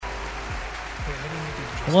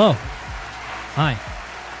Hello. Hi.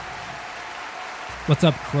 What's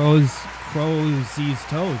up, Crowsies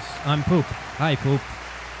Toes? I'm Poop. Hi, Poop.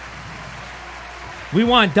 We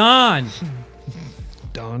want Don.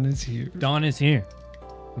 Don is here. Don is here.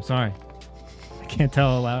 I'm sorry. I can't tell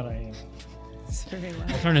how loud I am. It's very loud.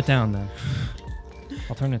 I'll turn it down then.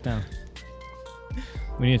 I'll turn it down.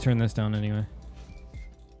 We need to turn this down anyway.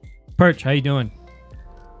 Perch, how you doing?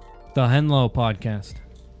 The Henlo podcast.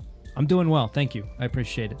 I'm doing well, thank you. I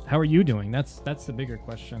appreciate it. How are you doing? That's the bigger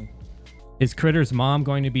question. Is Critter's mom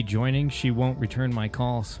going to be joining? She won't return my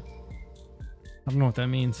calls. I don't know what that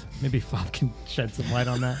means. Maybe Fob can shed some light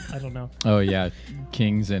on that. I don't know. Oh, yeah.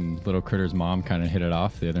 King's and Little Critter's mom kind of hit it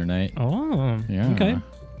off the other night. Oh, Yeah. okay.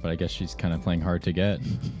 But I guess she's kind of playing hard to get.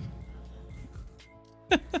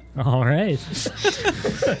 All right.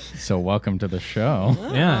 So welcome to the show.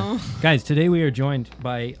 Yeah. Guys, today we are joined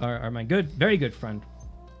by my very good friend,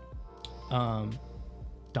 Don.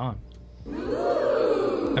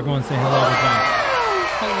 Everyone say hello to Don.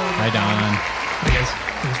 Hi, Don. Hey guys.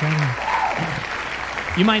 Thanks for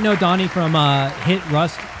having me. You might know Donnie from hit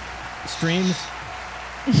Rust streams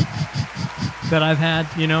that I've had,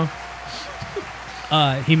 you know.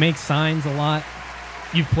 He makes signs a lot.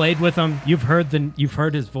 You've played with him. You've heard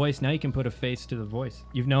his voice. Now you can put a face to the voice.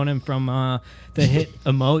 You've known him from the hit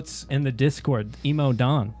emotes in the Discord, Emo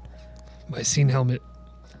Don. My scene helmet.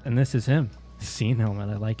 And this is him. Scene helmet,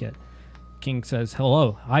 I like it. King says,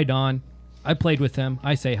 hello. Hi, Don. I played with him.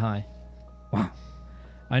 I say hi. Wow.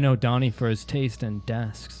 I know Donnie for his taste in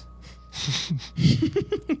desks. Do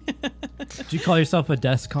you call yourself a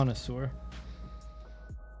desk connoisseur?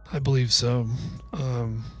 I believe so. I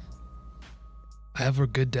have a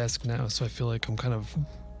good desk now, so I feel like I'm kind of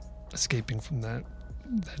escaping from that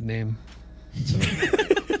name. So,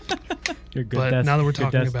 You're good. but desk, now that we're good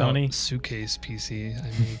talking desk, about Donnie. suitcase PC,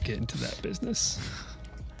 I may get into that business.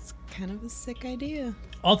 It's kind of a sick idea.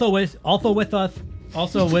 Also with us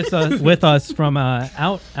from out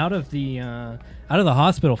of the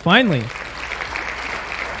hospital. Finally,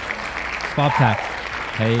 Spobtac.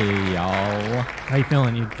 Hey, y'all. How you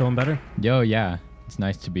feeling? You feeling better? Yo, yeah. It's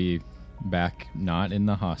nice to be back, not in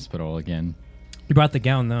the hospital again. You brought the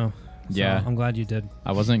gown though. So Yeah. I'm glad you did.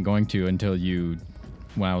 I wasn't going to until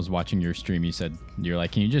when I was watching your stream, you're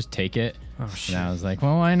like, can you just take it? Oh shit. And I was like,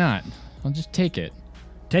 well, why not? I'll just take it.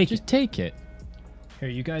 Just Take it. here.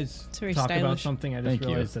 You guys It's very talk about stylish. something. I just Thank you.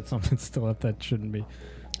 realized that something's still up that shouldn't be.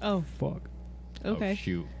 Oh, Fuck. okay. Oh,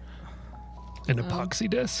 shoot. An epoxy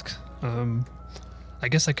desk. I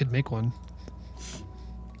guess I could make one.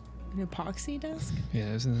 An epoxy desk?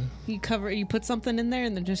 Yeah, isn't it? You put something in there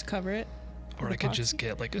and then just cover it. Or With I could just epoxy?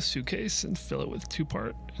 get like a suitcase and fill it with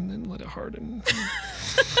 2-part and then let it harden.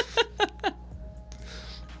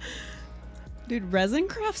 Dude, resin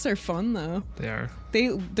crafts are fun though. They are.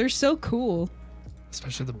 They're so cool.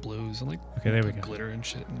 Especially the blues and like Okay, there we go. glitter and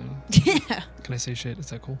shit. And Yeah. can I say shit? Is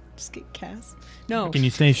that cool? Just get cast. No. Can you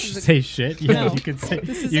say shit? Yeah, No. you can say.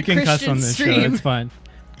 This is You a can cuss Christian on this show. stream. It's fine.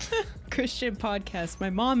 Christian podcast. My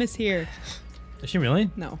mom is here. Is she really?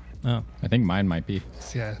 No. Oh. I think mine might be.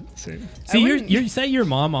 Yeah, same. See, wouldn't- you say your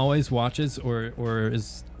mom always watches or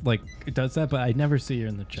is like does that, but I never see her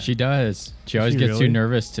in the chat. She does. She always she gets really? too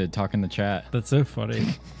nervous to talk in the chat. That's so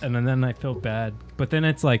funny. And then I feel bad. But then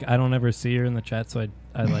it's like I don't ever see her in the chat, so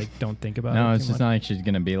I like don't think about it. No, it's too just much. not like she's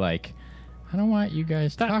going to be like, I don't want you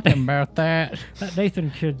guys That- talking about that. That Nathan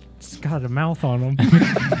kid's got a mouth on him.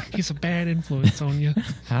 He's a bad influence on you.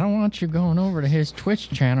 I don't want you going over to his Twitch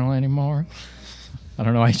channel anymore. I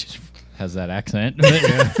don't know why she just has that accent.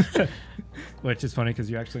 But Which is funny because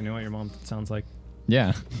you actually know what your mom sounds like.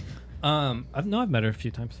 yeah. I've met her a few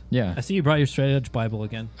times. Yeah. I see you brought your Straight Edge Bible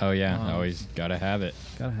again. Oh, yeah. I Um, always got to have it.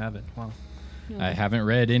 Gotta have it. Wow. I haven't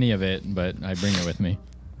read any of it, but I bring it with me.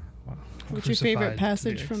 What's your favorite Crucified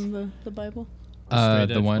passage lyrics. from the Bible? Straight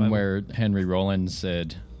The Edge one Bible. where Henry Rollins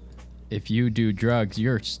said, if you do drugs,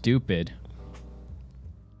 you're stupid.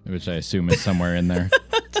 Which I assume is somewhere in there.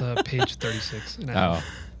 It's page 36. And Oh,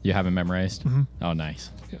 you haven't memorized? Mhm. Oh, nice.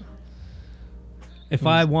 If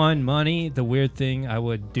I won money, the weird thing I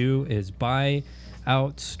would do is buy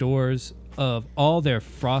out stores of all their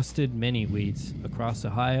frosted mini wheats across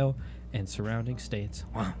Ohio and surrounding states.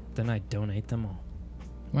 Wow. Then I'd donate them all.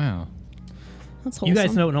 Wow. That's wholesome. You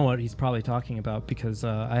guys don't know what he's probably talking about because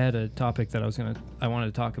I had a topic that I wanted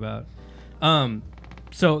to talk about.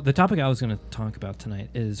 So the topic I was gonna talk about tonight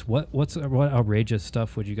is what outrageous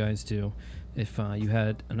stuff would you guys do if you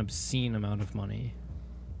had an obscene amount of money?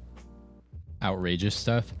 Outrageous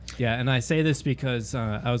stuff. Yeah, and I say this because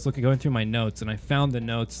I was going through my notes and I found the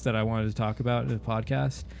notes that I wanted to talk about in the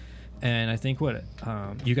podcast. And I think what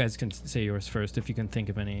you guys can say yours first if you can think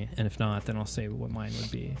of any, and if not, then I'll say what mine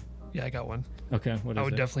would be. Yeah, I got one. Okay, what is I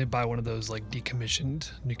would it? definitely buy one of those like decommissioned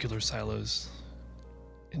nuclear silos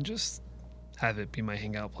and just have it be my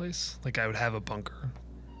hangout place. Like I would have a bunker,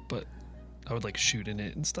 but I would like shoot in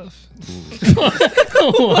it and stuff.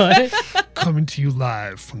 What? Coming to you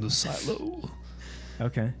live from the silo.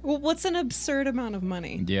 Okay. Well, what's an absurd amount of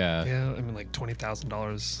money? Yeah. Yeah, I mean like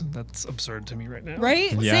 $20,000. That's absurd to me right now.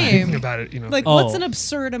 Right? Yeah. Thinking Same. about it, you know. Like, Oh. what's an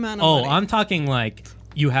absurd amount of Oh, money? I'm talking like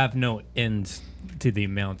you have no end to the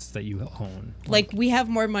amounts that you own. Like, we have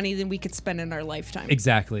more money than we could spend in our lifetime.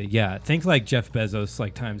 Exactly. Yeah. Think like Jeff Bezos,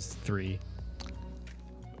 like times 3.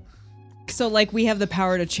 So, like, we have the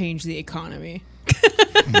power to change the economy.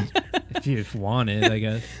 If you wanted, I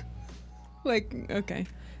guess. Like, okay.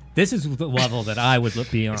 This is the level that I would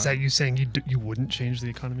be on. Is that you saying you wouldn't change the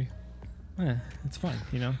economy? It's fine,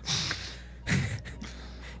 you know.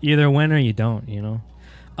 You either win or you don't, you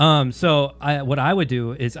know. So what I would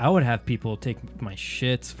do is I would have people take my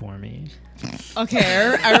shits for me.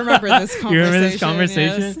 Okay, I remember this conversation. You remember this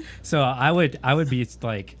conversation? yes. So I would be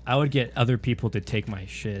like, I would get other people to take my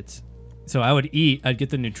shits. So I would eat, I'd get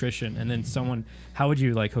the nutrition, and then someone. How would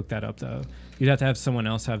you like hook that up though? You'd have to have someone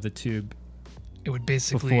else have the tube It would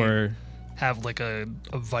basically before. have like a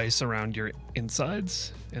vice around your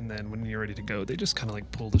insides, and then when you're ready to go, they just kind of like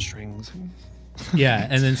pull the strings. And Yeah,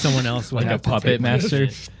 and then someone else would Like a have to puppet take my master?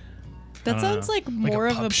 shit. That sounds like more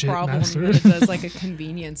of a pup shit problem master. than it does like a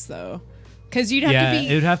convenience, though. Because you'd have Yeah, to be.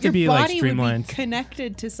 it would have to your be, like, body streamlined. Would be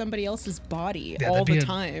connected to somebody else's body Yeah, all that'd be the a-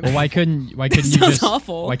 time. Well, why couldn't you Sounds just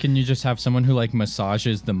awful. why couldn't you just have someone who like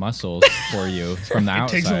massages the muscles for you from the it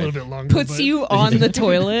outside? takes a little bit longer. Puts but you on the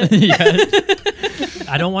toilet.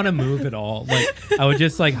 I don't want to move at all. Like I would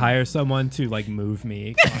just like hire someone to like move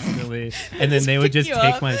me constantly, and then they would pick just you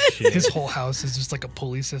take up. my shit. His whole house is just like a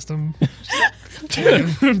pulley system.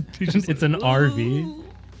 He's just It's an RV.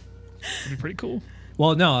 It'd be pretty cool.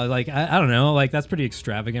 Well, no, like I don't know, like that's pretty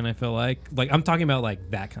extravagant. I feel like I'm talking about like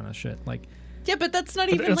that kind of shit. Like Yeah, but that's not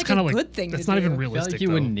But even it's like kinda a like- good thing That's to not do. even I feel realistic. like you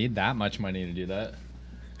though. wouldn't need that much money to do that.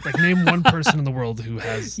 Like name one person in the world who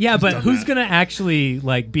has. yeah, but done who's that. gonna actually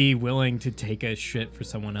like be willing to take a shit for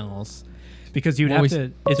someone else? Because you'd Well, have we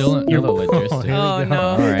to. It's still don't know your the logistics. here we Oh go. no!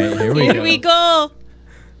 All right, here we Here go. we go. All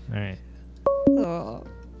right. Oh,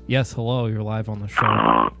 Yes, hello. You're live on the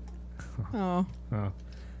show. oh. Oh,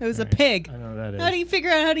 It was a Alright. pig. I know what that is. How do you figure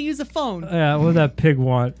out how to use a phone? Yeah, what does that pig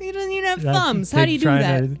want? He doesn't even have That thumbs. How pig do you do trying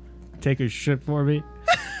that? to take a shit for me.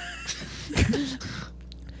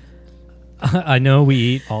 I know we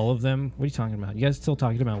eat all of them. What are you talking about? You guys still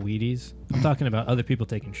talking about Wheaties? I'm talking about other people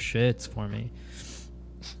taking shits for me.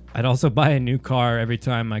 I'd also buy a new car every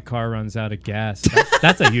time my car runs out of gas.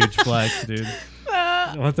 That's a huge flex, dude.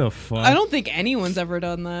 What the fuck? I don't think anyone's ever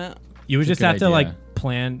done that. You would It's a just have good to idea. like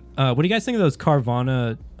plan. What do you guys think of those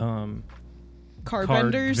Carvana? Car Card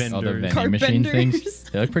benders. vend- All the Vendors. vending machine Card things. vendors.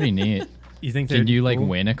 They look pretty neat. You think Did they're you like cool?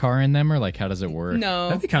 win a car in them, or like how does it work? No,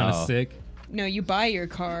 That'd be kind of Oh. sick. no, you buy your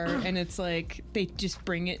car and it's like they just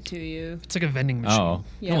bring it to you. It's like a vending machine. Oh.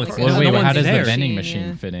 Yeah, No, like it's- a well, Well, wait, no but how one's does there. the vending machine, machine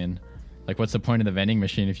yeah. fit in? Like, what's the point of the vending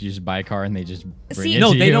machine if you just buy a car and they just bring See- it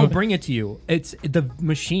No, to they you? don't bring it to you. It's the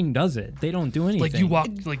machine does it. They don't do anything. Like you walk,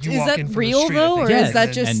 like you Is walk that in from real, the street, though, I think, or is and that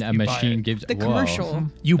then just and a you buy machine it. gives The whoa. commercial?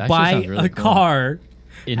 You That actually buy sounds really a cool. car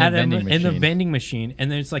in at a vending in the machine. vending machine,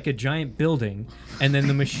 and there's like a giant building, and then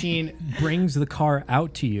the machine brings the car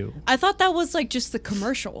out to you. I thought that was like just the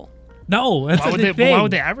commercial No, that's Why a would, they, thing. why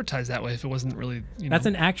would they advertise that way if it wasn't really? You know, That's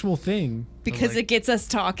an actual thing. because like- it gets us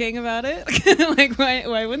talking about it. Like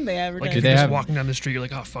why wouldn't they advertise? like Do if they you're just have- walking down the street, you're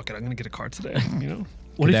like, oh fuck it, I'm gonna get a car today. You know,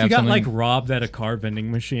 What they if you have got like something- robbed at a car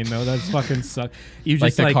vending machine though? That's fucking suck. You Like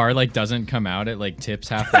just the car like doesn't come out, it like tips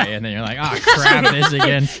halfway, and then you're like, oh crap, this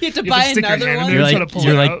again. you have to You have buy to stick your another hand in one. there You're and try like to pull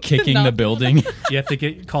you're it like out. kicking No. the building, You have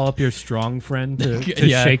to call up your strong friend to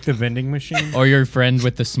Yeah. shake the vending machine. or your friend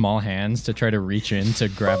with the small hands to try to reach in to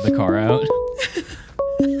grab the car out.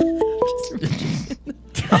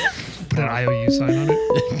 put an IOU sign on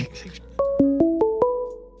it.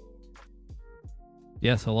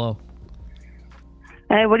 Yes, hello.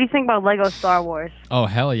 Hey, what do you think about Lego Star Wars? Oh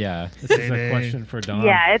hell yeah! This is a Baby. question for Don.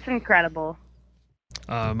 Yeah, it's incredible.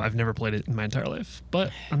 I've never played it in my entire life,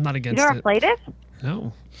 but I'm not You against never it. played it?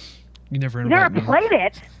 No, you never You invite never me. played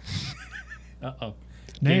it? Uh-oh.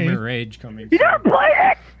 Nay. Gamer rage coming. You never played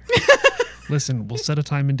it? Listen, we'll set a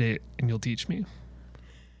time and date, and you'll teach me.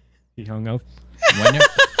 He hung up.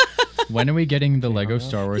 When are we getting the Lego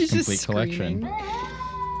Star Wars He's just complete collection? screaming.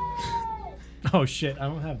 Oh shit, I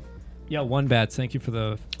don't have. Yeah, one bats. Thank you for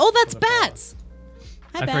the. Oh, that's bats.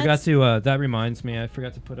 Hi, I bats. forgot to. That reminds me. I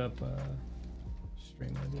forgot to put up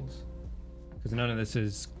string labels. Because none of this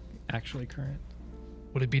is actually current.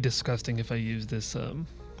 Would it be disgusting if I used this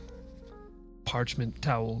parchment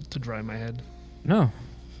towel to dry my head? No.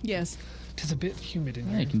 Yes. It's a bit humid in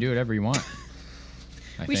Yeah, here. you can do whatever you want.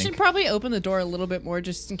 We should probably open the door a little bit more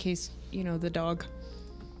just in case, the dog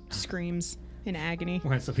screams in agony.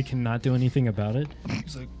 Why, so we cannot do anything about it?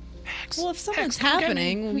 He's like, Hex, Well, if something's Hex, come get me.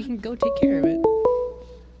 happening, we can go take care of it.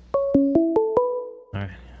 All right.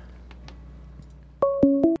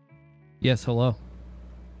 Yes, hello.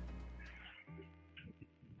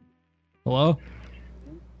 Hello?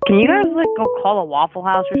 Can you guys go call a Waffle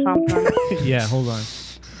House or something? Yeah, hold on.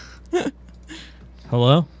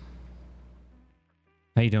 Hello?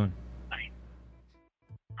 How you doing?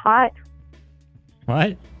 Hi,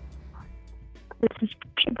 What? this is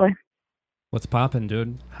Chipley. What's poppin',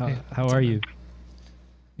 dude? How Hey, how what's are up, you?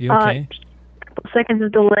 You okay? Couple seconds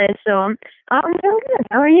of delay, so I'm doing good.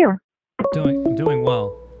 How are you? I'm doing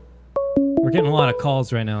well. We're getting a lot of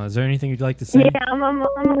calls right now. Is there anything you'd like to say? Yeah, I'm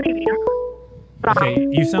leaving you. Okay,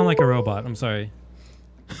 you sound like a robot. I'm sorry.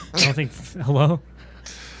 I don't think. Hello?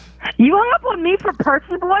 You hung up on me for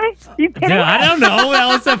person boy? You kidding Dude, me? I don't know. That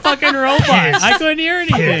was a fucking robot. I couldn't hear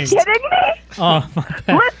anything. Kidding me? Oh, my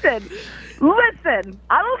God. Listen.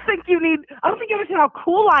 I don't think you understand how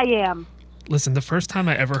cool I am. Listen, the first time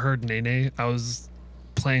I ever heard Nene, I was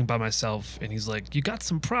playing by myself, and he's like, "You got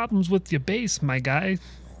some problems with your bass, my guy."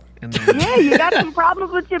 And then Yeah, you got some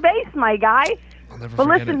problems with your bass, my guy. I'll never But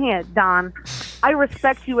forget listen it. here, Don. I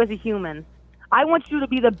respect you as a human. I want you to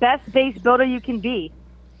be the best bass builder you can be.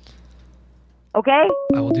 Okay?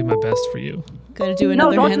 I will do my best for you. Gotta do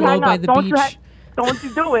No, another don't you hello hang by up. the Don't you beach. don't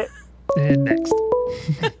you do it. And next.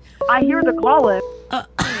 I hear the caller.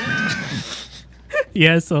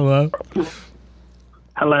 Yes, hello.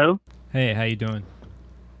 Hello. Hey, how you doing?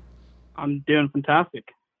 I'm doing fantastic.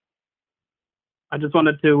 I just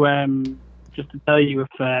wanted to tell you if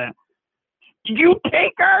did you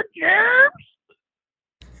take our germs?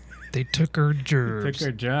 They took her Took gerbs.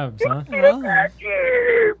 our jobs, huh? Oh.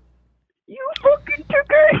 Germs. You fucking took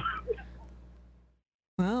her.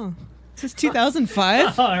 Wow. This is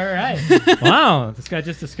 2005? All right. Wow, this guy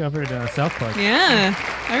just discovered South Park. Yeah.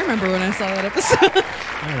 I remember when I saw that episode.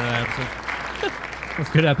 I don't know that episode. That's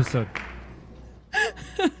a good episode.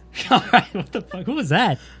 All right, what the fuck? Who was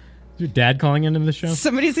that? Is your dad calling into the show?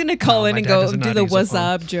 Somebody's gonna call No, in my and dad go doesn't know do how the to use a what's phone.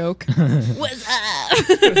 up joke. What's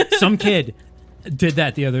up? Some kid did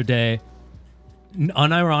that the other day.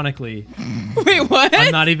 Unironically, Wait, what?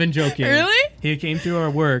 I'm not even joking. Really? He came through our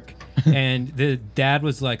work, and the dad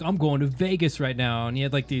was like, "I'm going to Vegas right now," and he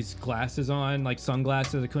had like these glasses on, like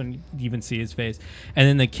sunglasses. I couldn't even see his face. And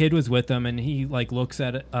then the kid was with him, and he like looks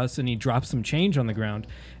at us, and he drops some change on the ground.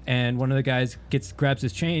 And one of the guys grabs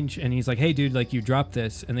his change, and he's like, "Hey, dude, like you dropped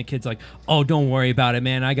this." And the kid's like, "Oh, don't worry about it,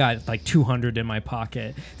 man. I got like 200 in my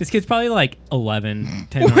pocket." This kid's probably like 10 or 11.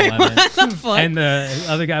 What the fuck? And the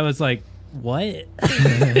other guy was like, "What?"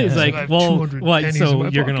 He's I like, have "Well, 200 what? pennies in So my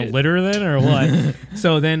you're gonna pocket." litter then, or what?"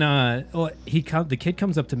 So then, the kid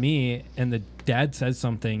comes up to me, and the dad says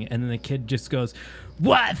something, and then the kid just goes,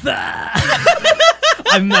 "What the?"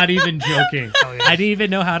 I'm not even joking. Oh, yeah. I didn't even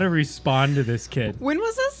know how to respond to this kid When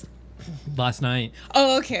was this? last night.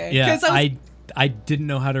 Oh, okay. Yeah, 'Cause I didn't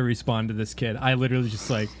know how to respond to this kid. I literally just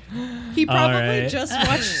like, he probably Alright. just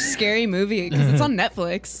watched Scary Movie because it's on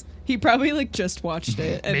Netflix. He probably like just watched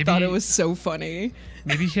it and Maybe- thought it was so funny.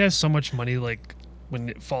 Maybe he has so much money, like when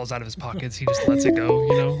it falls out of his pockets, he just lets it go.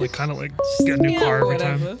 You know, like kind of like get a new Yeah, car every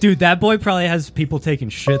whatever. time. dude, that boy probably has people taking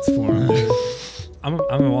shits for him. Dude. I'm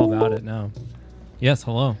all about it now. Yes,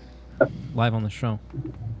 hello, live on the show.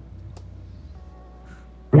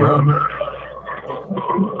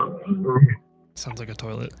 Sounds like a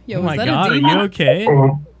toilet. Yo, Oh was my that god, a are demon? you okay?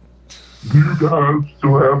 Do you guys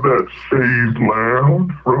still have that shaved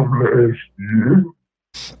lamb from last year?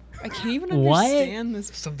 I can't even What? understand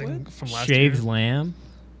this. Something What? from last Shaved year. lamb.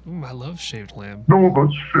 I love shaved lamb. No, the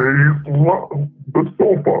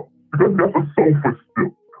sofa. Because that's a sofa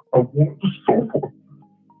still. I want the sofa.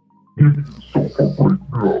 Give me the sofa right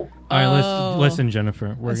now. All right, Oh. listen,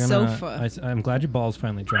 Jennifer. We're A gonna. sofa. I'm glad your balls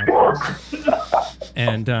finally dropped,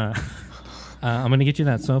 and I'm gonna get you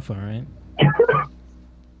that sofa. All right. Thank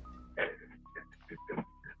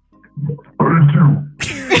you.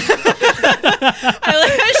 I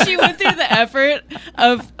like how she went through the effort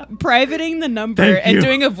of privating the number Thank and you.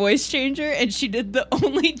 doing a voice changer, and she did the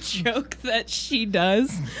only joke that she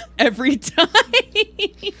does every time.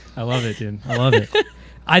 I love it, dude. I love it.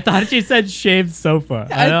 I thought she said shaved sofa.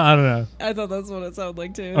 I don't know. I thought that's what it sounded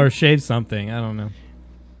like too. Or shave something. I don't know.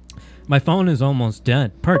 My phone is almost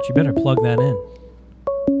dead. Perch, you better plug that in.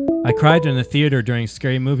 I cried in the theater during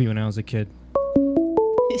Scary Movie when I was a kid.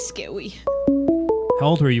 It's scary. How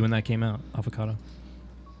old were you when that came out, Avocado?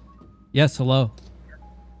 Yes, hello.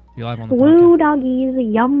 You're live on the Woo podcast.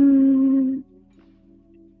 doggies, yum.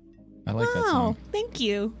 I like that Wow, song. thank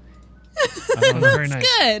you. I don't know. Very nice.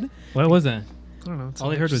 Good. What was that? I don't know. it's All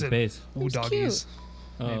I like heard she was said bass. Woo It's doggies.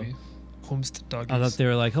 Oh. Maybe. Homestead doggies. I thought they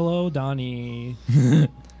were like, hello, Donnie.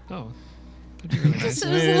 Oh. That'd be really nice. Just- It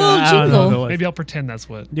was a Yeah, little I don't know jingle. if it was. Maybe I'll pretend that's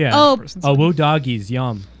what. Yeah. Oh. person's Oh, woo doggies,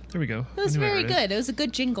 yum. There we go. That was I knew I very heard it. good. It was a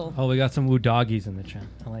good jingle. Oh, we got some woo doggies in the chat.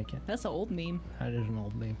 I like it. That's an old meme. That is an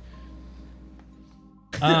old meme.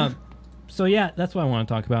 So yeah, that's what I want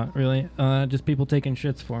to talk about. Really, just people taking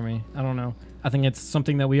shits for me. I don't know. I think it's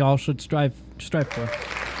something that we all should strive for.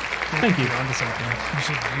 Thank you. You're onto something. You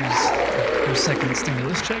should use your second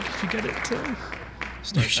stimulus check if you get it. To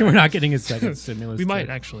start Sure, we're not getting a second stimulus. we might check.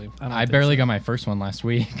 actually. don't I think barely so. got my first one last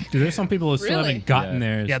week. Dude, there's some people who still Really? haven't gotten Yeah.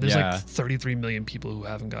 theirs. Yeah, there's Yeah. like 33 million people who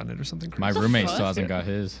haven't gotten it or something crazy. My the roommate fuck? still hasn't got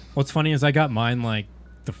his. What's funny is I got mine like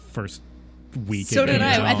the first week. So it did came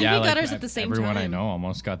I. out. I think we got like, ours at the same everyone I time. know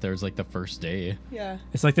almost got theirs like the first day. Yeah.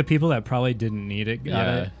 It's like the people that probably didn't need it got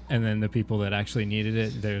Yeah. it, and then the people that actually needed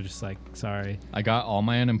it, they're just like, sorry. I got all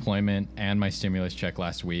my unemployment and my stimulus check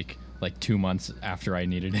last week, like 2 months after I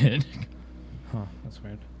needed it. Huh, that's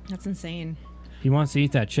weird. That's insane. He wants to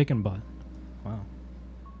eat that chicken butt. Wow.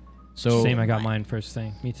 So Same, I got mine first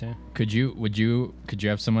thing. Me too. could you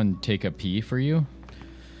have someone take a pee for you?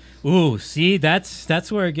 Ooh, see, that's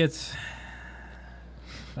where it gets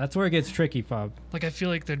tricky, Fob. Like, I feel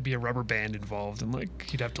like there'd be a rubber band involved, and like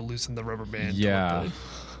you'd have to loosen the rubber band. to Yeah. let the,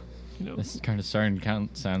 you know, This is kind of starting to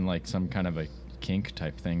sound like some kind of a kink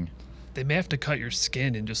type thing. they may have to cut your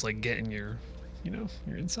skin and just like get in your,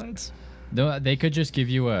 your insides. Though they could just give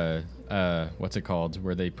you a what's it called,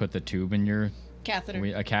 where they put the tube in your Catheter.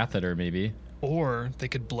 a catheter maybe. Or they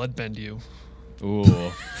could blood bend you.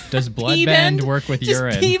 Ooh, does blood Pee bend work with Just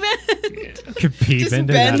urine? pee bend. Could pee Just bend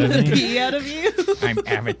it bend out of the me? pee out of you. I'm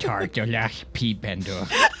Avatar, the last pee bender.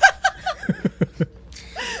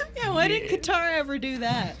 Yeah, why didn't Qatar ever do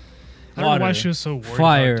that? I don't know why Water, she was so worried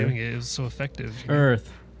fire, about doing it. It was so effective.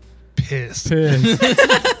 Earth, Piss. piss,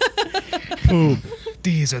 poop.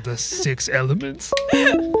 These are the 6 elements.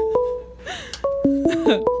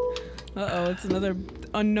 Uh-oh, it's another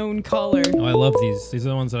unknown caller. Oh, I love these. These are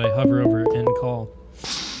the ones that I hover over and call.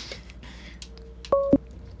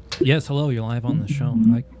 Yes, hello. You're live on the show.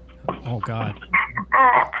 Oh God.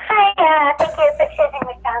 Hi, thank you for choosing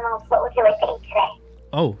McDonald's. What would you like to eat today?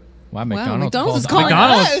 Oh, Wow, McDonald's is called- calling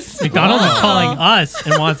us. McDonald's is Wow. calling us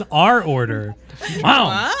and wants our order. Wow.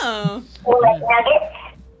 Wow. You like nuggets?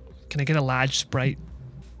 Can I get a large Sprite?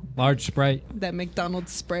 Large Sprite. That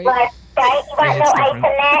McDonald's Sprite. Like Sprite? You want It's no ice different. in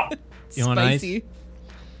that? You want ice? Spicy.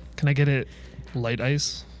 Can I get it light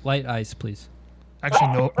ice? Light ice, please. Actually,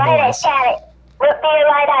 no Light ice. got it. Root beer,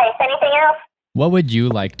 light ice. Anything else? What would you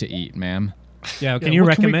like to eat, ma'am? Yeah. Can Yeah, you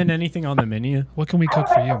what can we- recommend anything on the menu? What can we cook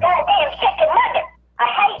for you? Goddamn chicken nuggets. I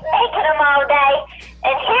hate making them all day.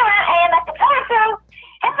 And here I am at the drive-thru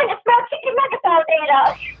having to smell chicken nuggets all day,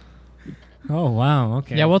 though. Oh wow.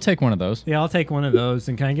 Okay. Yeah, we'll take one of those. Yeah, I'll take one of those.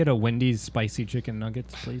 And can I get a Wendy's spicy chicken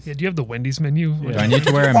nuggets, please? Yeah, do you have the Wendy's menu? Yeah. Do I need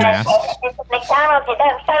to wear a mask? This is McDonald's, you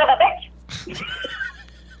dumb son of a bitch.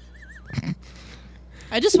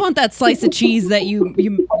 I just want that slice of cheese that you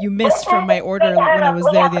missed from my order when I was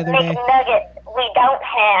there the other day. McNuggets. We don't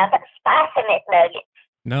have spicy McNuggets.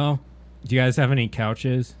 No. Do you guys have any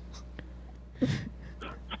couches?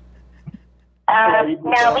 No,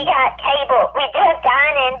 we got cable. We do have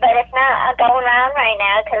dining, but it's not going around right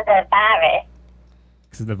now because of the virus.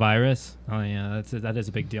 Because of the virus? Oh yeah, that is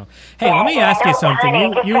a big deal. Hey, let me ask you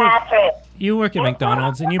something. You work at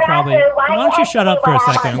McDonald's, and you probably. Why don't you shut up for a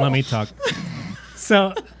second and let me talk?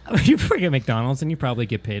 So you work at McDonald's, and you probably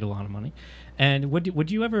get paid a lot of money. And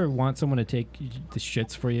would you ever want someone to take the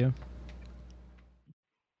shits for you?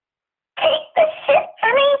 Take the shit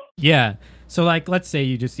for me? Yeah. So like, let's say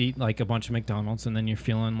you just eat like a bunch of McDonald's, and then you're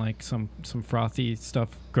feeling like some frothy stuff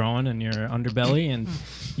growing in your underbelly, and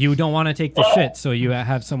you don't want to take the shit, so you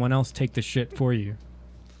have someone else take the shit for you.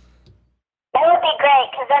 That would be great,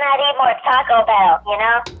 because then I'd eat more Taco Bell, you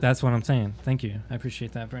know? That's what I'm saying. Thank you. I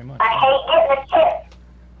appreciate that very much. I hate getting the shit.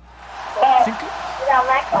 But, I'm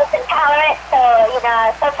lactose intolerant, so,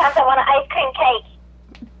 sometimes I want an ice cream cake.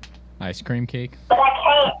 Ice cream cake? But I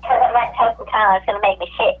can't, because I'm lactose intolerant. It's going to make me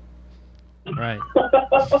shit. Right.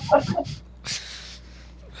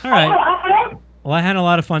 All right. Well, I had a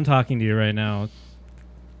lot of fun talking to you right now.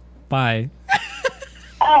 Bye.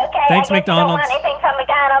 Okay. Thanks, I guess you don't want McDonald's. anything from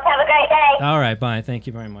McDonald's. Have a great day. All right. Bye. Thank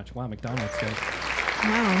you very much. Wow, McDonald's guys.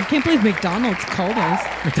 Wow, I can't believe McDonald's called us.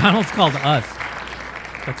 McDonald's called us.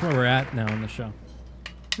 That's where we're at now in the show.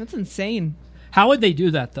 That's insane. How would they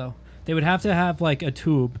do that though? They would have to have like a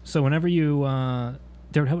tube. So whenever you,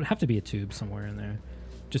 there would have to be a tube somewhere in there,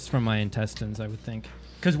 just from my intestines, I would think.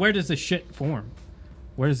 Because where does the shit form?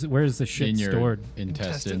 Where's the shit In your stored?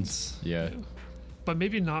 intestines. Yeah. But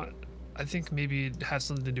maybe not. I think maybe it has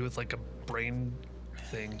something to do with like a brain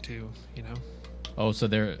thing too. You know, Oh, so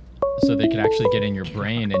they could actually get in your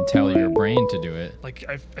brain and tell your brain to do it. like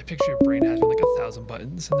I picture your brain having like 1,000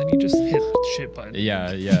 buttons, and then you just hit shit button.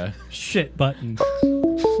 Yeah, yeah. Shit button.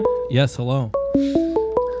 Yes, hello.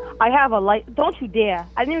 I have a light. Don't you dare!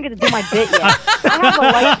 I didn't even get to do my bit yet. I have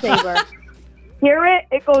a lightsaber. Hear it?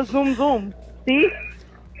 It goes zoom zoom. See?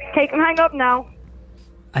 Take and hang up now.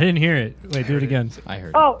 I didn't hear it. Wait, do it again. I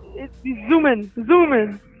heard. Oh, it's zooming,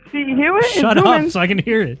 zooming. See, you hear it? Shut it's up zooming. so I can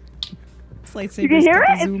hear it. This lightsaber's You can hear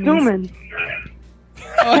got it? the It's zoomies. zooming.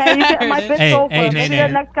 Hey, you get my bit Hey, so hey, far. Nay, Maybe Nay.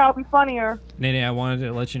 the next guy will be funnier. Nene, I wanted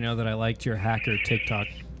to let you know that I liked your hacker TikTok.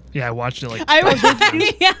 Yeah, I watched it like I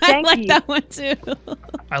Thank like you. that one too.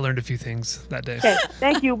 I learned a few things that day. Okay,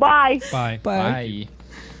 thank you. Bye. Bye. Bye.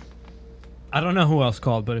 I don't know who else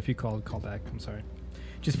called, but if you called, call back. I'm sorry.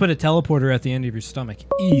 Just put a teleporter at the end of your stomach.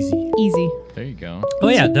 Easy. Easy. There you go. Oh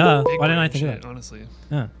yeah, duh. Big Why didn't I brain think of shit, that? honestly.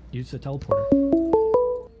 Yeah, use the teleporter.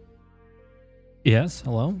 Yes,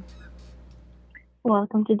 hello?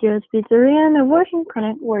 Welcome to Joe's Pizzeria and Abortion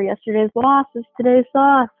Clinic, where yesterday's loss is today's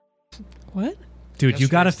sauce. What? Dude, you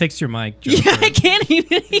gotta Yesterday's- fix your mic. Yeah, Jennifer. I can't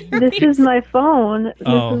even hear This you. is my phone. This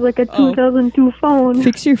Oh. is like a Oh. 2002 phone.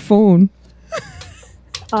 Fix your phone.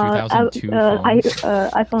 2002 That's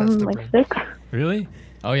iPhone the like brand. 6. Really?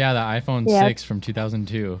 Oh yeah, the iPhone Yeah. 6 from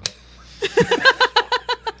 2002.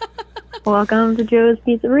 Welcome to Joe's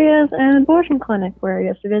Pizzerias and Abortion Clinic, where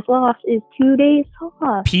yesterday's loss is today's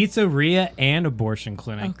sauce. Pizzeria and abortion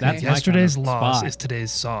clinic. Okay. That's Yesterday's my kind of loss spot. is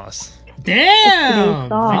today's sauce. Damn!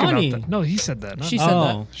 sauce. Think about Funny. that. No, he said that. Not She me. said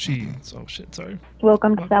Oh. She. Oh shit. Sorry.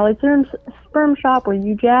 Welcome to Sally's Sperm Shop, where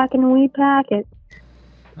you jack and we pack it.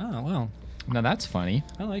 Oh, well. Now that's funny.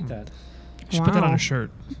 I like that. Just put that on Wow. a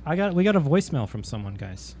shirt. We got a voicemail from someone,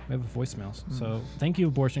 guys. We have a voicemail. So thank you,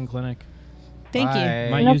 abortion clinic. Thank you. Bye.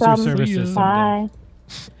 Might No use problem. your See services ya. someday.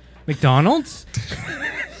 Bye. McDonald's?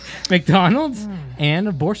 McDonald's and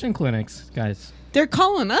abortion clinics, guys. They're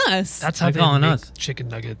calling us. That's how They're they calling make us. chicken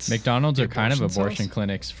nuggets. McDonald's The are kind of abortion abortion sauce?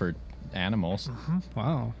 clinics for animals.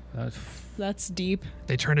 Wow. That's deep.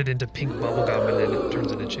 They turn it into pink bubble gum and then it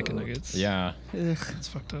turns into chicken nuggets. Yeah. Ugh. It's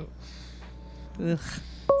fucked up. Ugh.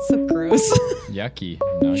 So gross. Yucky.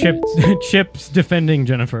 Chip, Nuggets. Chip's defending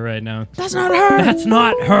Jennifer right now. That's not her. That's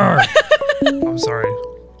not her. I'm sorry.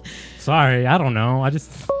 Sorry, I don't know. I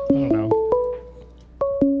don't know.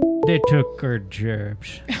 They took her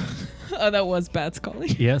gerbs. Oh, that was Bats calling.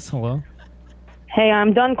 Yes, hello? Hey,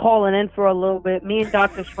 I'm done calling in for a little bit. Me and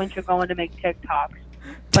Dr. Swinch are going to make TikToks.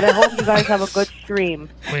 But I hope you guys have a good stream.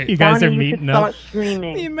 Wait, You guys Donnie, are you should meeting up. start Me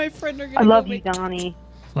streaming. and my friend are gonna I love go you, make- Donnie.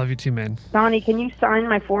 love you too, man. Donnie, can you sign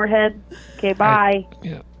my forehead? Okay, bye.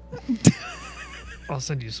 Yeah. I'll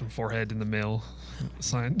send you some forehead in the mail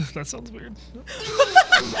signed. That sounds weird.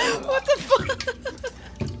 What the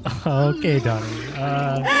fuck? Okay,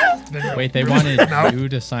 Donnie. Wait, they wanted No. you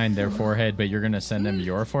to sign their forehead, but you're gonna send them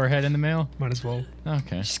your forehead in the mail? Might as well.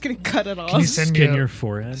 Okay. Just gonna cut it off. Can you send me Skin a, your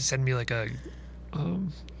forehead. send me like a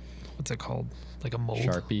what's it called? Like a mold.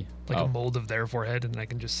 Sharpie. Like Oh. a mold of their forehead, and then I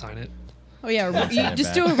can just sign it. Oh yeah, That's you not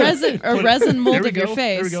just bad. do a resin There mold we of your go.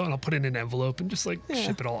 face. There we go, and I'll put it in an envelope and just like Yeah.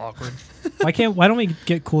 ship it all awkward. Why don't we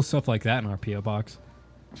get cool stuff like that in our PO box?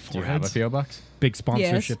 Do you have a Foreheads. PO box? Big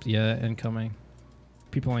sponsorships, yeah, incoming.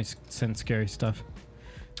 People only send scary stuff.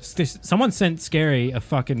 Someone sent Scary a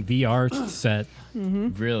fucking VR set,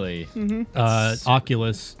 Really?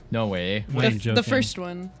 Oculus. No way. I am The joking. first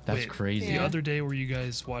one. That's Wait, crazy. The other day, were you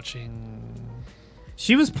guys watching?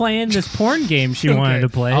 She was playing this porn game she wanted Okay. to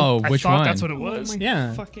play. Oh, I which thought one? that's what it was.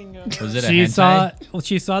 yeah. Fucking. Was it a She hentai?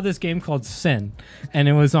 she saw this game called Sin, and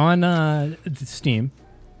it was on Steam,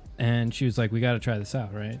 and she was like, "We got to try this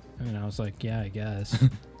out, right?" And I was like, "Yeah, I guess,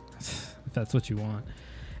 if that's what you want."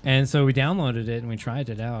 And so we downloaded it and we tried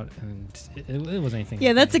it out, and it wasn't anything.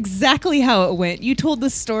 Yeah, that's like exactly how it went. You told the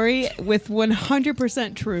story with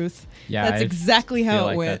 100% truth. Yeah, That's I exactly feel how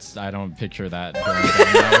like it went. that's. I don't picture that going down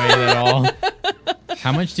that way at all.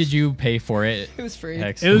 How much did you pay for it? It was free.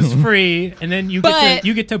 Hex? It was free, and then you But-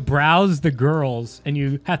 get to browse the girls, and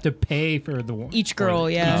you have to pay for the Each girl,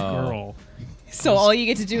 yeah. each Oh. girl. So all you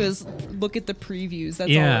get to do is look at the previews. That's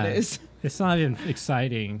Yeah. all it is. It's not even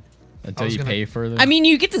exciting. Until was you gonna- pay for the. I mean,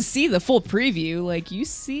 you get to see the full preview. Like, you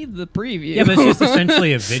see the preview. Yeah, but it's just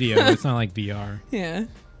essentially a video. It's not like VR. yeah.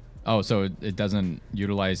 oh, so it doesn't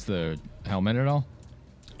utilize the helmet at all?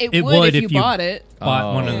 It would if you bought it.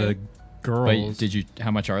 Bought one of the girls. But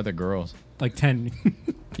how much are the girls? Like 10.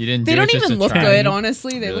 You didn't. They do don't it just even to look try? good,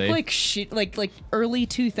 honestly. They Really? look like shit, like early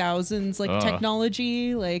 2000s, like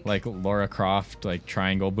technology, like Laura Croft, like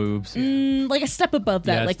triangle boobs. like a step above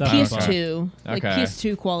that, Yeah, like step PS2, above. like Okay.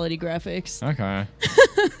 PS2 quality graphics. Okay.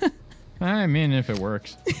 I mean, if it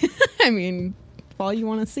works. I mean, all you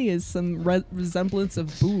want to see is some resemblance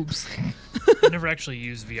of boobs. I never actually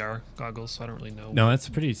used VR goggles, so I don't really know. No, that's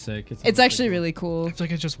pretty sick. It's actually really cool. I feel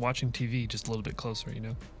like it's just watching TV just a little bit closer, you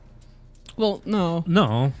know? Well, no.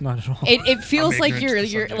 No, not at all. It feels like ignorant you're to the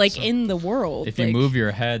subject, like so. in the world. If you like, move your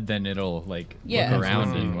head, then it'll like Yeah. look around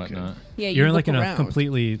Okay. and whatnot. yeah, You're you like look in around. a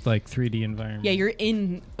completely like 3D environment. Yeah, you're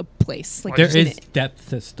in a place. Like There you're in is it. depth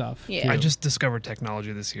to stuff. Yeah. I too. just discovered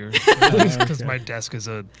technology this year because Okay. my desk is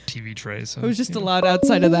a TV tray. So I was just allowed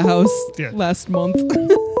outside of the house Yeah. last month.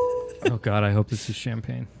 Oh God, I hope this is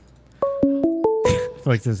champagne. I feel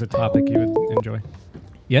like this is a topic you would enjoy.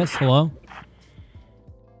 Yes, hello?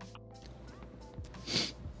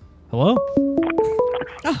 Hello?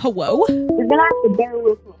 Hello? You're gonna have to bear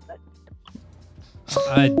with me.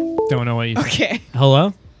 I don't know what you said. Okay.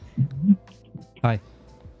 Hello? Hi.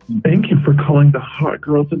 Thank you for calling the hot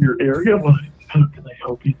girls in your area line. How can I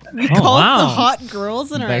help you? We Oh, called wow. the hot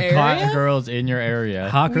girls in our The area. hot girls in your area.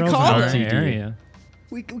 Hot We girls in called our them. area.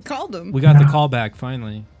 We called them. We got the call back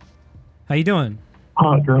finally. How you doing?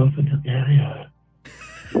 Hot girls in your area.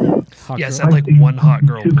 Hot yes, girl? I'd like one hot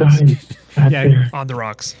girl, Two please. guys back Yeah. there. On the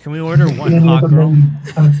rocks. Can we order one Can I hot have a girl?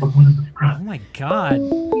 menu for one of the Oh fries? my God.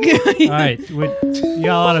 All right. You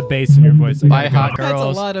got a lot of bass in your voice. I Buy gotta hot go. That's a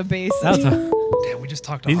girls. lot of bass. That's a, Damn, we just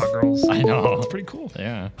talked to These- hot girls. I know. It's pretty cool.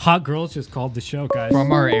 Yeah. hot girls just called the show, guys.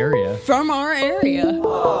 From our area. From our area.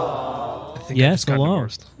 I think I Yes, just got hello.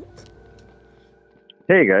 divorced.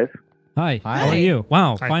 Hey guys. Hi. Hi. How are you?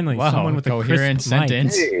 Wow. Hi. Finally, Wow, someone with a coherent crisp mic.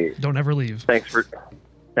 sentence. Hey. Don't ever leave.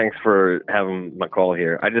 Thanks for having my call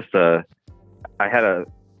here. I just I had a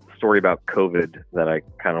story about COVID that I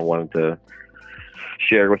kind of wanted to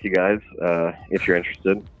share with you guys if you're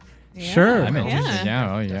interested. Sure. I'm interested. Yeah.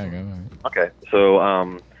 Yeah. Oh, yeah. Go. Okay.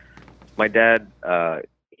 So my dad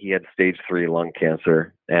he had stage 3 lung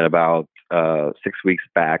cancer, and about 6 weeks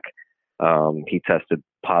back he tested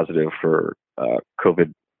positive for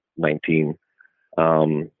COVID-19.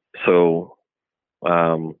 So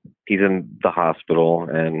he's in the hospital,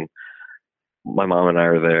 and my mom and I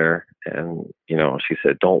are there, and she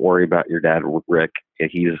said, "Don't worry about your dad, Rick.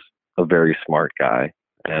 He's a very smart guy,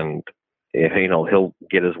 and he'll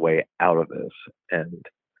get his way out of this." And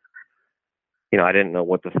I didn't know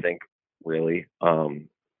what to think, really.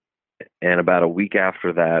 And about a week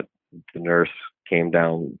after that, the nurse came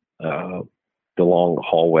down the long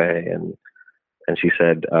hallway, and she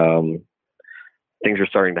said, "Things are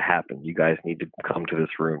starting to happen. You guys need to come to this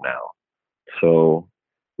room now." So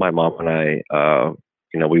my mom and I,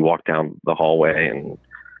 we walked down the hallway and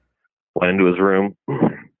went into his room.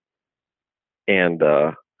 And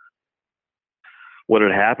what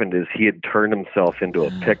had happened is he had turned himself into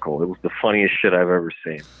a pickle. It was the funniest shit I've ever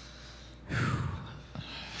seen.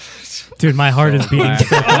 Dude, my heart is beating so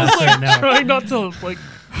fast right now. Trying not to like.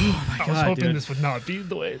 I was God, hoping dude. this would not be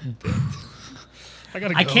the way. I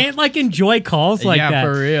gotta. I go. can't enjoy calls like Yeah, that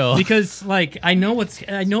for real. because I know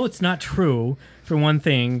it's not true for one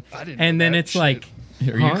thing, I didn't and know then that it's shit. like,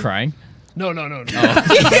 Are Huh? you crying? No. He's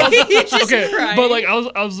just Okay, crying. but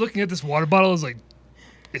I was looking at this water bottle. I was like,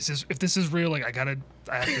 if this is real, I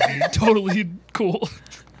have to be totally cool.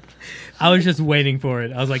 I was just waiting for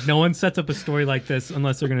it. I was like, no one sets up a story like this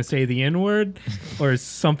unless they're gonna say the N word or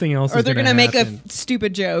something else. or is they're gonna gonna make a happen.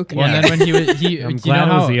 stupid joke. Well, and then when he was, I'm you glad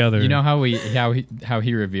know it was how, the other. You know how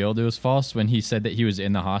he revealed it was false when he said that he was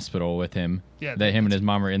in the hospital with him. Yeah, That him and his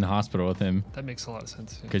mom were in the hospital with him That makes a lot of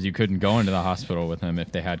sense. Yeah. because you couldn't go into the hospital with him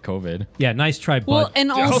if they had COVID. Yeah, nice try, bud. Well,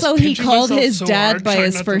 and I was also he pinching called myself his so dad hard by trying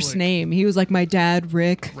his not to, first like- name. He was like, "My dad,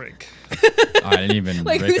 Rick." Rick. I didn't even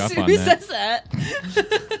Like break who, up on who that. says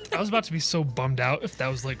that? I was about to be so bummed out if that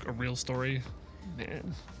was like a real story.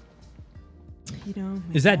 Man. You know,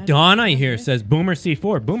 my Is that dad- Dawn I hear? Says Boomer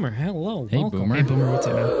C4. Boomer, hello. Hey, welcome. Boomer. Hey, Boomer, what's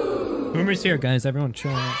up, man? Boomer's here, guys. Everyone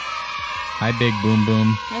chill out. Hi, Big Boom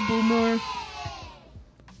Boom. Hi, Boomer.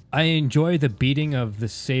 I enjoy the beating of the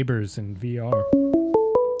sabers in VR.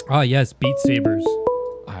 Oh yes, Beat Sabers.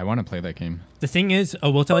 I want to play that game. The thing is,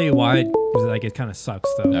 we'll tell you why. 'Cause, like, it kind of sucks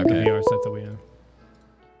though. The Okay. VR set that we have.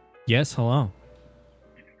 Yes, hello.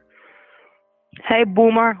 Hey,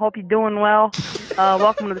 Boomer. Hope you're doing well.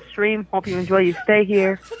 Welcome to the stream. Hope you enjoy your stay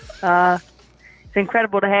here. It's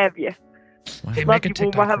incredible to have you. Hey, Love make a you,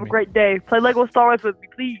 TikTok Boomer. for Have a me. great day. Play Lego Star Wars with me,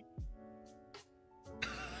 please.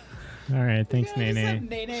 All right, thanks, Nene.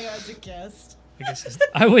 Nene as a guest. I guess it's,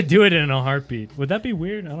 I would do it in a heartbeat. Would that be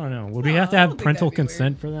weird? I don't know. Would we have to I have don't think parental that'd be weird.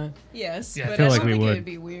 consent for that? Yes, Yeah, I but feel I like don't we think would. it'd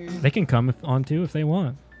be weird. They can come on too if they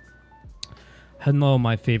want. Hello,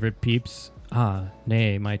 my favorite peeps.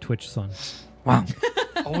 Nay, my Twitch son. Wow.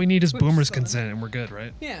 all we need is Boomer's consent, and we're good,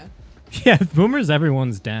 right? Yeah. Yeah, Boomer's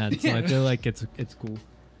everyone's dad, so I Yeah. feel like it's cool.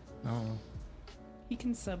 I don't know. He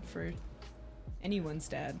can sub for anyone's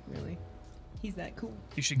dad, really. He's that cool.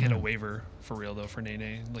 You should get a waiver for real though for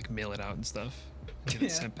Nene, like mail it out and stuff, and get it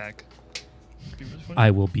Yeah. sent back. It'd be really funny.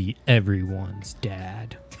 I will be everyone's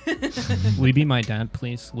dad. Will you be my dad,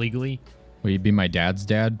 please, legally? Will you be my dad's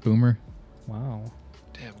dad, Boomer? Wow.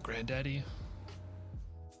 Damn, granddaddy.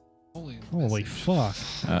 Holy Holy message. fuck.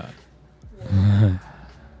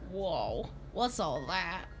 Whoa. What's all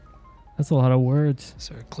that? That's a lot of words. Is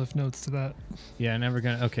there cliff notes to that? Yeah, never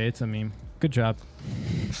gonna. Okay, it's a meme. Good job.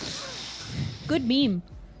 Good meme.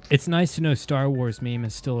 It's nice to know Star Wars meme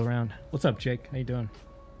is still around. What's up, Jake? How you doing?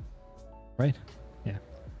 Right? Yeah.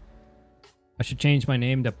 I should change my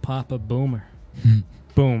name to Papa Boomer.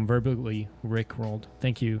 Boom, verbally rickrolled.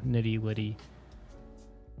 Thank you, Nitty Litty.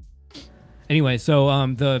 Anyway, so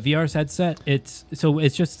the VR headset, it's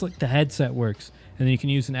just like the headset works, and then you can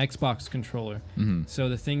use an Xbox controller. Mhm. So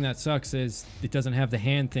the thing that sucks is it doesn't have the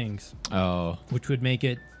hand things, Oh, which would make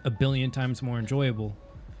it a billion times more enjoyable.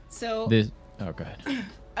 So this. Oh, go ahead.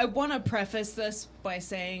 I want to preface this by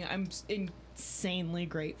saying I'm insanely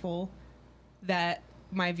grateful that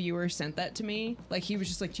my viewer sent that to me. Like, he was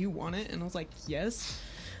just like, "Do you want it?" And I was like, "Yes."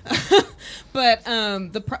 But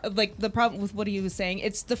the problem with what he was saying,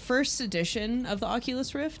 it's the first edition of the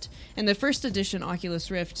Oculus Rift, and the first edition Oculus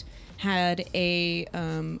Rift had a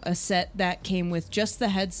set that came with just the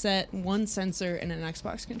headset, one sensor, and an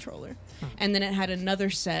Xbox controller. And then it had another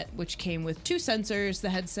set which came with two sensors, the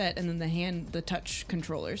headset, and then the touch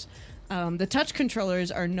controllers. The touch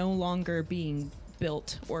controllers are no longer being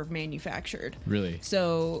built or manufactured. Really?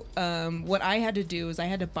 So what I had to do is I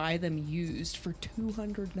had to buy them used for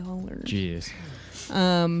 $200. Jeez.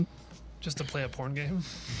 Just to play a porn game?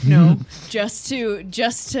 No, just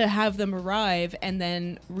to have them arrive and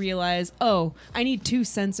then realize, oh, I need two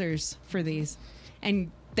sensors for these,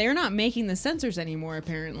 and they're not making the sensors anymore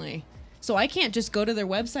apparently. So I can't just go to their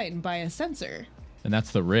website and buy a sensor. And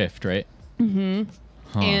that's the Rift, right? Mm-hmm.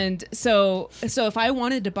 Huh. And so if I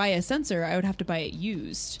wanted to buy a sensor, I would have to buy it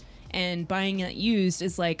used, and buying it used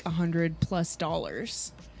is like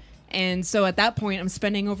 $100+. And so at that point, I'm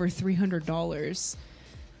spending over $300.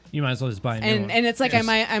 You might as well just buy a new one. And it's like Yes.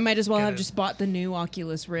 I might as well Get have it. just bought the new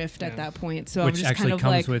Oculus Rift at Yeah. that point. So I'm Which just actually kind of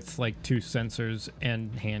comes like, with like two sensors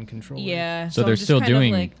and hand controller. yeah. So I'm they're just still kind of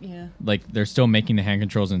doing like, yeah. like they're still making the hand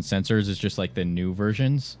controls and sensors. It's just like the new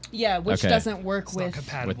versions. Yeah, which Okay. doesn't work It's not with.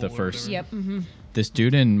 compatible with the or first- whatever. Yep. Mm-hmm. This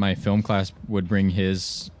dude in my film class would bring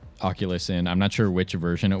his Oculus in. I'm not sure which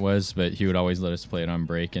version it was, but he would always let us play it on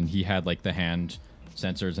break, and he had like the hand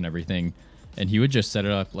sensors and everything, and he would just set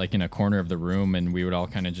it up like in a corner of the room, and we would all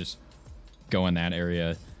kind of just go in that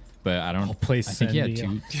area. But I don't. I'll play I think he had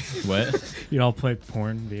Sandy. two. What? You all play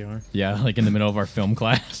porn VR. Yeah, like in the middle of our film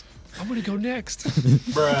class. I'm gonna go next.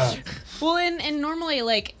 Well, and normally,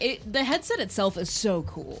 like, the headset itself is so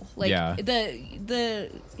cool. Like, Yeah. the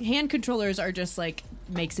hand controllers are just like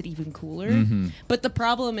makes it even cooler. Mm-hmm. But the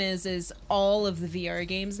problem is all of the VR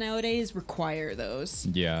games nowadays require those.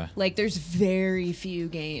 Yeah. Like, there's very few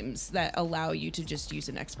games that allow you to just use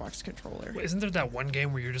an Xbox controller. Wait, isn't there that one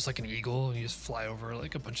game where you're just like an eagle and you just fly over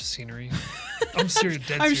like a bunch of scenery? I'm serious.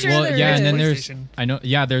 Dead I'm serious. sure Well, there yeah, is. and then there's PlayStation. I know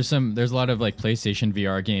there's a lot of like PlayStation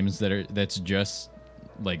VR games that's just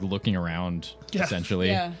like looking around Yeah. essentially.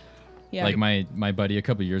 Yeah. Yeah. Like my buddy a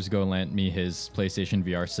couple years ago lent me his PlayStation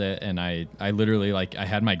VR set, and I literally like I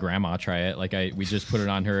had my grandma try it. Like we just put it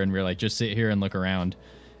on her, and we were like, just sit here and look around,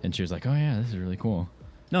 and she was like, oh yeah, this is really cool.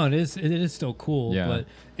 No, it is still cool, Yeah. but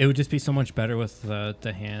it would just be so much better with the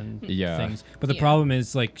hand Yeah. things. But the Yeah. problem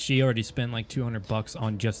is, like, she already spent like $200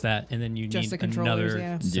 on just that, and then you Just the need controllers, another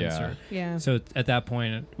yeah. sensor. Yeah. So at that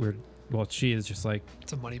point, she is just like,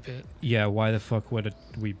 It's a money pit. yeah, why the fuck would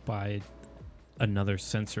we buy another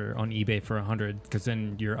sensor on eBay for $100? Because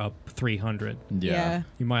then you're up $300. Yeah.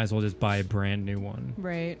 You might as well just buy a brand new one.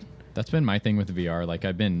 Right. That's been my thing with VR. Like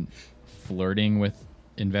I've been flirting with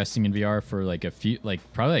investing in VR for like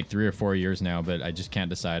probably like 3 or 4 years now, but I just can't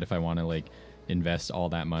decide if I want to like invest all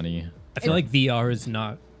that money. I feel like VR is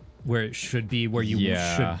not where it should be, where you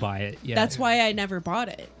Yeah. should buy it. Yeah, That's why I never bought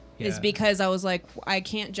it. is Yeah. because I was like, I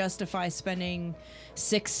can't justify spending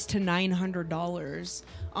 $600 to $900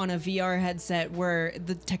 on a VR headset where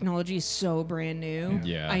the technology is so brand new.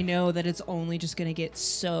 Yeah. I know that it's only just gonna get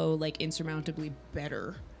so like insurmountably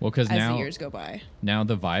better Well, because as now the years go by. now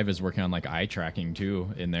the Vive is working on like eye tracking too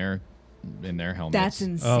in their helmets. That's Oh,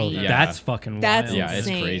 insane. Yeah. that's fucking That's wild. yeah, it's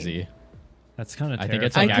insane. crazy. That's kind of I think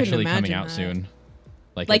it's I like couldn't actually coming imagine out that. soon.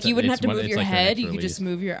 Like it's- you wouldn't it's have to one- move it's your like their head; next you could release. just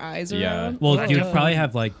move your eyes Yeah. around. Well, That's you'd dope. probably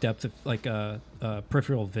have like depth of like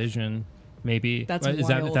peripheral vision, maybe. That's right? Is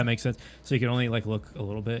that if wild. that makes sense? So you can only like look a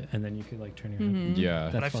little bit, and then you could like turn your head. Yeah.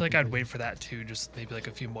 But I That's feel like fucking I'd wait for that too, just maybe like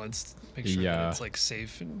a few months, make sure Yeah. that it's like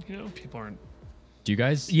safe and people aren't Do you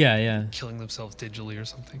guys? Yeah, yeah. killing themselves digitally or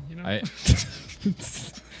something. I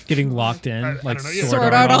Getting locked in, I like don't know, yeah.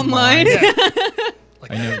 Sword Art Online.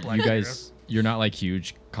 Like I know Black you Mirror. guys. You're not like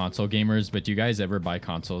huge console gamers, but do you guys ever buy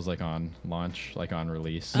consoles like on launch, like on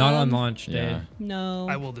release? Not on launch day. Yeah. No.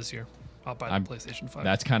 I will this year. I'll buy I'm- the PlayStation 5.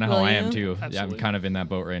 That's kind of how Will I am you? too. Yeah, I'm Absolutely. kind of in that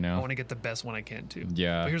boat right I now. want to get the best one I can too.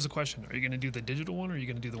 Yeah. But here's the question: are you going to do the digital one, or are you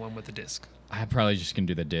going to do the one with the disc? I probably just can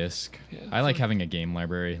do the disc. Yeah, I like so- having a game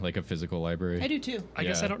library, like a physical library. I do too. I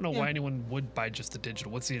guess Yeah. I don't know Yeah. why anyone would buy just the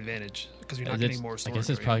digital. What's the advantage? Because you're not It's- getting more I storage. guess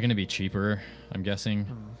it's right? probably going to be cheaper. I'm guessing.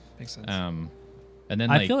 Makes sense. And then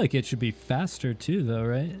I like feel like it should be faster too, though,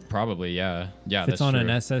 right? probably yeah. If That's it's on true. an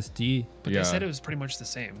SSD, But yeah. they said it was pretty much the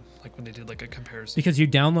same, like when they did like a comparison. because you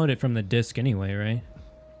download it from the disc anyway, right?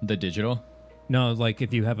 The digital. No, like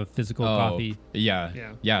if you have a physical copy. Yeah.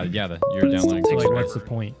 Yeah. Yeah. Yeah. You're But it downloading. still So takes like, something. what's the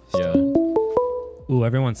point? Yeah. Ooh,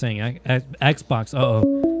 everyone's saying Xbox.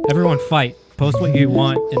 Uh-oh. Everyone fight. Post what you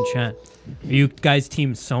want in chat. Are you guys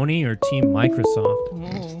team Sony or team Microsoft?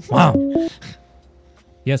 Oh. Wow.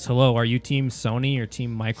 Yes, hello. Are you team Sony or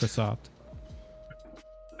team Microsoft?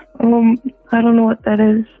 I don't know what that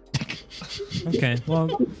is. Okay, well,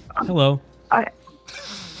 hello. I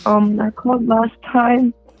called last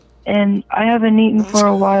time, and I haven't eaten for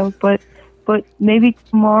a while, but maybe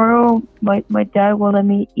tomorrow my dad will let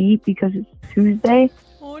me eat because it's Tuesday.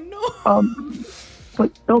 Oh no.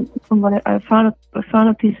 But don't. But I found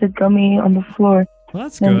a piece of gummy on the floor. Well,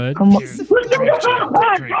 that's And good. come on- Here, drink,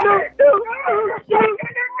 Chad, drink.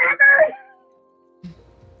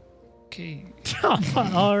 Okay.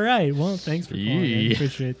 All right. Well, thanks for calling. I Yee.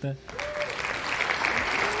 appreciate that.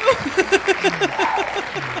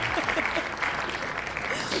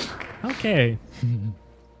 Okay.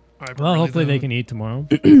 All right, but Well, really, hopefully they though, can eat tomorrow.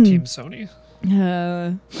 Team Sony.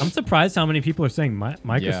 I'm surprised how many people are saying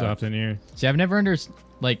Microsoft in here. See, I've never understood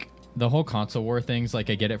like the whole console war things. Like,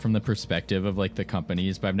 I get it from the perspective of like the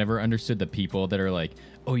companies, but I've never understood the people that are like,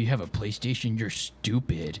 "Oh, you have a PlayStation? You're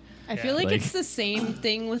stupid." I feel like Like- it's the same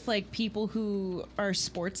thing with like people who are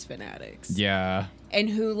sports fanatics Yeah. and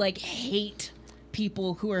who like hate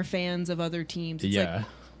people who are fans of other teams. It's Yeah. like,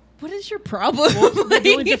 what is your problem? The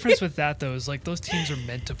only Like- difference with that though is like those teams are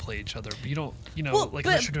meant to play each other. But you don't, Well, like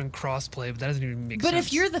but- unless you're doing cross play, but that doesn't even make But sense.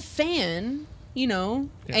 if you're the fan, Yeah.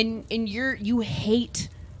 and you hate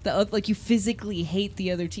like you physically hate the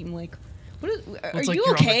other team, like what is, are it's like you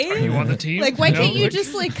you're on the- okay? are you on the team? Like why You know, can't you like-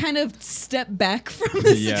 just like kind of step back from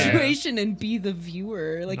the Yeah. situation and be the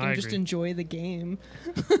viewer, like No, I and just agree. enjoy the game?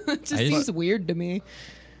 It just I just- seems weird to me.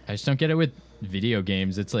 I just don't get it with video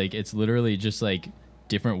games. It's like it's literally just like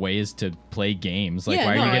different ways to play games. Like, Yeah,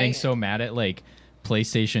 why are no, you getting I- so mad at like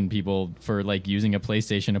PlayStation people for like using a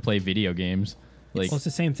PlayStation to play video games? Like, Well, it's the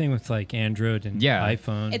same thing with like Android and Yeah.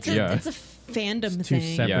 iPhone. It's Yeah. it's a fandom It's two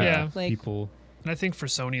thing. separate Yeah. Like- people. And I think for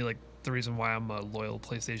Sony, like the reason why I'm a loyal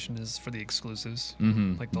PlayStation is for the exclusives,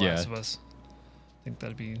 Mhm. like The Yeah. Last of Us. I think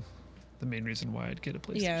that'd be the main reason why I'd get a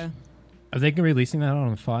PlayStation. Yeah. Are they releasing that on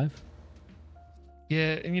the 5?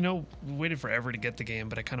 Yeah, and we waited forever to get the game,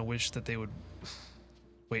 but I kind of wish that they would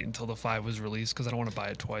wait until the 5 was released because I don't want to buy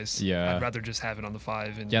it twice. Yeah. I'd rather just have it on the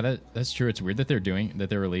 5. And yeah, that's true. It's weird that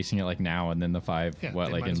they're releasing it like now and then the 5 Yeah, what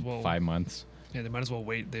they like might in as well. 5 months. yeah, they might as well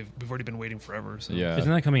wait. We've already been waiting forever. So Yeah. Isn't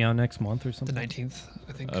that coming out next month or the something? 19th,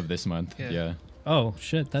 I think. Of this month. Yeah. Yeah. Oh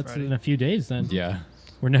shit, that's Friday. in a few days then. Yeah.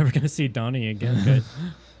 We're never gonna see Donnie again. Good.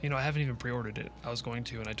 I haven't even pre-ordered it. I was going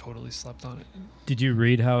to, and I totally slept on it. Did you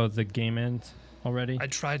read how the game ends already? I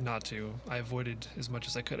tried not to. I avoided as much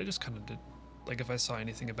as I could. I just kind of did. Like if I saw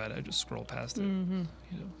anything about it, I just scroll past it. Mm-hmm.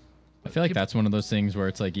 I feel like People- that's one of those things where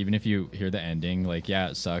it's like even if you hear the ending, like yeah,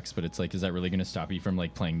 it sucks, but it's like is that really going to stop you from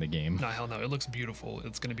like playing the game? No, hell no. It looks beautiful.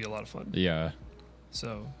 It's going to be a lot of fun. Yeah.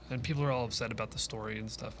 So, and people are all upset about the story and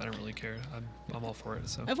stuff. I don't really care. I'm all for it.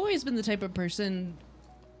 So. I've always been the type of person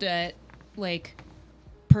that like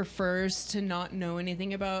prefers to not know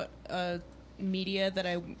anything about a media that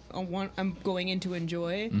I'm going in to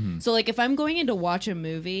enjoy. Mhm. So like if I'm going in to watch a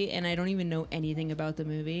movie and I don't even know anything about the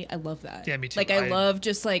movie, I love that. Yeah, me too. Like I love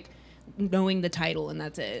just like knowing the title and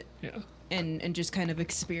that's it. Yeah. And just kind of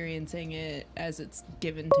experiencing it as it's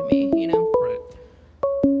given to me, you know?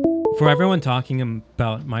 Right. For everyone talking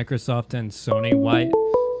about Microsoft and Sony,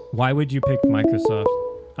 why would you pick Microsoft?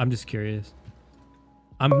 I'm just curious.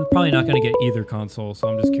 I'm probably not going to get either console, so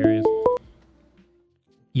I'm just curious.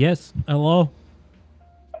 Yes, hello?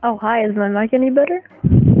 Oh, hi. Is my mic any better?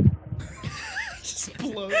 Just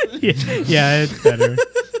blows Yeah, it's better.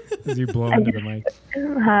 As you blow into the mic.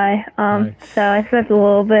 Hi. Hi. So I slept a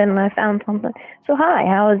little bit and I found something. So hi,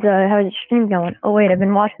 how's the stream going? Oh wait, I've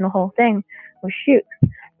been watching the whole thing. Oh shoot.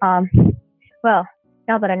 Well,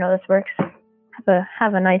 now that I know this works,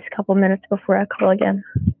 have a nice couple minutes before I call again.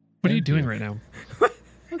 What are you doing right now?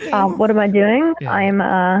 What am I doing?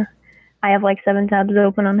 Yeah. I have like 7 tabs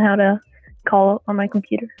open on how to call on my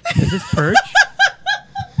computer. Is this Perch?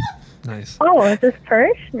 Nice. Oh, is this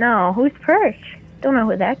Perch? No, who's Perch? Don't know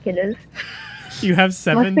who that kid is. You have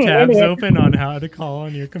 7 be an tabs idiot. open on how to call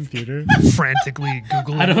on your computer. Frantically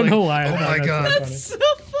Googling. I don't like, know why. I Oh thought my that's god. so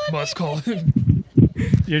funny. Must call him.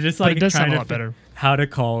 You're just But like it does trying sound a to lot better. how to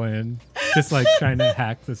call in, just like trying to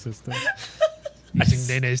hack the system.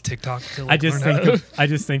 Using Nene's TikTok to I just learn think how of, I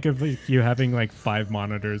just think of like you having like 5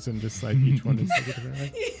 monitors and just like each one is like a different.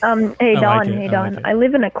 Like, Hey I Don, like it, hey I Don. like it. I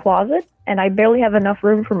live in a closet and I barely have enough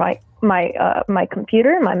room for my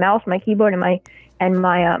computer, my mouse, my keyboard, and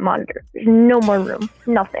my monitor. There's no more room.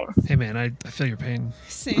 Nothing. Hey man, I feel your pain.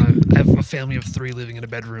 Same. I have a family of 3 living in a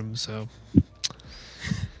bedroom, so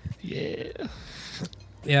yeah.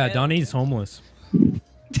 yeah, Donnie's homeless.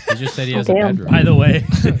 He just said he has Damn. a bedroom. By the way,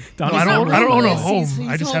 No, Donnie's I don't homeless. own a homeless. home. He's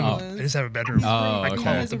I just homeless. have a bedroom. Oh, I call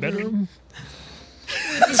okay. it the bedroom.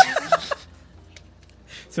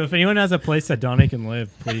 So if anyone has a place that Donnie can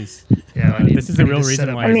live, please. Yeah, I need, this is I the need real to set reason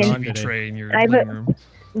up why my he's I on TV today. tray in your I living bet- room.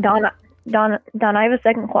 Don, I have a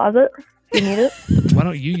second closet. You need it? Why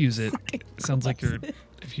don't you use it? Sounds like you're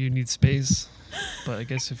if you need space, but I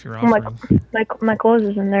guess if you're Oh my- offering, My clothes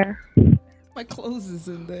is in there. My clothes is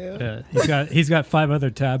in there. He's got 5 other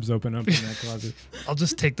tabs open up in that closet. I'll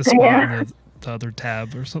just take the spot Yeah. in the other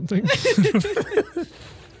tab or something.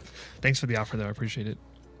 Thanks for the offer, though. I appreciate it.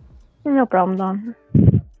 No problem, Don.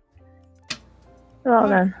 Well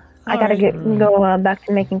then, I gotta Alright. go back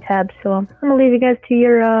to making tabs. So I'm gonna leave you guys to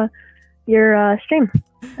your stream,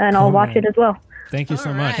 and I'll Cool, watch man. it as well. Thank you so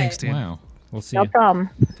All much. right. Thanks, dude. Wow. We'll see No you. problem.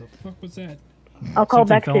 What the fuck was that? I'll call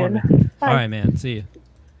Something back fell on soon. me. Bye. All right, man. See you.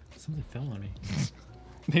 Something fell on me.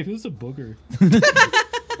 Maybe it was a booger.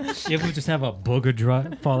 You ever just have a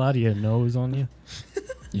booger fall out of your nose on you?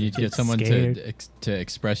 You need to get Get someone scared. to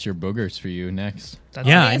express your boogers for you next. That's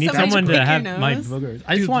Yeah, Yeah, I need somebody to someone to click have your my nose. boogers.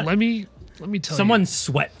 I Dude, just want let me tell someone you.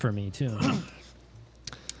 sweat for me too.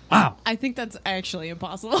 Wow. I think that's actually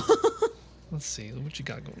impossible. Let's see what you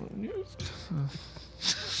got going on here.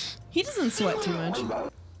 He doesn't sweat too much.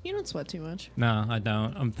 You don't sweat too much. No, I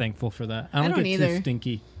don't. I'm thankful for that. I I don't, don't get either. too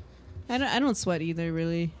stinky. I don't sweat either,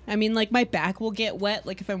 really. I mean, like my back will get wet,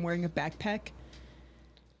 like if I'm wearing a backpack.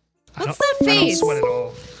 I What's don't- that I don't face? sweat at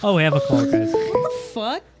all. Oh, we have a call, guys. What the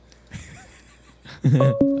fuck?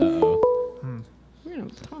 Uh-oh. We're gonna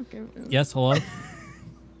talk. Yes, hello.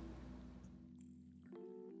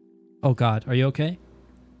 Oh God, are you okay?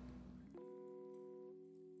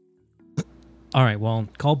 All right, well,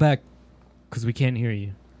 call back because we can't hear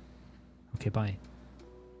you. Okay, bye.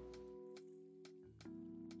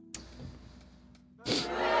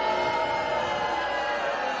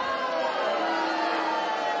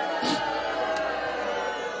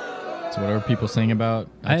 So what are people saying about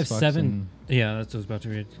I have Xbox 7. and- Yeah, that's what I was about to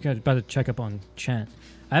read. About to check up on chat.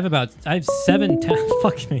 I have 7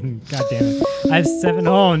 fucking goddamn it. I have 7.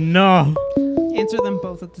 Oh no. Answer them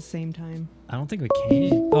both at the same time. I don't think we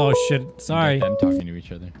can. Oh shit. Sorry. Them talking to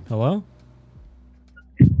each other. Hello?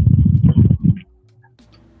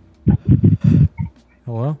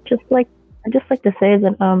 Hello? I'd just like to say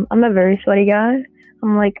that I'm a very sweaty guy.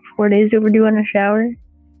 I'm like 4 days overdue on a shower,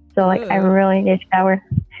 so like I Ew. really need a shower.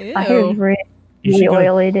 My hair is Ew. really, You should really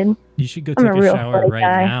go- oily, dude. You should go I'm take a a real shower sweaty right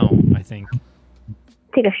guy. now, I think.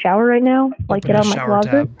 Take a shower right now, like Open get a out of my shower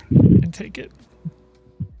closet, tab and take it.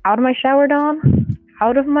 out of my shower, Don.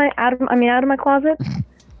 Out of my closet.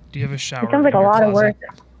 Do you have a shower? It sounds like in a your lot of closet? work.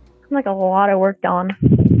 Sounds like a lot of work,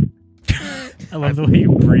 Don. I love the way you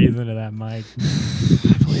breathe into that mic.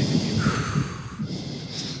 I believe in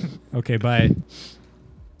you. Okay, bye.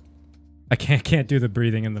 I can't do the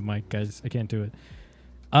breathing in the mic, guys. I can't do it.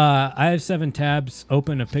 I have 7 tabs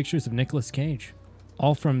open of pictures of Nicolas Cage.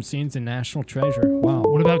 All from scenes in National Treasure. Wow.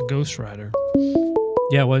 What about Ghost Rider?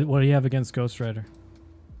 Yeah, what do you have against Ghost Rider?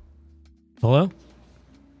 Hello?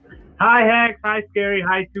 Hi, Hex. Hi, Scary.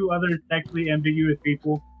 Hi to other sexually ambiguous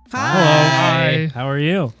people. Hello. How are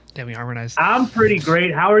you? Damn, we harmonized. I'm pretty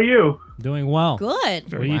great. How are you? Doing well.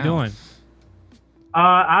 Good. What are you doing?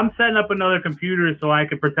 I'm setting up another computer so I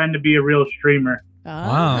can pretend to be a real streamer.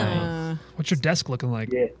 Wow. What's your desk looking like?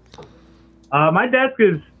 Yeah. My desk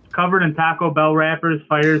is covered in Taco Bell wrappers,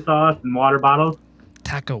 fire sauce, and water bottles.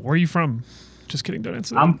 Taco, where are you from? Just kidding, don't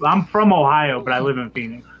answer. I'm from Ohio, but I live in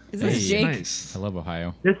Phoenix. Is this Jake? Nice. I love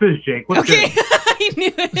Ohio. This is Jake. What's Okay, good? I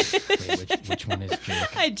knew it. Wait, which one is Jake?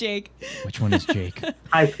 Hi, Jake. Which one is Jake?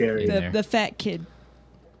 Hi, Scary. The fat kid.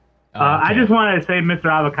 I just wanted to say Mr.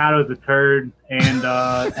 Avocado is a turd, and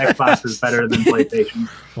Xbox is better than PlayStation.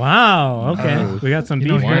 Wow. Okay. We got some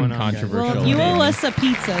beef one going on. controversial. Well, you owe us a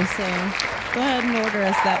pizza, so go ahead and order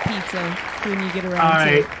us that pizza when you get around All to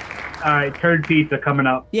right. it. All right. Turd pizza coming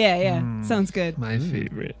up. Yeah. Sounds good. My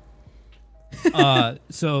favorite.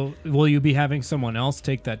 So will you be having someone else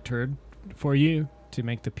take that turd for you to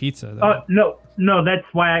make the pizza? Though? No. That's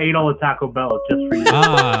why I ate all the Taco Bell, just for you.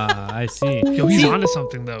 I see. Yo, he's onto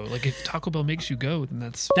something though. Like if Taco Bell makes you go, then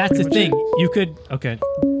that's That's the pretty much thing. it. You could. Okay.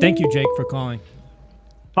 Thank you, Jake, for calling.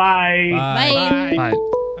 Bye. Bye.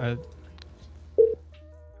 Bye.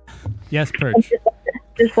 Yes, Perch.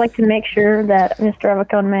 Just like to make sure that Mr.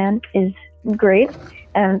 Avocado Man is great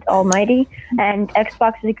and almighty, and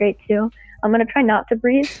Xbox is great too. I'm gonna try not to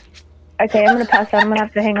breathe. Okay, I'm gonna pass out. I'm gonna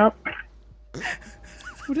have to hang up.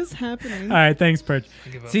 What is happening? All right, thanks, Perch.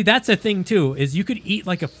 give up. See, that's the thing too. Is you could eat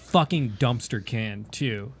like a fucking dumpster can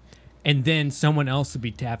too, and then someone else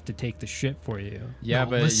would have to take the shit for you. Yeah, No,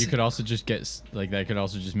 but you listen. could also just that could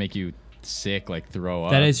also just make you sick, like throw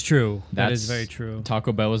up. That is true. That That's is very true.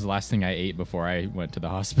 Taco Bell was the last thing I ate before I went to the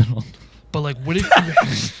hospital. But like, what if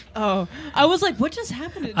you? Oh, I was like, what just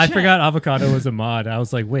happened? In I chat? forgot Avocado was a mod. I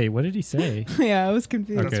was like, wait, what did he say? Yeah, I was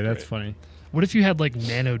confused. Okay, that's great. funny. What if you had like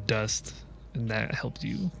nano dust, and that helped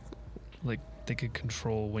you, like they could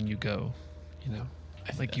control when you go, you know,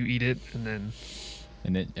 like you eat it and then.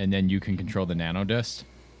 and then you can control the nano dust.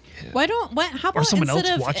 Why don't? How about Or someone else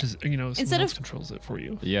instead of watches, you know, instead someone else of- controls it for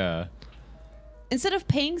you. Yeah. instead of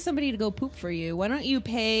paying somebody to go poop for you, why don't you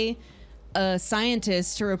pay a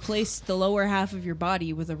scientist to replace the lower half of your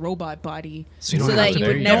body with a robot body, So you so don't that have to you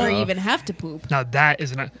poop. would never There you go. even have to poop? Now that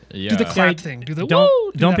is not. Yeah. Do the clap Sorry, thing. Do the Don't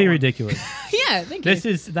woo. Do don't that be one. ridiculous. Yeah, thank you. This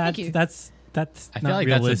is Thank you. that's I feel not like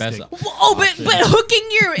realistic. that's the best. Oh, but hooking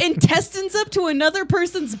your intestines up to another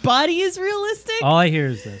person's body is realistic? All I hear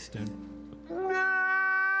is this, dude.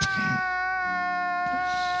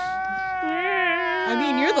 I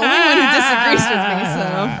mean, you're the only one who disagrees with me,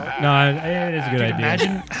 so. No, it is a good idea.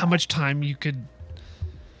 Imagine how much time you could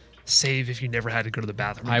save if you never had to go to the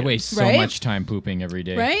bathroom. I again. waste so Right? much time pooping every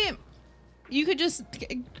day. Right? You could just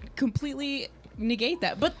completely negate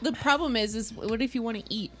that. But the problem is what if you want to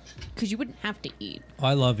eat? Because you wouldn't have to eat.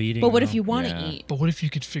 I love eating. But what though. if you want to Yeah. eat? But what if you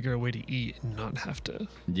could figure a way to eat and not have to?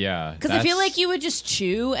 Yeah. Because I feel that's- like you would just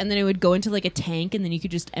chew and then it would go into like a tank and then you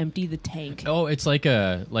could just empty the tank. Oh, it's like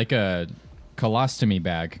a colostomy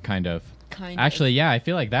bag, kind of. Kind Actually, yeah, I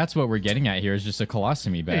feel like that's what we're getting at here is just a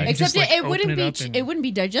colostomy bag. You Except just, like, it open wouldn't it be up and- it wouldn't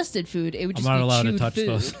be digested food. It would I'm just not be allowed to chewed touch food.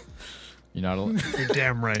 those. You're not. You're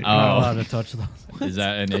damn right. I'm not Oh, allowed to touch those. is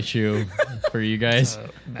that an issue for you It's guys?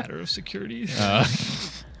 a matter of security. Oh.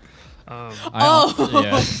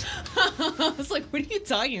 Yeah. I was like, what are you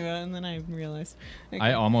talking about? And then I realized. Okay.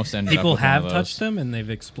 I almost ended People up with one have of touched those. them and they've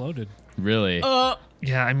exploded. Really?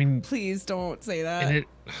 Yeah, I mean, Please don't say that. and it.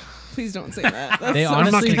 Please don't say that. That's They so I'm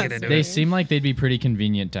not honestly, gonna get into they it. seem like they'd be pretty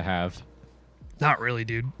convenient to have. Not really,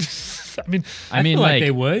 dude. I mean, I mean, feel like like they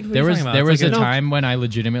would. What are There you was talking about? there It's was like a a- time when I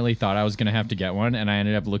legitimately thought I was gonna have to get one, and I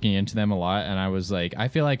ended up looking into them a lot, and I was like, I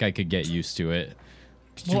feel like I could get used to it.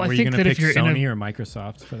 well, Were I you think gonna that pick if you're Sony in a, or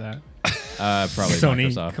Microsoft for that? Probably Sony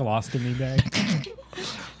Microsoft. colostomy bag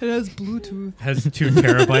It has Bluetooth. has 2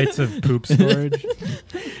 terabytes of poop storage.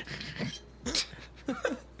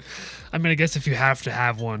 I mean, I guess if you have to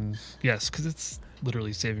have one, yes, because it's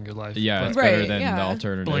literally saving your life. Yeah, but, it's better Right, than yeah. the But,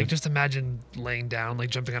 alternative. but like, just imagine laying down, like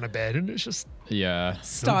jumping on a bed, and it's just yeah.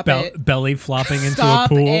 Stop it. Belly flopping into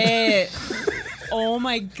Stop a pool. it. Oh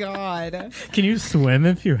my god. Can you swim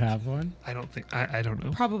if you have one? I don't think I don't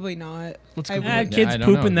know. Probably not. Let's I Google Ah, it. would- kids I don't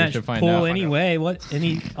poop know. in We that should find pool out. anyway.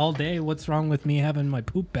 All day? What's wrong with me having my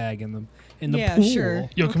poop bag in the Yeah, pool? sure.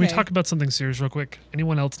 Yo, can we Okay. talk about something serious real quick?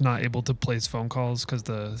 Anyone else not able to place phone calls because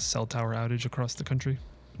the cell tower outage across the country?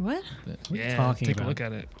 What? Yeah, talking take about? a look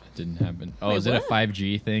at it. Didn't happen. Oh, Wait, is it what? a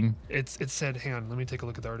 5G thing? It said, hang on, let me take a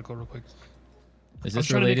look at the article real quick. Is I was this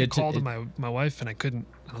trying to make a related call to? to my wife and I couldn't.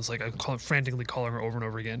 I was like, frantically calling her over and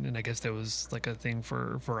over again, and I guess there was like a thing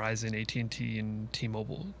for Verizon, AT&T, and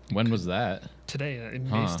T-Mobile. When was that? Today, it may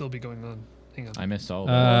Huh. still be going on. Hang on. I missed all of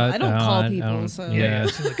I it. don't call I people, don't- so Yeah,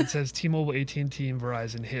 so like it says T-Mobile, AT&T, and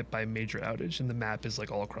Verizon hit by major outage, and the map is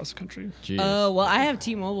like all across the country. Jeez. Oh well, I have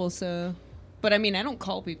T-Mobile, so. But I mean, I don't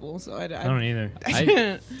call people, so I I don't either.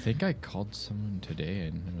 I think I called someone today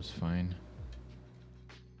and it was fine.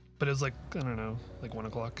 But it was like, I don't know, like 1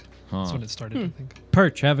 o'clock. Huh. That's when it started, I think.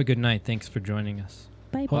 Perch, have a good night. Thanks for joining us.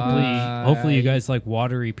 Bye Hopefully you guys like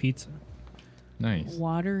watery pizza. Nice.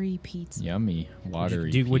 Watery pizza. Yummy.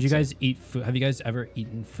 Watery. Would you pizza. guys eat food? Have you guys ever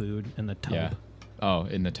eaten food in the tub? Yeah. Oh,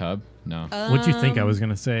 in the tub? No. What'd you think I was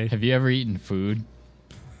gonna say? Have you ever eaten food?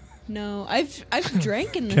 No, I've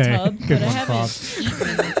drank in the 'Kay, tub, good but I one, haven't Bob. eaten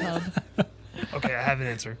in the tub. Okay, I have an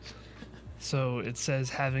answer. So it says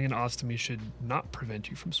having an ostomy should not prevent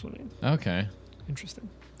you from swimming. Okay. Interesting.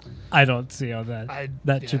 I don't see how that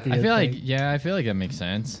should be. I a feel like thing. I feel like that makes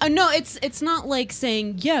sense. No, it's not like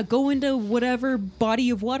saying go into whatever body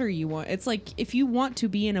of water you want. It's like if you want to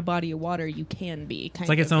be in a body of water, you can be. Kind It's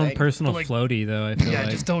like of its own thing. personal But, like, floaty, though. I feel Yeah, like.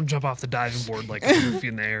 just don't jump off the diving board like 100 feet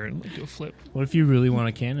in the air and like do a flip. What if you really want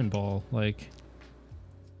a cannonball? Like,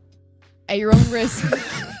 At your own risk.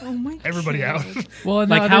 Oh my god. Everybody out. Well,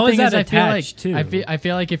 Like, the how other is thing that I feel like, attached, too? I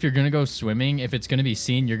feel like if you're gonna go swimming, if it's gonna be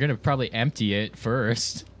seen, you're gonna probably empty it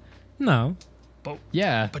first. no. But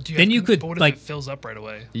Yeah. but do you Then have you to- could, but what like- if it fills up right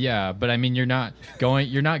away? Yeah, but I mean, you're not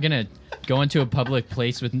gonna go into a public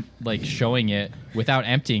place with like showing it without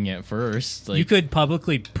emptying it first. Like, You could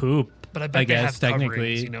publicly poop. But I bet they guess have technically,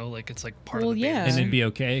 coverings, you know, like it's like part Well, of the yeah. and base. it'd be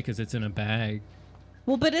okay because it's in a bag.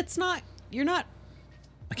 Well, but it's not. You're not.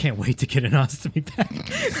 I can't wait to get an ostomy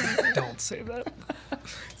bag. Don't say that.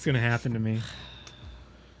 It's gonna happen to me.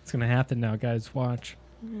 It's gonna happen now, guys. Watch.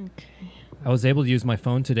 Okay. I was able to use my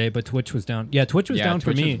phone today, but Twitch was down. Yeah, Twitch was down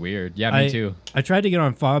Twitch for me. was weird. Yeah, me too. I tried to get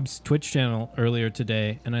on Fob's Twitch channel earlier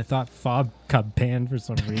today, and I thought Fob got banned for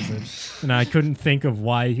some reason. And I couldn't think of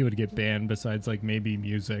why he would get banned besides like maybe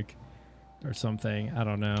music or something. I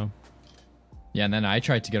don't know. Yeah, and then I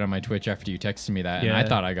tried to get on my Twitch after you texted me that, and I Yeah.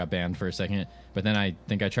 thought I got banned for a second. But then I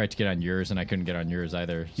think I tried to get on yours, and I couldn't get on yours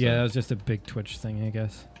either. So. Yeah, that was just a big Twitch thing, I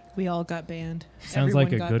guess. We all got banned. Sounds Everyone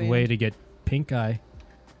like a got good way banned. to get pink eye.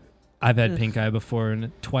 I've had Ugh. pink eye before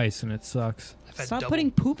and twice, and it sucks. I've had Stop double,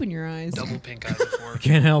 putting poop in your eyes. double pink eye before.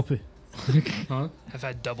 Can't help it. Huh? I've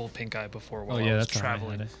had double pink eye before while Oh, yeah, I was that's how I had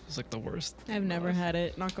traveling. it. It was like the worst. I've never had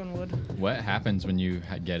it. Knock on wood. What happens when you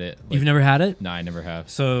get it? You've never had it? No, I never have.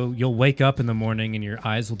 So you'll wake up in the morning and your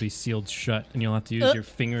eyes will be sealed shut, and you'll have to use your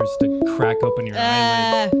fingers to crack open your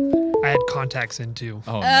eyelid. I had contacts in too.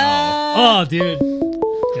 Oh no. Oh, dude.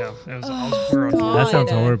 Yeah, we were on God. That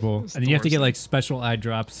sounds horrible. It's And the you have to worst get thing. like special eye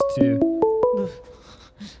drops too.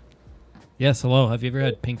 Yes, hello. Have you ever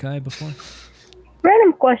had pink eye before?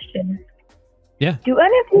 Random question. Yeah. Do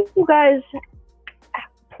any of you guys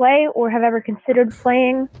play or have ever considered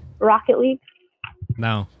playing Rocket League?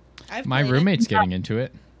 No. My roommate's getting into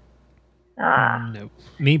it. No.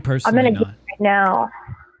 Me I'm personally, in a game not. right now.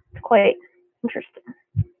 It's quite interesting.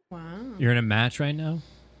 Wow. You're in a match right now?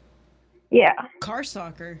 Yeah. Car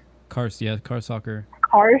soccer. Car soccer.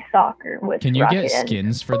 Car soccer with Can you Rocket get League.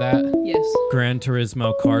 skins for that? Yes. Gran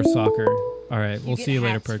Turismo car soccer. All right, we'll get see you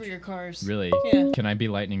later, hats Perch. for your cars. Really? Yeah. Can I be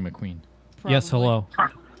Lightning McQueen? Yes, hello.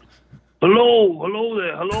 Hello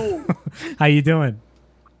there, hello. How you doing?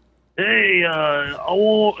 Hey, I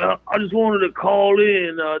just wanted to call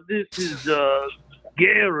in. This is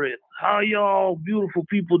Garrett. How y'all beautiful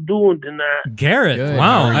people doing tonight? Garrett. Good,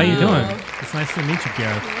 Wow, how how are you you? doing? It's nice to meet you,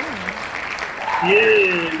 Garrett.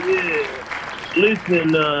 Yeah.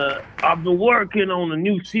 Listen, I've been working on a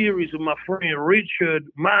new series with my friend Richard,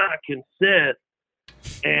 Mike, and Seth.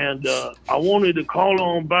 And I wanted to call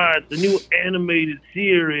on by. It's a new animated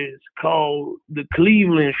series called The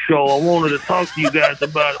Cleveland Show. I wanted to talk to you guys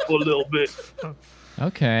about it for a little bit.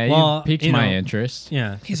 Okay, Well, you piqued you my know, interest.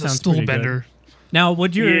 Yeah, He's that a sounds stool pretty good. bender. Now,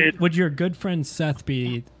 would Yeah. your good friend Seth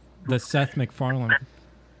be the Seth MacFarlane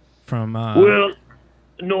from? Well,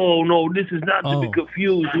 no, this is not to be Oh.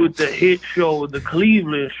 confused with the hit show, The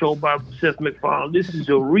Cleveland Show by Seth MacFarlane. This is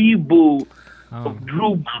a reboot oh. of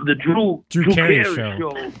Drew Carey Carey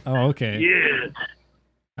show. Oh, okay. Yeah,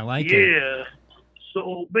 I like it. yeah.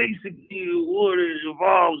 So basically, what it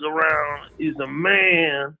revolves around is a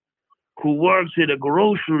man who works at a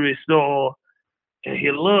grocery store, and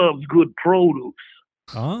he loves good produce.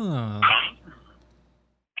 Oh,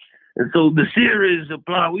 And so the series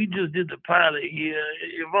apply. We just did the pilot here.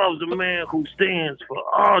 It involves a man who stands for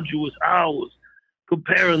arduous hours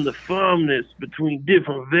comparing the firmness between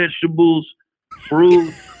different vegetables,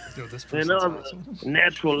 fruit, Yo, this and person's other awesome.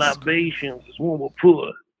 natural libations is what we'll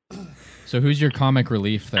put. So who's your comic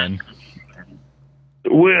relief then?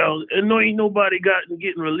 Well, no, ain't nobody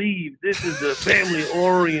getting relieved. This is a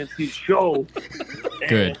family-oriented show.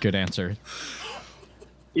 Good answer.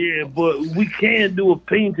 Yeah, but we can do a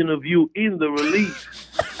painting of you in the relief.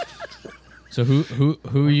 So who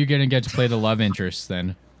are you gonna get to play the love interest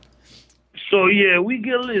then? So yeah,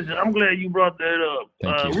 listen. I'm glad you brought that up.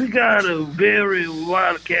 Thank you. We got a very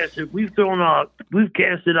wild casting. We've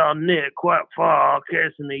casted our net quite far. Our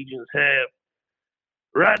casting agents have.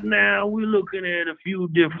 Right now, we're looking at a few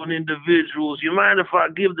different individuals. You mind if I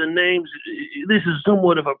give the names? This is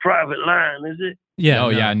somewhat of a private line, is it? Yeah. Oh,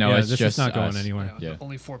 yeah, no, it's this just is not going us. anywhere. Yeah.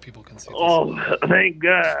 Only 4 people can see this. Oh, thank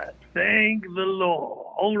God. Thank the Lord.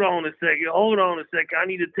 Hold on a second. I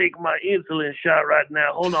need to take my insulin shot right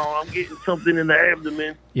now. Hold on. I'm getting something in the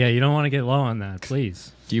abdomen. Yeah, you don't want to get low on that,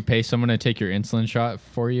 please. Do you pay someone to take your insulin shot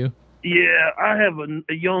for you? Yeah, I have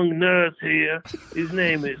a young nurse here. His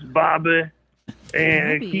name is Bobby.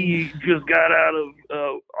 And Bobby. he just got out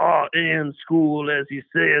of RN school, as he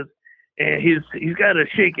says. And he's got a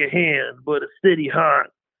shaky hand, but a steady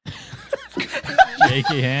heart.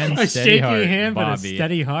 Shaky hand, A steady shaky heart, hand, but a Bobby.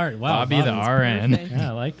 steady heart. Wow, Bobby the Bobby's RN. perfect. Yeah,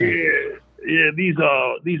 I like that. Yeah, these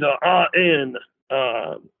are RN.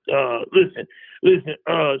 Listen.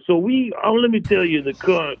 So let me tell you the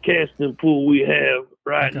current casting pool we have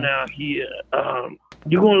right now here.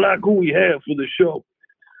 You're gonna like who we have for the show.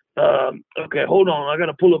 Okay, hold on. I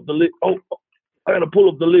gotta pull up the list. I gotta pull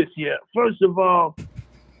up the list here. First of all,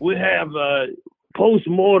 we have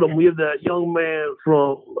post-mortem. We have that young man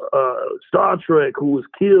from Star Trek who was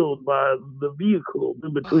killed by the vehicle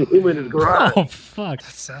in between him and his garage. Oh fuck,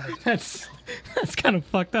 That's sad. that's kind of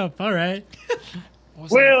fucked up. All right.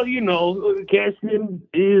 Well, casting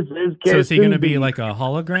is casting. So is he going to be like a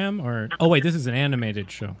hologram or? Oh wait, this is an animated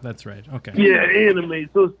show. That's right. Okay. Yeah, anime.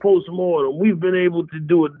 So it's post-mortem. We've been able to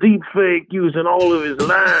do a deep fake using all of his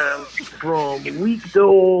lines from week to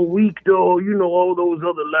all those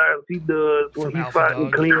other lines he does when From he's Alpha fighting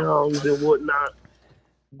Dog. clowns and whatnot.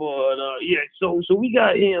 But so we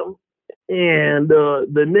got him, and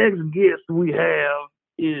the next guest we have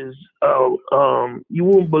is you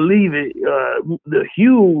won't believe it, the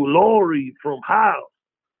Hugh Laurie from House.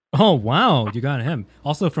 Oh wow, you got him.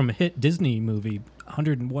 Also from a hit Disney movie,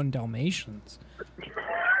 101 Dalmatians.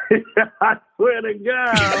 I swear to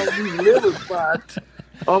God, these liver spots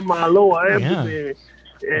on my lower abdomen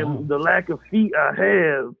and the lack of feet I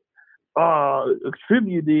have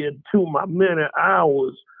attributed to my many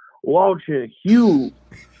hours watching Hugh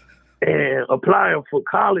and applying for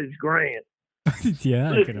college grants.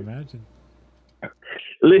 Yeah, I can imagine.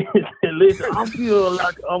 Listen, I feel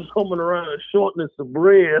like I'm coming around a shortness of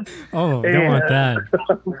breath. Oh, don't want that.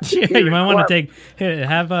 Yeah, you might want to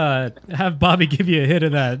have Bobby give you a hit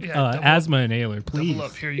of that asthma inhaler, please. Double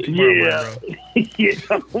up here. You can borrow mine, bro. Yeah,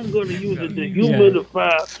 I'm going to use it to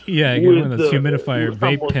humidify. Yeah, get one of those humidifier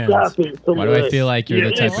vape pens. Why do I feel like you're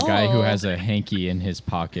the type of guy who has a hanky in his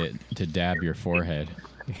pocket to dab your forehead?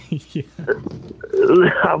 Yeah.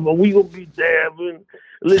 We gonna be dabbing.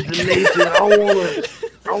 Listen, Nathan, I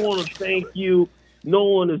wanna thank you. No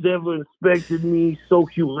one has ever inspected me so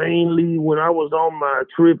humanely when I was on my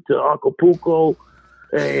trip to Acapulco.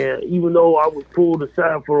 And even though I was pulled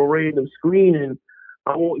aside for a random screening,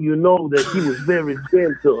 I want you to know that he was very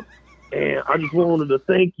gentle. And I just wanted to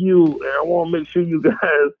thank you, and I want to make sure you guys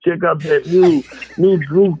check out that new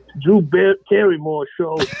Drew Carrymore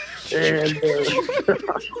show. And thank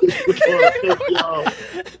y'all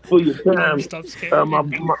for your time.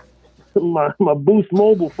 My Boost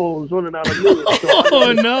mobile phone is running out of minutes.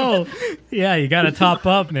 Oh no! Yeah, you got to top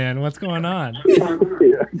up, man. What's going on?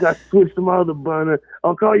 I got to switch to my other burner.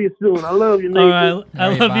 I'll call you soon. I love you, Nathan. All right,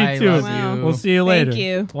 I love you too. Wow. We'll see you later. Thank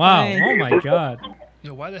you. Wow! Bye. Oh my God!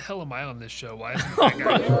 Yo, why the hell am I on this show? Why isn't that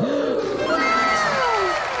guy here?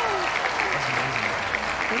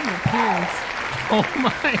 Oh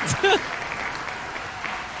my!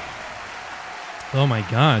 Oh my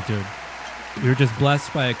God, dude! We were just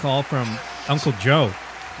blessed by a call from Uncle Joe.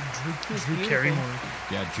 Drew Carrymore.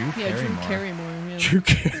 Yeah, Drew Yeah, Drew Carrymore. Carrymore. Yeah. Drew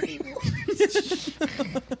Carrymore.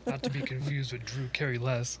 Not to be confused with Drew Carey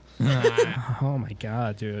Less. Oh my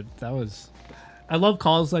God, dude! That was. I love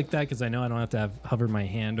calls like that because I know I don't have to hover my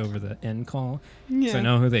hand over the end call. Yeah. So I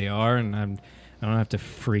know who they are, and I don't have to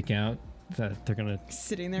freak out that they're gonna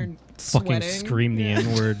Sitting there fucking sweating. scream the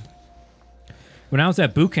N word. When I was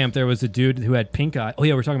at boot camp, there was a dude who had pink eye. Oh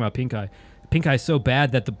yeah, we're talking about pink eye. Pink eye so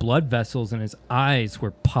bad that the blood vessels in his eyes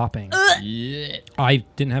were popping. Yeah. I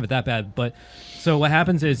didn't have it that bad, but so what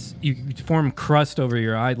happens is you form crust over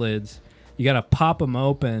your eyelids. You got to pop them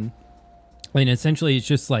open. And essentially, it's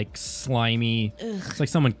just like slimy. Ugh. It's like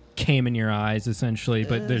someone came in your eyes, essentially,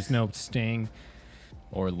 but there's no sting.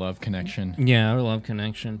 Or love connection. Yeah, or love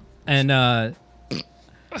connection. And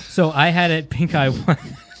so I had it pink eye once.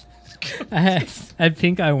 I had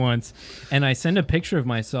pink eye once, and I sent a picture of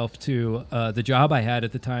myself to the job I had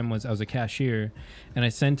at the time was I was a cashier, and I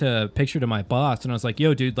sent a picture to my boss, and I was like,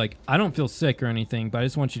 "Yo, dude, like I don't feel sick or anything, but I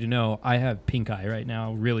just want you to know I have pink eye right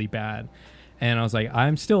now, really bad." And I was like,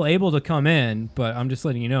 I'm still able to come in, but I'm just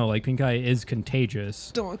letting you know, like, pink eye is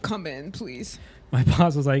contagious. Don't come in, please. My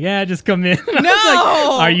boss was like, yeah, just come in. And No! I was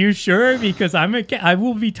like, are you sure? Because I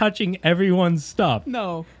will be touching everyone's stuff.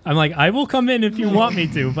 No. I'm like, I will come in if you want me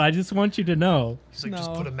to, but I just want you to know. He's like,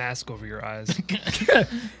 just put a mask over your eyes.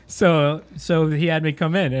 So he had me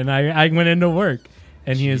come in, and I went into work.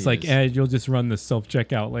 And he was like, you'll just run the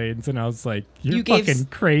self-checkout lanes. And I was like, you're You gave fucking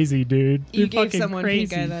crazy, dude. You You're gave fucking someone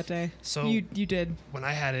crazy. pink eye that day. So you did. When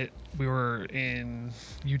I had it, we were in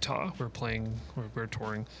Utah. We were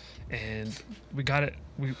touring, and we got it.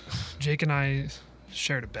 Jake and I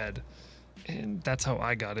shared a bed, and that's how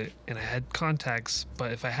I got it. And I had contacts,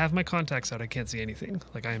 but if I have my contacts out, I can't see anything.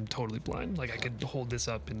 Like, I am totally blind. Like, I could hold this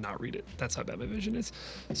up and not read it. That's how bad my vision is.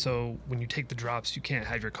 So when you take the drops, you can't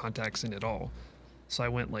have your contacts in at all. So I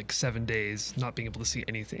went like 7 days not being able to see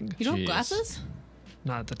anything. You don't have glasses?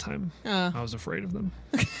 Not at the time. Oh. I was afraid of them.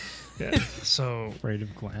 Yeah. So afraid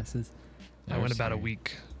of glasses. I went about a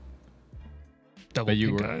week. Double But you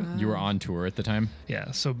pink were eye. you were on tour at the time.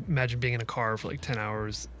 Yeah. So imagine being in a car for like 10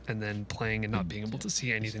 hours and then playing and not being able to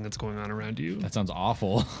see anything that's going on around you. That sounds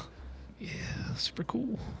awful. Yeah. Super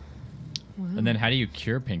cool. And then how do you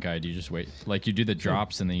cure pink eye? Do you just wait? Like you do the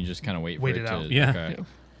drops and then you just kind of wait Wait for it it to. out. Yeah. Okay.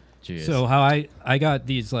 Jeez. So how I got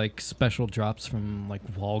these like special drops from like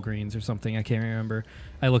Walgreens or something, I can't remember.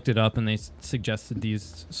 I looked it up and they suggested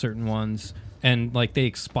these certain ones, and like they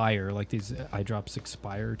expire, like these eye drops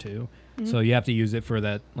expire too. Mhm. So you have to use it for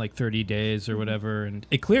that like 30 days or whatever, and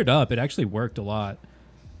it cleared up. It actually worked a lot.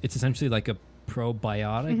 It's essentially like a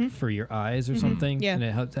probiotic Mhm. for your eyes or Mhm. something, Yeah. and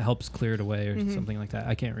it helps clear it away or Mhm. something like that.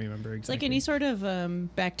 I can't remember It's like exactly. any sort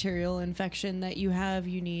of bacterial infection that you have,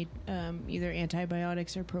 you need either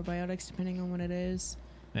antibiotics or probiotics, depending on what it is.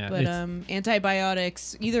 Yeah, But it's-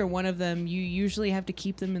 antibiotics, either one of them, you usually have to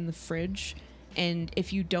keep them in the fridge. And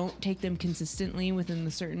if you don't take them consistently within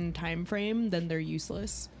the certain time frame, then they're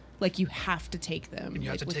useless. Like, you have to take them And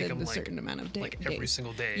you have to take within them a certain amount of days. like every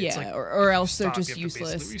single day. Yeah, It's like or if you else they're stop, just you have to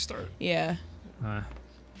basically useless. restart. Yeah.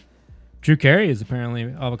 Drew Carey is apparently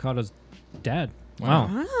Avocado's dad.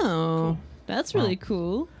 Wow. Wow. That's really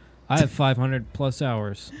cool. I have 500 plus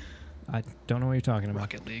hours. I don't know what you're talking about.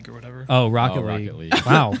 Rocket League or whatever. Oh, Rocket Oh, League. Rocket League.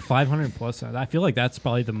 Wow, 500 plus. I feel like that's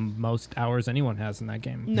probably the most hours anyone has in that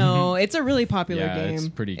game. No, it's a really popular Yeah, game. it's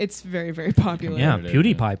pretty It's very, very popular. Yeah,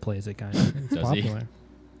 competitive, PewDiePie plays it, guys. It's Does he? popular.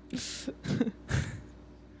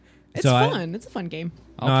 It's So fun. It's a fun game.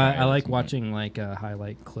 No, I like watching like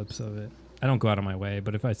highlight clips of it. I don't go out of my way,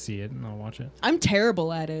 but if I see it, I'll watch it. I'm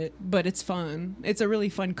terrible at it, but it's fun. It's a really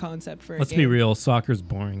fun concept for a Let's game. be real. Soccer's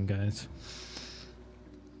boring, guys.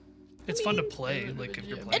 It's fun to play. Like if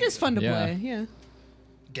you're playing. It is fun to Yeah. play, yeah.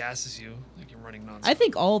 Gasses you. Like you're running nonstop. I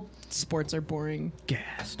think all sports are boring,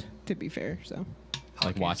 Gassed. to be fair, so.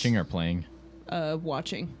 Like watching or playing.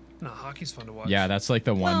 Watching. No, hockey's fun to watch. Yeah, that's like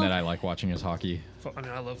the one Well- that I like watching is hockey. I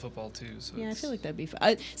mean, I love football too. So Yeah, I it's- feel like that'd be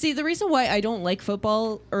fun. See, the reason why I don't like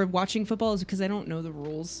football or watching football is because I don't know the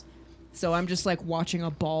rules. So I'm just like watching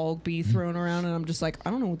a ball be thrown around, and I'm just like,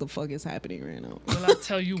 I don't know what the fuck is happening right now. Well, I'll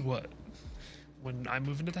tell you what. When I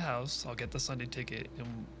move into the house, I'll get the Sunday ticket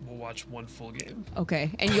and we'll watch one full game.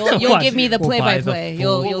 Okay, and you'll give me the We'll buy the play-by-play.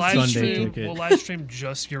 full You'll live Sunday stream. ticket. We'll live stream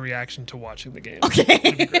just your reaction to watching the game. Okay.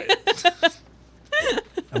 It'd be great.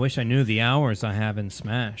 I wish I knew the hours I have in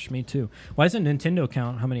Smash. Me too. Why doesn't Nintendo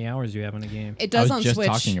count how many hours you have in a game? It I does was on just Switch.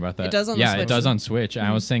 talking about that. It does on the yeah, Switch. it does on Switch. And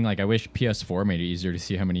I was saying like I wish PS4 made it easier to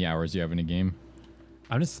see how many hours you have in a game.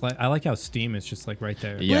 I'm just like I like how Steam is just like right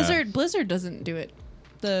there. Yeah. Blizzard doesn't do it.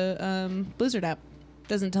 The Blizzard app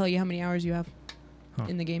doesn't tell you how many hours you have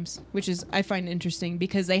in the games, which is I find interesting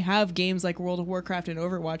because they have games like World of Warcraft and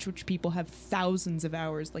Overwatch, which people have thousands of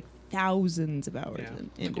hours, like thousands of hours. Yeah. in,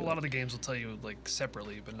 Like into a it. lot of the games will tell you like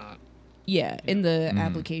separately, but not. Yeah, in the Mm.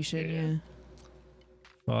 application.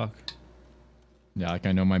 Yeah. Fuck. Yeah, like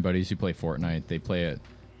I know my buddies who play Fortnite. They play it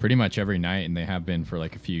pretty much every night, and they have been for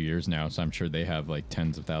like a few years now. So I'm sure they have like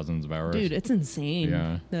tens of thousands of hours. Dude, it's insane.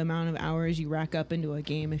 Yeah. The amount of hours you rack up into a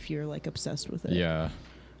game if you're like obsessed with it. Yeah,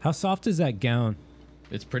 How soft is that gown?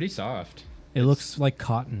 it's pretty soft. It looks like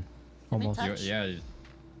cotton, almost. touch? Yeah,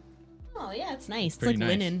 Oh yeah, it's nice. It's Pretty like nice.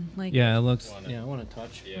 linen. Like Yeah, it looks. Yeah, I want to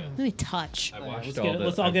touch. Yeah. Let me touch.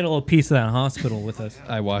 Let's all get a little piece of that hospital with us.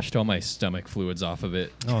 I washed all my stomach fluids off of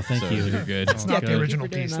it. Oh, thank so you. You're good. It's not the thank you original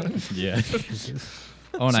for doing piece. that. Then.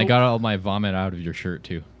 Yeah. Oh, and I got all my vomit out of your shirt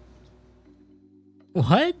too.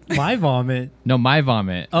 What? My vomit. No, my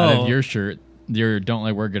vomit out Oh. of your shirt. Your "Don't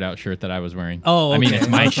Let Work It Out" shirt that I was wearing. Oh, I mean, okay. it's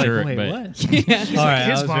my I was like, shirt, wait, but what? Yeah. All right,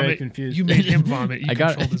 His I was very vomit. confused. You made him vomit. You I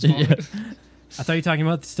got controlled his vomit. I thought you were talking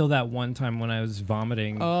about still that one time when I was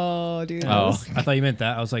vomiting. Oh, dude. Oh. I thought you meant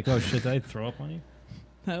that. I was like, oh shit, did I throw up on you?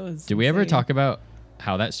 That was. Did we ever insane. talk about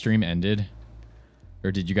how that stream ended,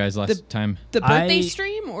 or did you guys last time? The birthday I-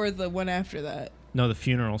 stream or the one after that? No, the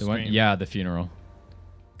funeral The stream. one, yeah, the funeral.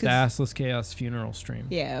 The Assless Chaos funeral stream.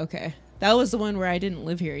 Yeah. Okay. That was the one where I didn't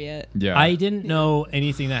live here yet. Yeah. I didn't know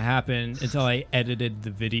anything that happened until I edited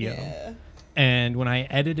the video. Yeah. And when I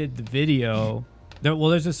edited the video,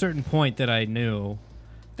 there's a certain point that I knew.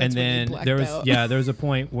 That's and when you then blacked there was out. there was a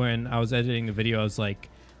point when I was editing the video, I was like,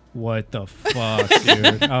 what the fuck,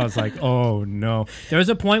 dude? I was like, oh no. There was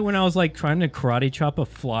a point when I was like trying to karate chop a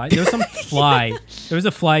fly. There was some fly. There was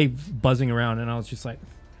a fly buzzing around, and I was just like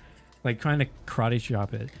trying to karate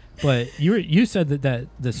chop it. But you said that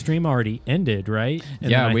the stream already ended, right?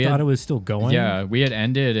 And Yeah, then we I thought had- it was still going. Yeah, we had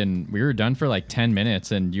ended and we were done for like 10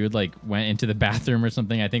 minutes, and you had like went into the bathroom or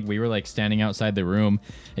something. I think we were like standing outside the room,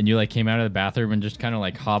 and you like came out of the bathroom and just kind of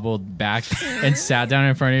like hobbled back and sat down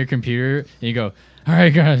in front of your computer, and you go, "All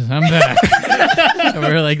right, guys, I'm back." And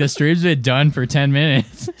we were like, the stream's been done for 10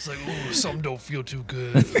 minutes. It's like, oh, something don't feel too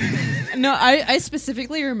good. No, I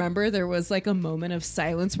specifically remember there was like a moment of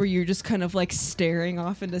silence where you're just kind of like staring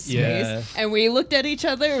off into space, Yeah. and we looked at each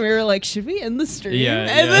other and we were like, "Should we end the stream?" Yeah,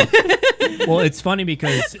 And yeah. then- Well, it's funny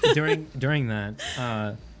because during that,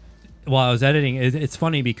 while I was editing, it's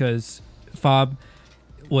funny because Fob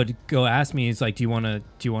would go ask me, he's like, "Do you want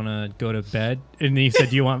to go to bed?" And he said,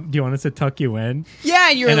 "Do you want us to tuck you in?" yeah,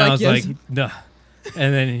 and you were And like, I was yes. like, "No."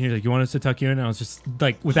 And then he was like, "You want us to tuck you in?" And I was just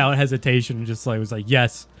like, without hesitation, just like was like,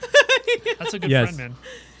 "Yes." That's a good Yes. friend, man.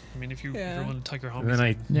 I mean, if you Yeah. really want to tuck your homies And then I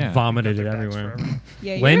in, Yeah. vomited you it got their backs everywhere. forever.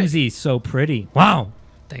 yeah, you're- Whimsy's so pretty. Wow.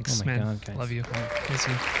 Thanks, Oh my man. God, guys. Love you. Miss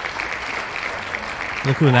you.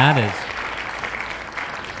 Look who that is.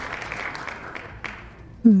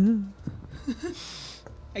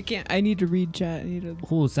 I can't. I need to read chat. I need to.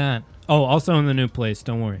 Who's that? Oh, also in the new place.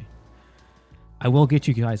 Don't worry. I will get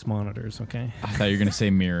you guys monitors, okay? I thought you were going to say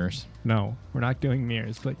mirrors. No, we're not doing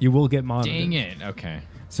mirrors, but you will get monitors. Dang it. Okay.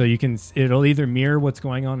 So you can. It'll either mirror what's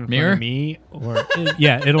going on in Mirror? front of me, or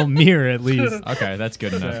yeah, it'll mirror at least. Okay, that's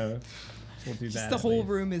good enough. So we'll do Just that. the at whole least.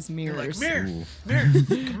 room is mirrors. Mirror, Ooh.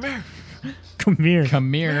 mirror, come here,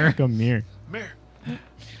 Come here. Come here. Come here. mirror.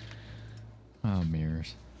 Oh,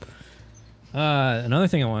 mirrors. Another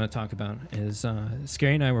thing I want to talk about is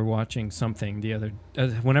Scary and I were watching something the other.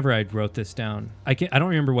 Whenever I wrote this down, I don't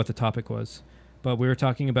remember what the topic was, but we were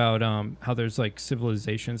talking about how there's like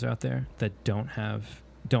civilizations out there that don't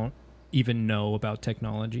even know about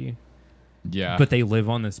technology, Yeah. but they live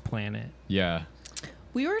on this planet. yeah.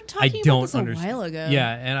 We were talking about don't this understand. a while ago.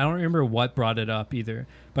 Yeah, and I don't remember what brought it up either,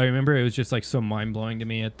 but I remember it was just like so mind blowing to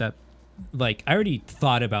me at that. Like I already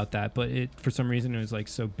thought about that, but it for some reason it was like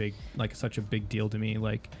so big, like such a big deal to me.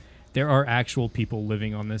 Like there are actual people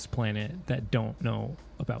living on this planet that don't know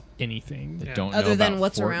about anything. They Yeah. don't know Other than about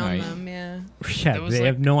what's around Fortnite. them, yeah. Yeah, There was, they like-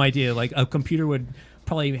 have no idea. Like a computer would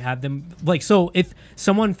probably have them. Like so, if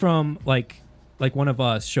someone from like one of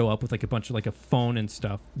us show up with like a bunch of like a phone and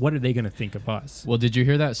stuff, what are they gonna think of us? Well, did you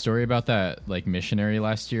hear that story about that like missionary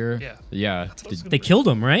last year? Yeah. Yeah. That's what I was Did- gonna They bring. killed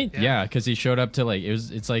him, right? yeah, because he showed up to like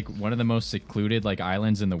it's like one of the most secluded like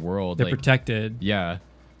islands in the world. They're like, protected. yeah,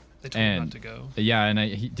 They told him And- not to go. yeah,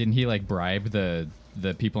 and didn't he like bribe the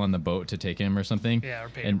people on the boat to take him or something? Yeah, or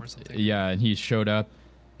pay and, him or something. Yeah, and he showed up,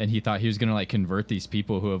 and he thought he was gonna like convert these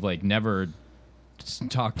people who have like never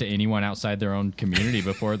talked to anyone outside their own community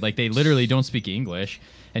before. Like they literally don't speak English.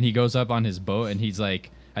 And he goes up on his boat, and he's like,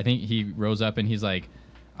 I think he rose up and he's like,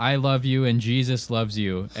 "I love you and Jesus loves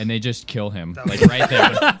you," and they just kill him That like was- right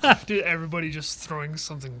there. Dude, everybody just throwing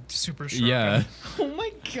something super sharp. Yeah, Oh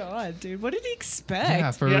my god, dude! What did he expect?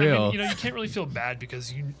 yeah, for yeah, real. I mean, you know, you can't really feel bad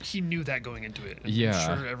because he knew that going into it. And Yeah.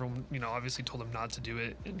 I'm sure everyone, you know, obviously told him not to do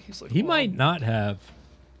it, and he's like, He well, might not have.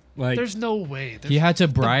 Like There's no way. He had to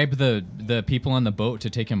bribe the people on the boat to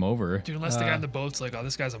take him over. Dude, unless the guy in the boat's like, oh,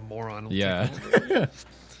 this guy's a moron. we'll Yeah. take him over."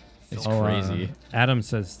 It's Oh, crazy. Adam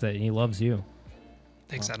says that he loves you.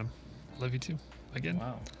 Thanks, Adam. Love you too. Again.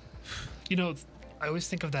 Wow. You know, I always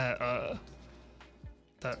think of that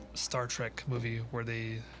that Star Trek movie where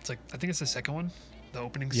it's like, I think it's the second one, the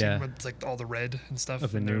opening scene Yeah. where it's like all the red and stuff.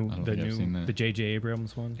 Of the and they're- new, I don't the think I've seen new, that. the J.J.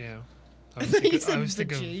 Abrams one. Yeah. I thought you was said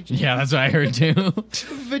thinking of vajayjay. Yeah, that's what I heard too.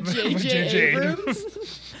 Vajayjay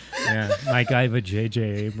Abrams. Yeah, my guy J.J.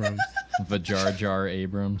 Abrams. Vajar Jar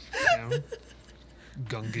Abrams. Yeah.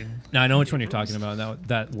 Gungan. Now I know which one you're talking about.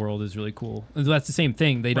 That world is really cool. That's the same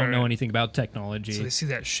thing. They don't Right, know right. anything about technology. So they see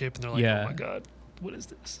that ship and they're like, Yeah. "Oh my god, what is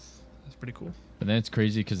this?" That's pretty cool. But then it's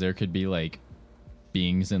crazy because there could be like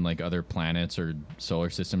beings in like other planets or solar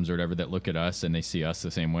systems or whatever that look at us and they see us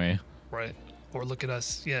the same way. Right. Or look at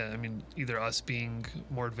us. Yeah, I mean, either us being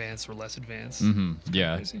more advanced or less advanced. Mm-hmm.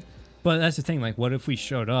 Yeah. Crazy. But that's the thing. Like, what if we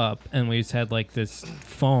showed up and we just had like this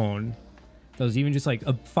phone that was even just like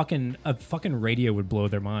a fucking radio would blow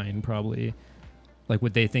their mind probably. Like,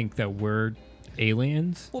 would they think that we're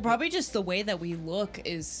aliens? Well, probably just the way that we look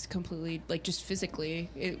is completely, like, just physically,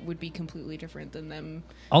 it would be completely different than them.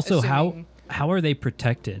 Also, assuming- how are they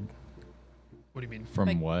protected? What do you mean?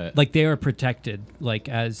 From what? Like, they are protected. Like,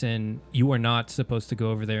 as in, you are not supposed to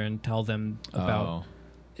go over there and tell them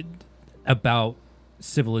about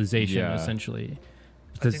civilization, Yeah. essentially.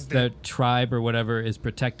 Because the tribe or whatever is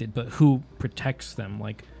protected, but who protects them?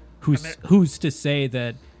 Like, who's to say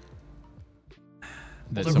that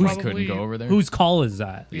That Well, someone they're couldn't go probably- over there? whose call is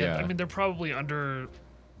that? Yeah, I mean, they're probably under,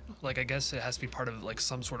 like, I guess it has to be part of, like,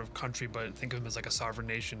 some sort of country, but think of them as, like, a sovereign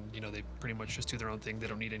nation. You know, they pretty much just do their own thing. They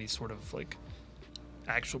don't need any sort of, like,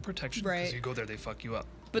 actual protection. Right. Because you go there, they fuck you up.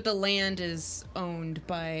 But the land is owned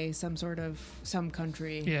by some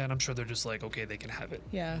country. Yeah, and I'm sure they're just like, okay, they can have it.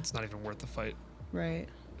 Yeah. It's not even worth the fight. Right.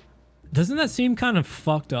 Doesn't that seem kind of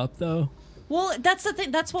fucked up, though? Well, that's the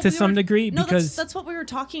thing. That's what To we some were, degree, No, because- that's what we were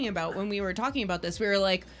talking about when we were talking about this. We were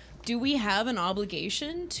like, do we have an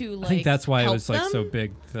obligation to like? I think that's why it help was like them? so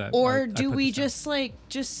big. That Or I do put we this down.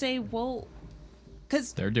 just say, well,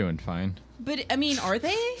 because? They're doing fine. But I mean, are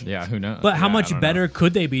they? Yeah, who knows? But how Yeah, I much don't know. better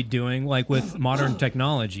could they be doing, like with modern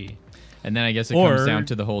technology? And then I guess it Or- comes down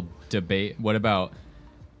to the whole debate. What about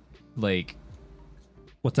like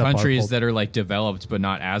What's up, countries Arpold? that are like developed but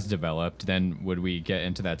not as developed? Then would we get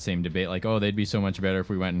into that same debate? Like, oh, they'd be so much better if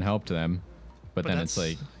we went and helped them. But then it's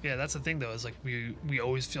like, yeah, that's the thing though. Is like we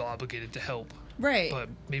always feel obligated to help. Right. But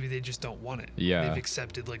maybe they just don't want it. Yeah. They've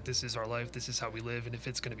accepted like this is our life, this is how we live, and if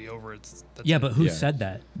it's gonna be over, that's Yeah, it. but who said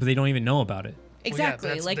that? But they don't even know about it. Exactly.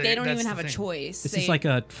 that's like the- they don't that's even the have a thing. choice. This They- is like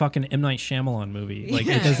a fucking M. Night Shyamalan movie. Like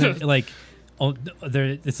Yeah. it doesn't like. Oh,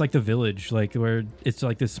 there. It's like The Village, like where it's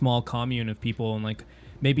like this small commune of people, and like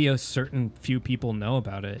maybe a certain few people know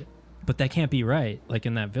about it, but that can't be right. Like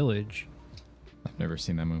in that village. I've never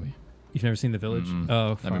seen that movie. You've never seen The Village? Mm-mm.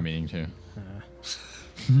 Oh, I've been fuck. meaning to.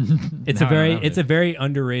 It's Now a I very have it's it. a very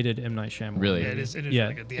underrated M. Night Shyamalan. Really? Yeah, it is. It is Yeah,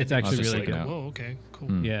 like at the it's end, actually just really like, good. whoa, okay, cool.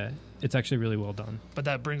 Mm. Yeah, it's actually really well done. But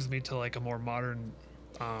that brings me to like a more modern,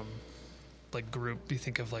 like group. You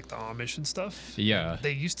think of like the Amish and stuff. Yeah.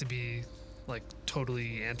 They used to be like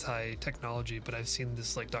totally anti-technology, but I've seen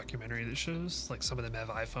this like documentary that shows like some of them have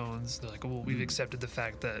iPhones. They're like, oh, well, we've accepted the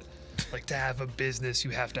fact that like to have a business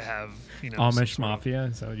you have to have, you know, some Amish sort of- Mafia.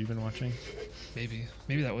 Is that what you've been watching? Maybe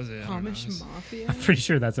that was it. I don't know. Amish It's Mafia. I'm pretty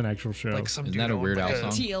sure that's an actual show. Like some Isn't dude that a owned, Weird like, Al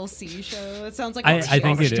a- song? TLC show. It sounds like I a think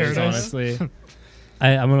Amish it is, show. honestly.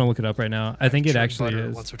 I'm gonna look it up right now. I think it tried actually butter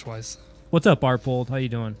is. once or twice. What's up, Arpold? How you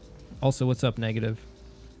doing? Also, what's up, Negative?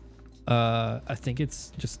 I think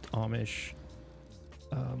it's just Amish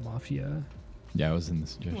Mafia. Yeah, I was in the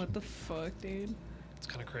suggestion. What the fuck, dude? It's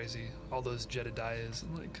kind of crazy. All those Jedediahs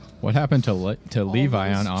and like. What happened to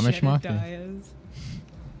Levi All on those Amish Mafia? Jedediahs.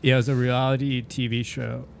 Yeah, it was a reality TV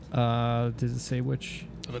show. Does it say which?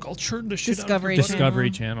 They're like, I'll churn the shit Discovery out of Discovery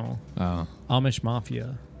Channel. Oh. Amish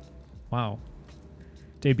Mafia. Wow.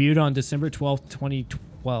 Debuted on December 12th,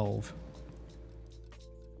 2012.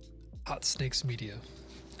 Hot Snakes Media.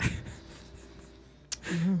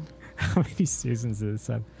 How many seasons did this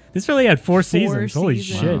have? This really had four seasons. Holy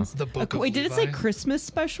seasons. shit. The Book of Wait, did it say Levi. Christmas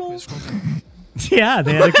special? Yeah,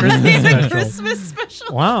 they had a Christmas They had a special. Christmas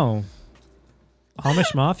special. Wow.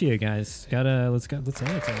 Amish Mafia, guys. Let's end it to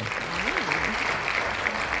them.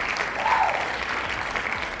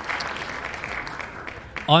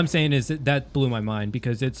 All I'm saying is that blew my mind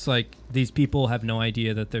because it's like these people have no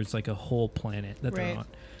idea that there's like a whole planet that they're Right. on.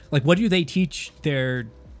 Like, what do they teach their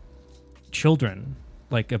children?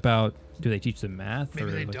 Like, about, do they teach them math? Maybe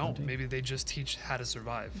or they like don't. hunting? Maybe they just teach how to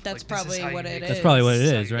survive. That's Like, this is probably how you what make it it. is. That's probably what it This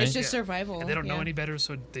is, how you right? It's make just it. survival. And they don't know yeah. any better,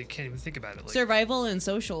 so they can't even think about it. Like, Survival and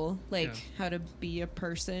social, like Yeah. how to be a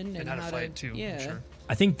person and how to fight too. Yeah. I'm sure.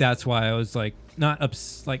 I think that's why I was like, it's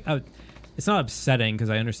not upsetting because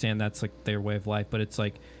I understand that's like their way of life, but it's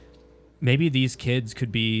like, maybe these kids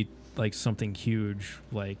could be like something huge,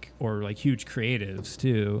 like, or like huge creatives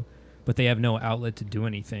too, but they have no outlet to do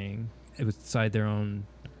anything outside their own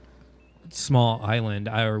small island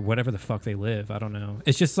or whatever the fuck they live. I don't know.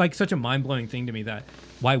 It's just like such a mind-blowing thing to me that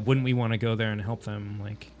why wouldn't we want to go there and help them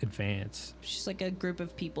like advance? It's just like a group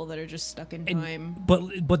of people that are just stuck in time.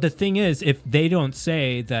 But the thing is, if they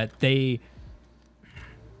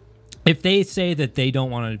say that they don't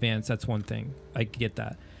want to advance, that's one thing. I get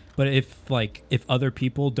that. But if other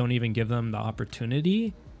people don't even give them the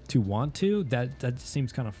opportunity to want to, that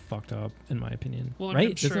seems kind of fucked up in my opinion. Well,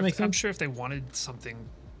 right? Does that make sense? I'm sure if they wanted something,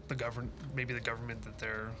 the government that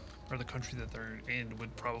they're or the country that they're in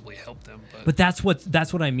would probably help them. But that's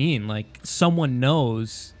what I mean. Like someone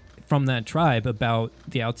knows from that tribe about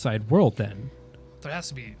the outside world. Then there has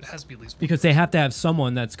to be at least one because they have to have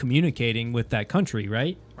someone that's communicating with that country,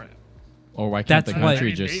 right? Right. Or why can't the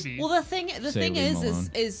country just? Well, the thing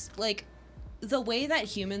is like the way that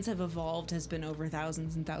humans have evolved has been over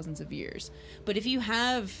thousands and thousands of years. But if you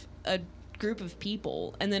have a group of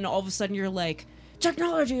people and then all of a sudden you're like,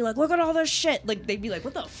 technology, like look at all this shit, like they'd be like,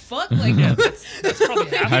 what the fuck? Like, yeah, that's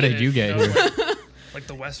probably how did you get here? Like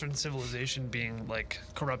the Western civilization being like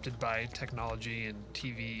corrupted by technology and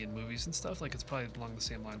TV and movies and stuff. Like it's probably along the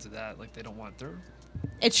same lines of that. Like they don't want their.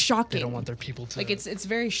 It's shocking. They don't want their people to. Like it's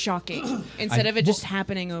very shocking. Instead of it just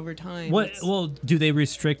happening over time. What? Well, do they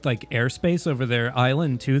restrict like airspace over their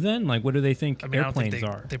island too? Then, like, what do they think airplanes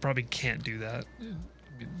are? They probably can't do that.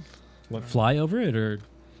 What, fly over it or?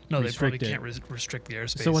 No, they probably can't restrict the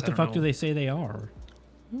airspace. So what the fuck do they say they are?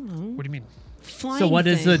 What do you mean? Flying so what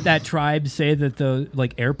does that tribe say that the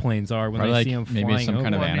like airplanes are when Probably they like see them flying maybe some over?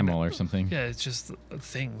 kind of animal or something. Yeah, it's just a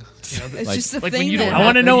thing. You know, it's like, just a like thing. When you don't I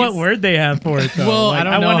want to know what word they have for it. Though. Well, like,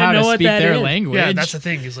 I don't know how to speak their language. Yeah, that's the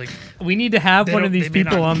thing. Is like we need to have one of these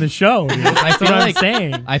people on the show. That's what I'm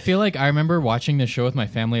saying. I feel like I remember watching the show with my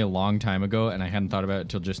family a long time ago, and I hadn't thought about it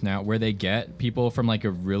till just now. Where they get people from like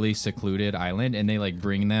a really secluded island, and they like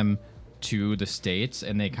bring them to the States,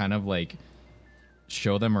 and they kind of like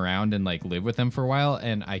show them around and like live with them for a while.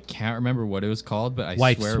 And I can't remember what it was called, but I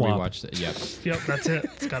swear we watched it. Yep, that's it.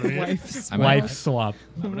 It's gotta be Wife swap.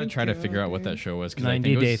 I'm gonna try to figure out what that show was.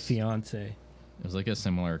 90 Day Fiance. It was like a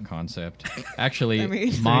similar concept. Actually, I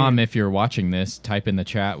mean, Mom, if you're watching this, type in the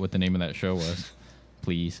chat what the name of that show was,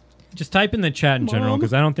 please. Just type in the chat in general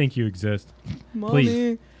because I don't think you exist.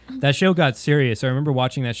 Please. That show got serious. I remember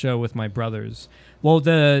watching that show with my brothers. Well,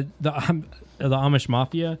 the Amish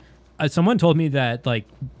Mafia. Someone told me that like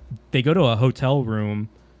they go to a hotel room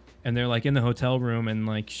and they're like in the hotel room and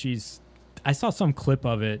like I saw some clip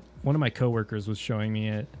of it. One of my coworkers was showing me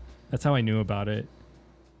it. That's how I knew about it.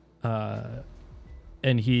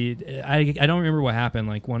 And I don't remember what happened.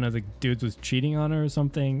 Like one of the dudes was cheating on her or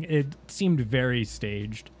something. It seemed very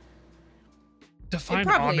staged. Define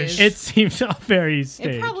probably Amish. is. It seemed very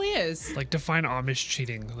staged. It probably is. Like define Amish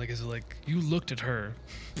cheating. Like is it like you looked at her?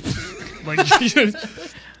 Like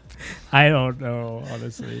I don't know,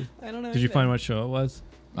 honestly. I don't know. Did you either. find what show it was?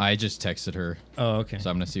 I just texted her. Oh, okay. So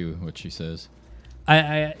I'm gonna see what she says.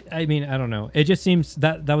 I mean, I don't know. It just seems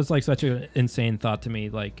that was like such an insane thought to me,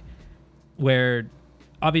 like where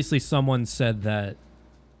obviously someone said that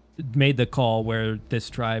made the call where this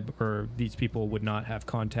tribe or these people would not have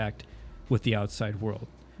contact with the outside world,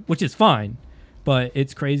 which is fine, but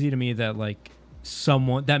it's crazy to me that like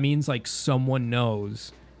someone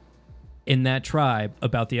knows in that tribe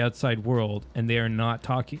about the outside world and they are not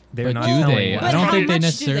talking. They're But not do telling they? us. I don't How think they much do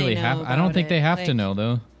necessarily they have. know I don't about think they it? have to Like- know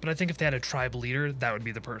though. But I think if they had a tribe leader, that would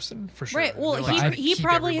be the person for sure. Right. Well, They're, like, trying to he keep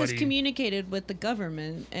probably has everybody- communicated with the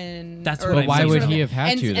government, and That's or what But I'm why saying. would sort of- he have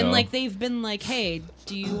had and, to and though? like they've been like, hey,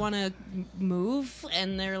 do you want to move?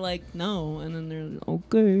 And they're like, no. And then they're like,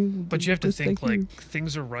 okay. But you have to best I think can. like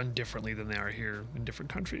things are run differently than they are here in different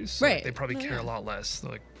countries. So, like, Right. they probably Oh, care yeah. a lot less.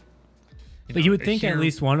 Like, But you would think here- at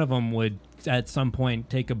least one of them would at some point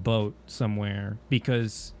take a boat somewhere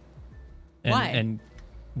because Why? And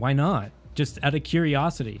why not? Just out of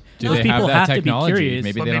curiosity. Do Those they people have that to be technology? curious.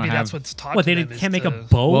 Maybe But they maybe don't that's have. what's taught What, to they them is can't make a to-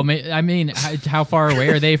 boat? Well, I mean, how far away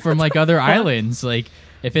are they from like other islands? Like,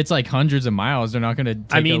 if it's like hundreds of miles, they're not going to take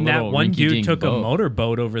I mean, a that little one dude rinky-dink took boat. a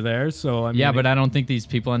motorboat over there, so I mean, Yeah, but I don't think these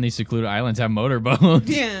people on these secluded islands have motorboats.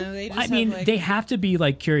 Yeah, they just I mean, have, like, they have to be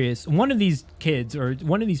like curious. One of these kids or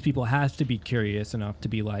one of these people has to be curious enough to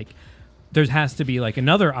be like, there has to be like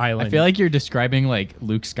another island. I feel like you're describing like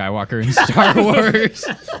Luke Skywalker in Star Wars.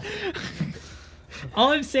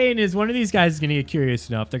 all I'm saying is one of these guys is going to get curious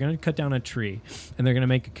enough. They're going to cut down a tree and they're going to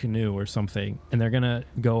make a canoe or something, and they're going to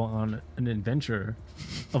go on an adventure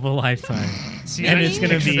of a lifetime. See, And I it's just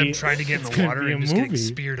gonna picture be- them trying to get in it's the gonna water be a and just getting movie.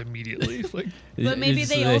 speared immediately. Like, But maybe It's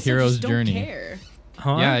they the also hero's just don't journey. care.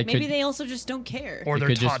 Huh? Yeah, Maybe they also just don't care. Or You they're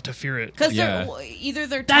could taught just- to fear it. Because Yeah. either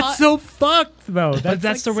they're That's taught. so fucked, though. But that's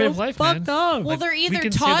like, their way so of life, man. fucked up. well, they're we either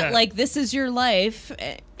can say taught that. like this is your life,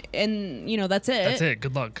 and you know that's it. That's it.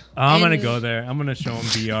 Good luck. I'm gonna and- go there. I'm gonna show him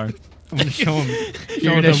VR. I'm gonna show him.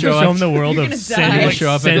 gonna show him the world You're of gonna sin. die. You're gonna Like, show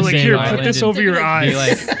up at Be the like, same here, island. put this over your Be eyes. Be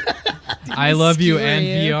like, I love you skewer and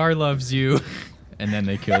you. VR loves you, and then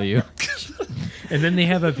they kill you. And then they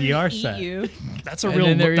have a VR Eat set. you. That's a And real.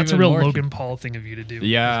 then they're That's a even real more- Logan Paul thing of you to do.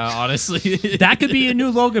 Yeah, honestly. That could be a new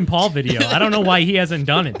Logan Paul video. I don't know why he hasn't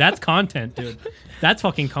done it. That's content, dude. That's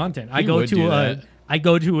fucking content. I He go would to do a that. I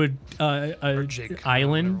go to a Or Jake,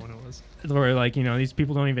 island whatever one it was. where like these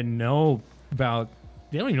people don't even know about.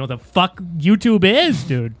 They don't even know what the fuck YouTube is,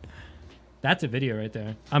 dude. That's a video right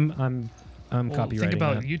there. I'm Well, copywriting. think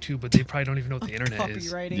about that. YouTube, but they probably don't even know what the internet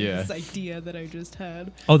is. Copywriting Yeah. this idea that I just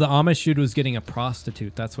had. Oh, the Amish dude was getting a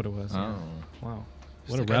prostitute. That's what it was. Oh. Wow. It's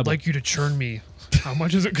What a like, rebel. I'd like you to churn me. How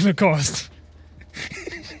much is it gonna cost?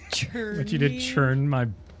 Churn I want you to me. churn my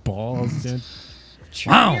balls, dude.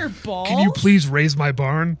 Churn Wow. your balls. Can you please raise my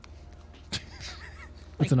barn?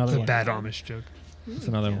 That's another The one. bad Amish joke. That's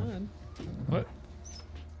another one. What?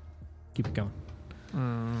 Keep it going.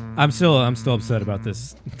 I'm still upset about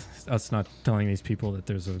this. Us not telling these people that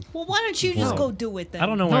there's a. Well, why don't you just go do it then? I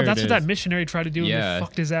don't know No, where that's it what is. that missionary tried to do, and Yeah. they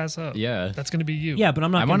fucked his ass up. Yeah. That's gonna be you. Yeah, but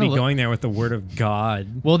I'm not I going to wanna be look- going there with the word of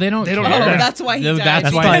God. Well, they don't. They don't care. know Oh, that. that's why he No, died.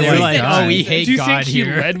 that's why because they're he like, said oh, we Jesus. hate Do you God think he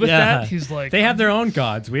here. led with Yeah. that? He's like, They have their own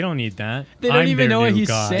gods. We don't need that. They don't I'm even their know what new he's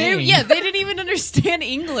God. saying. They didn't even understand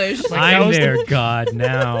English. Like, that I'm was the- their God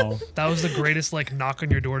now. that was the greatest like knock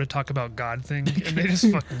on your door to talk about God thing, and they just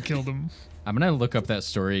fucking killed him. I'm gonna look up that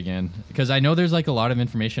story again because I know there's like a lot of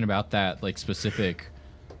information about that like specific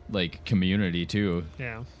like community too.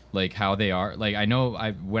 Yeah. Like how they are. Like I know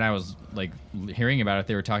when I was like hearing about it,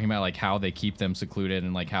 they were talking about like how they keep them secluded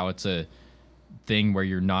and like how it's a thing where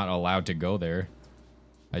you're not allowed to go there.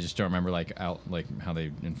 I just don't remember like how they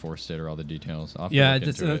enforced it or all the details. I'll have to Yeah, look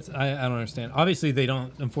into it. I don't understand. Obviously, they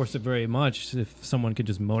don't enforce it very much. If someone could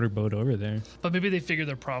just motorboat over there. But maybe they figure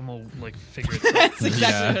their problem will like figure itself, That's exactly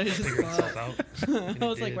Yeah. what I just figure thought. itself out. I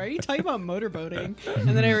was like, why are you talking about motorboating?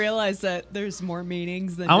 And then I realized that there's more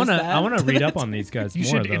meanings than I just wanna that. I wanna read up on these guys You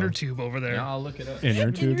more should though. inner tube over there. Yeah, I'll look it up. Inner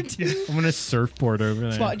tube. Inner I'm gonna surfboard over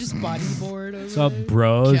there. Just bodyboard over What's up, there.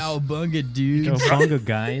 bros? Cowabunga, dude. Cowabunga,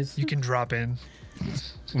 guys. You can drop in.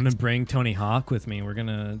 I'm gonna bring Tony Hawk with me. We're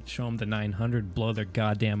gonna show them the 900, blow their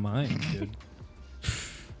goddamn mind, dude.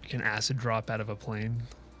 You can acid drop out of a plane,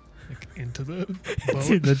 like into the To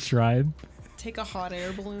boat. the tribe. Take a hot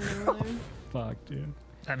air balloon over there. Fuck, dude.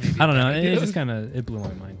 That may be I don't a know. bad It idea. just kind of it blew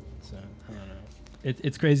my mind. So I don't know.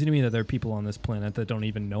 It's crazy to me that there are people on this planet that don't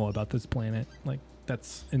even know about this planet. Like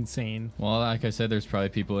that's insane. Well, like I said, there's probably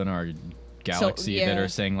people in our galaxy that yeah. are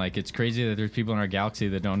saying like it's crazy that there's people in our galaxy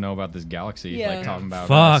that don't know about this galaxy. Yeah. Like talking about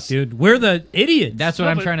Fuck, us. dude. We're the idiots. That's what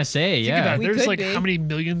No, I'm but trying to say. Think Yeah. about it. We There's could like be. how many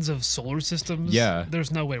millions of solar systems? Yeah. There's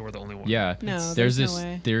no way we're the only one. Yeah. No, there's no this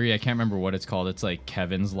way. theory. I can't remember what it's called. It's like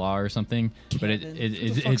Kevin's law or something. But Kevin. Who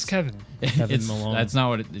the fuck's it's Kevin? Kevin Malone. That's not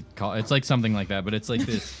what it called. It's like something like that. But it's like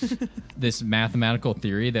this this mathematical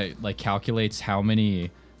theory that like calculates how many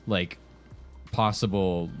like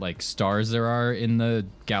possible like stars there are in the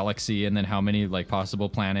galaxy, and then how many like possible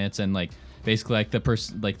planets, and like basically like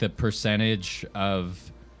the percentage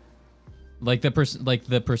of like the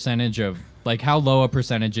percentage of like how low a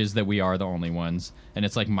percentage is that we are the only ones, and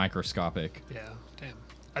it's like microscopic. Yeah. Damn.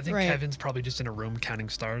 I think Right. Kevin's probably just in a room counting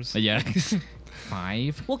stars. Yeah.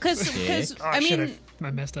 5. Well, because Oh, I shit, mean,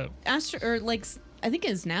 I messed up. I think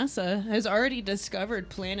it's NASA has already discovered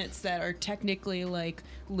planets that are technically like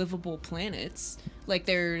livable planets. Like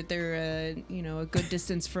they're a good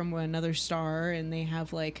distance from another star, and they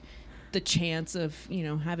have like the chance of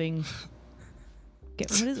having.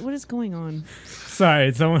 What is going on?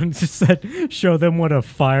 Sorry, someone just said, "Show them what a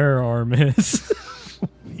firearm is." Oh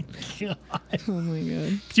my god! Oh my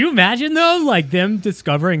god! Do you imagine though, like them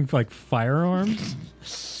discovering like firearms?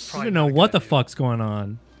 I Probably don't not know a what good the idea. fuck's going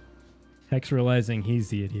on. Hex realizing he's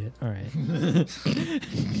the idiot. All right.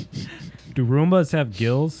 Do Roombas have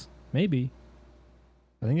gills? Maybe.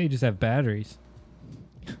 I think they just have batteries.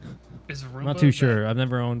 Is I'm Roomba not too that- sure. I've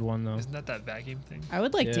never owned one though. Isn't that vacuum thing? I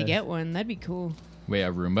would like to Yeah. get one. That'd be cool. Wait,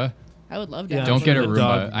 a Roomba? I would love to. Yeah, have Don't one. get a the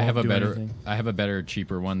dog Roomba. I have a won't do better anything.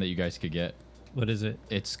 cheaper one that you guys could get. What is it?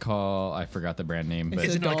 It's called, I forgot the brand name, but It's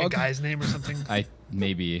Isn't a it like a dog. guy's name or something?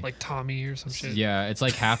 maybe. Like Tommy or some shit? Yeah, it's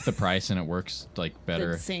like half the price and it works like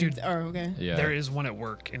better. The same. Dude, Okay. Yeah. There is one at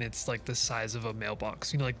work, and it's like the size of a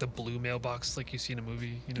mailbox. You know, like the blue mailbox, like you see in a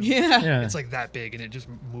movie. You know, Yeah. Yeah. It's like that big, and it just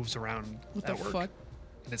moves around What at the work. fuck?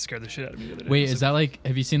 and it scared the shit out of me the other day. Wait, I was is that like?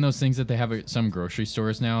 Have you seen those things that they have at some grocery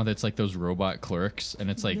stores now? That's like those robot clerks, and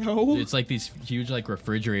it's like No. it's like these huge like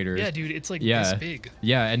refrigerators. Yeah, dude, it's like Yeah. this big.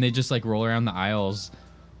 Yeah, and they just like roll around the aisles.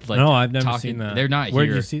 Like, No, I've never talking- seen that. They're not Where'd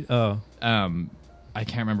here. you see? Oh, I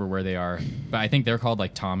can't remember where they are, but I think they're called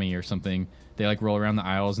like Tommy or something. They like roll around the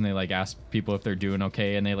aisles and they like ask people if they're doing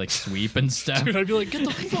okay, and they like sweep and stuff. Dude, I'd be like, get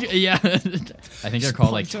the fuck. Yeah, I think they're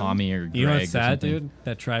called like Tommy or Greg. you know what's or sad, something. dude?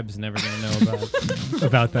 That tribe's never gonna know about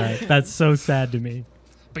about that. That's so sad to me.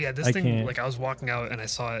 But yeah, this I thing, can't. like I was walking out and I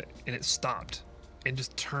saw it and it stopped and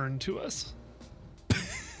just turned to us.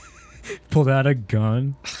 Pulled out a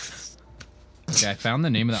gun. Okay, I found the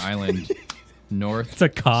name of the island. North. It's a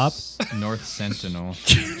cop. North Sentinel.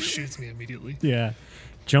 Shoots me immediately. Yeah,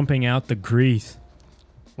 jumping out the grease.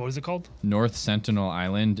 What is it called? North Sentinel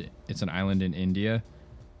Island. It's an island in India.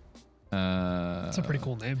 That's a pretty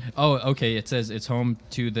cool name. Oh, okay. It says it's home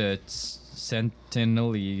to the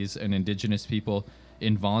Sentinelese, an indigenous people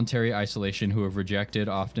in voluntary isolation who have rejected,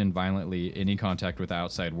 often violently, any contact with the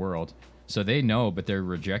outside world. So they know, but they're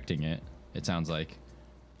rejecting it. It sounds like.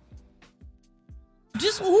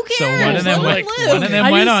 Just who cares? So one of them, Let like, them live. one of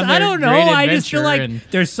them went on I their don't know. great I just feel like adventure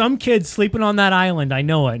and- there's some kids sleeping on that island. I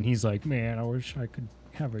know it. And he's like, man, I wish I could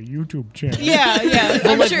have a YouTube channel. Yeah, yeah.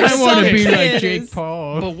 I'm like, sure I some wanna be kid like Jake is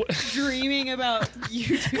Paul. But, dreaming about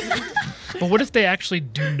YouTube. but what if they actually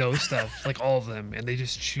do know stuff, like all of them, and they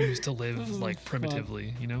just choose to live like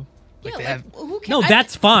primitively, you know? Like Yeah, they like, have. who cares? No,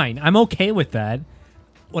 that's fine. I'm okay with that.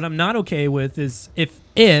 What I'm not okay with is if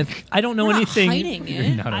I don't know We're not anything. hiding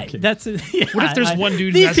it. Not okay. That's yeah, What if there's I- one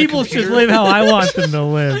dude who These has a people should computer? live how I want them to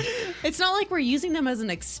live. It's not like we're using them as an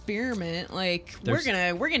experiment. Like There's-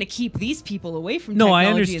 we're gonna keep these people away from No, I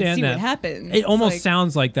technology and understand see that. what happens. It almost Like,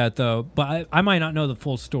 sounds like that though, but I might not know the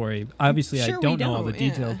full story. Obviously, Sure I we don't know all the don't, yeah.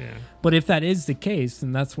 details. Yeah. But if that is the case,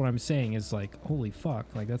 then that's what I'm saying is like, holy fuck,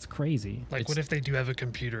 like that's crazy. Like, what if they do have a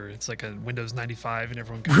computer? It's like a Windows 95, and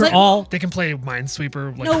everyone can. We're like- all They can play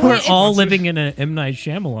Minesweeper. Like, No, we're wait, all it's- living in an M Night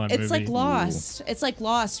Shyamalan movie. It's like Lost. It's like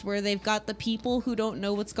Lost, where they've got the people who don't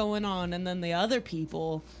know what's going on, and then the other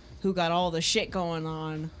people who got all the shit going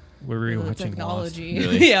on. We're with rewatching the technology.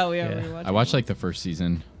 Really? Yeah, we are Yeah. rewatching. I watched like the first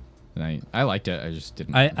season, and I liked it. I just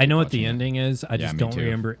didn't. I know keep what the watching it. ending is. I Yeah, just me don't too.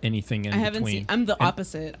 remember anything in I haven't between. seen. I'm the And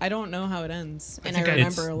opposite. I don't know how it ends, and I, think I-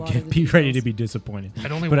 remember It's, a lot of the be ready to details. be disappointed.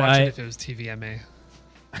 I'd only But watch I- it if it was TVMA.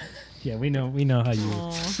 Yeah, we know how you.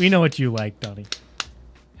 Aw. We know what you like, Donnie.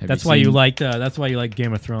 Have That's why you seen- liked. That's why you like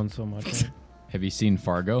Game of Thrones so much. Right? Have you seen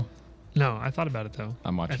Fargo? No, I thought about it though.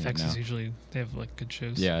 I'm watching FX it now. is usually they have like good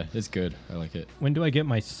shows. Yeah, it's good. I like it. When do I get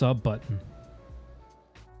my sub button?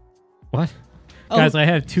 What? Oh. Guys, I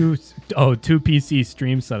have two PC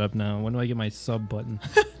streams set up now. When do I get my sub button?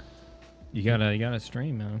 you gotta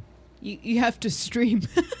stream, man. You have to stream.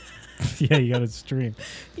 Yeah, you gotta stream.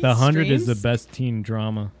 He The 100 is the streams? best teen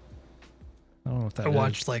drama. I don't know what that I is.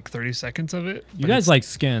 watched like 30 seconds of it. You but guys it's- like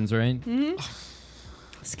Skins, right? Hmm?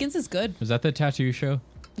 Skins is good. Was that the tattoo show?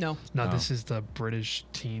 No. No, Oh. this is the British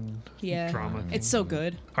teen Yeah. drama. It's so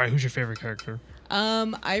good. All right, who's your favorite character?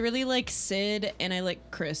 I really like Sid and I like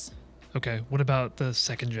Chris. Okay, what about the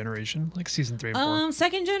second generation, like season 3 and 4?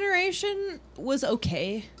 Second generation was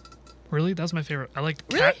okay. Really, that was my favorite. I liked.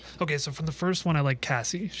 Really? Okay, so from the first one, I like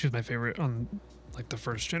Cassie. She was my favorite on like the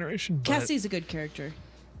first generation. But, Cassie's a good character.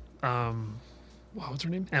 wow, what's her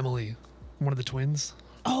name? Emily, one of the twins.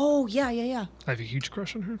 Oh yeah, yeah, yeah. I have a huge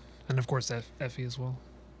crush on her, and of course Effie as well.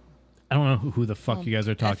 I don't know who the fuck Oh, you guys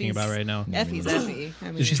are talking Effie's- about right now. Effie's Effie.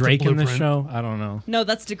 I mean, Is She's the Drake in this blueprint. show? I don't know. no,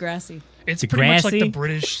 that's Degrassi. It's pretty much like the Degrassi?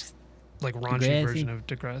 British, like raunchy Degrassi. version of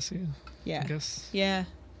Degrassi. Yeah, I guess. yeah.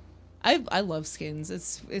 I love Skins.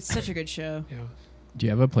 It's such a good show. Yeah. Do you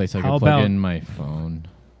have a place I How can plug about- in my phone?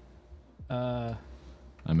 Uh,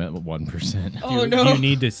 I'm at 1%. Oh do no. you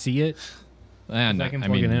need to see it? And I can I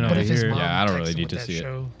plug mean, it in But over if his here. mom Yeah, I don't texts really him need with to that see it.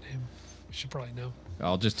 show name, you should probably know.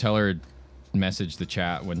 I'll just tell her, message the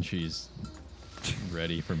chat when she's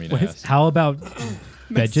ready for me to What is- ask. how about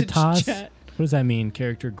Message Vegetas? chat. What does that mean?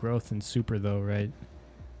 Character growth and super though, right?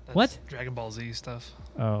 That's What? Dragon Ball Z stuff.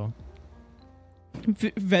 Oh,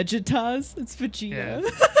 Vegetas. It's Vegeta. Yeah.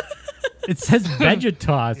 it says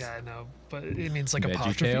Vegetas. Yeah, I know, but it means like Veggie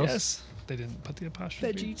apostrophe Tales? S. They didn't put the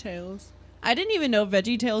apostrophe. Veggie Tales. I didn't even know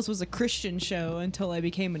Veggie Tales was a Christian show until I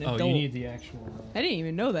became an Oh, adult. you need the actual. I didn't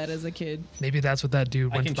even know that as a kid. Maybe that's what that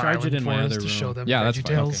dude I went can to the charge it island in for my is other to show room. them Yeah, that's Veggie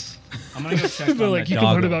fine. Tales. I'm gonna go check They're on like, the you can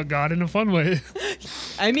learn doggo. about God in a fun way.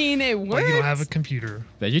 I mean, it worked. Like you don't have a computer.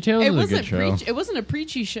 VeggieTales it is a wasn't good show. It wasn't a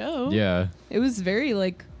preachy show. Yeah, It was very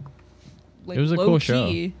like It was a low cool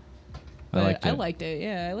key. show. But I liked it. I liked it.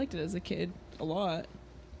 Yeah, I liked it as a kid a lot.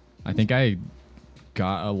 I think I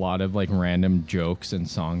got a lot of like random jokes and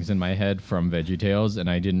songs in my head from VeggieTales, and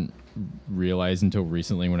I didn't realize until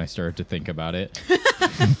recently when I started to think about it.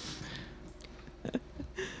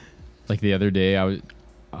 Like the other day,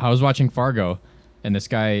 I was watching Fargo, and this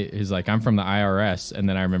guy is like, "I'm from the IRS," and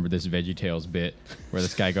then I remember this VeggieTales bit where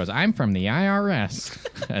this guy goes, "I'm from the IRS,"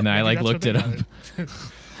 and then I like looked it up.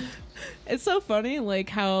 It's so funny, like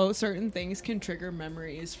how certain things can trigger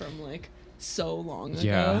memories from like so long ago.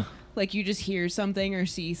 Yeah. Like you just hear something or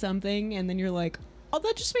see something, and then you're like, "Oh,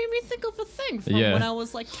 that just made me think of a thing from Yeah. when I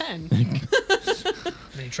was like 10."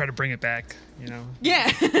 And you try to bring it back, you know.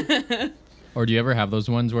 Yeah. Or do you ever have those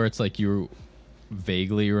ones where it's like you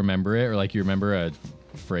vaguely remember it, or like you remember a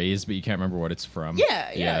phrase but you can't remember what it's from?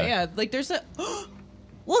 Yeah. Like there's a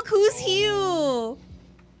look who's here.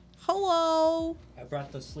 Hello. I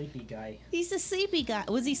brought the sleepy guy. He's a sleepy guy.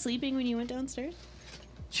 Was he sleeping when you went downstairs?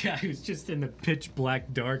 Yeah, he was just in the pitch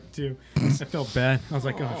black dark too. I felt bad. I was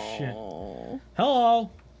like, oh shit. Hello.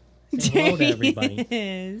 Say hello to everybody.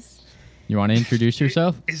 Yes. You want to introduce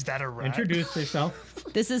yourself? Is that a rat? Introduce yourself.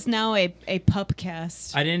 This is now a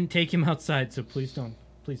pupcast. I didn't take him outside, so please don't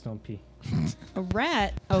pee. A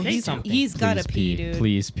rat? Oh, Say he's something. got to Please pee, dude.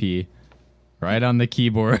 Please pee. Right on the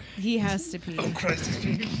keyboard. He has to pee. Oh, Christ, he's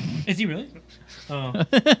peeing. Is he really? Oh.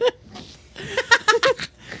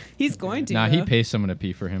 He's going to. Nah, he though. pays someone to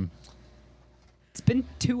pee for him. It's been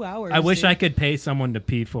 2 hours. I wish dude. I could pay someone to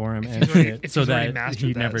pee for him and If he's already- shit, if so he's already that mastered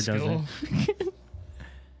he that never does skill. it.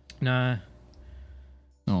 Nah.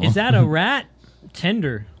 Oh. Is that a rat?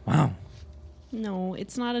 Tender. Wow. No,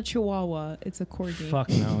 it's not a chihuahua. It's a corgi. Fuck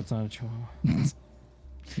no, it's not a chihuahua.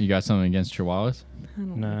 You got something against chihuahuas? I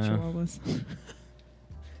don't Nah. like chihuahuas.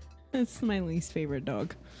 That's my least favorite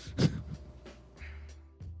dog. What's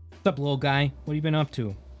up, little guy? What have you been up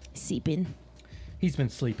to? Sleeping. He's been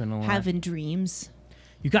sleeping a lot. Having dreams.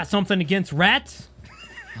 You got something against rats?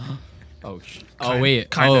 Oh, Kind- wait.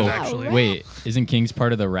 kind of, Oh, actually. wait. Isn't King's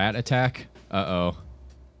part of the rat attack? Uh-oh.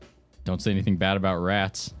 Don't say anything bad about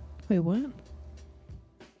rats. Wait, what?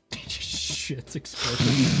 Shit's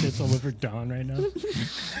exploding. Shit's all over Don right now.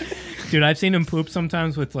 Dude, I've seen him poop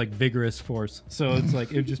sometimes with like vigorous force. So it's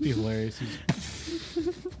like, it would just be hilarious.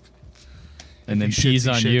 And then he shits, pees he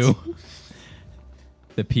on shits. you.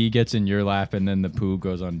 The pee gets in your lap, and then the poo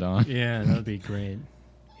goes on Don. Yeah, that would be great.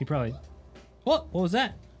 He probably... What was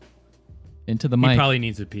that? Into the He mic. probably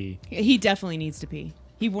needs a pee. He definitely needs to pee.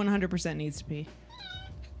 He 100% needs to pee.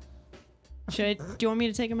 Should I? Do you want me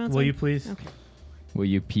to take him outside? Will you please? Okay. Will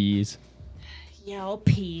you peas? Yeah, I'll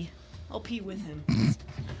pee. I'll pee with him.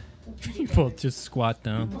 You both just squat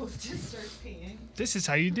down. Just start peeing. This is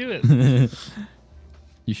how you do it.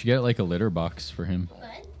 You should get like a litter box for him.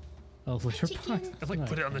 Oh, litter box. I'd like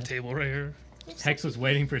put it on the table right here. Hex was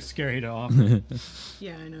waiting for Scary to offer.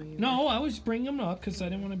 Yeah, I know you. No, I was bringing him up because I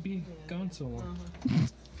didn't want to be gone so long.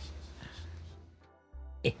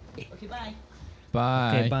 Okay, bye.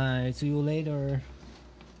 Bye. Okay, bye. See you later.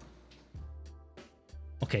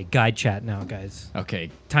 Okay, guide chat now, guys.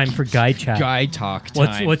 Okay. Time for guide chat. Guy talk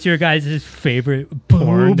time. What's your guys' favorite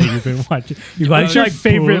porn that you've been watching? You guys What's your like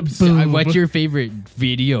favorite? boobs? What's your favorite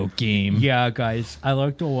video game? Yeah, guys, I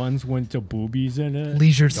like the ones with the boobies in it.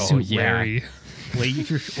 Leisure Oh, Suit yeah. Larry.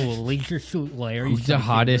 Leisure Suit Larry. Who's the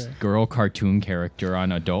hottest girl cartoon character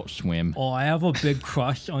on Adult Swim? Oh, I have a big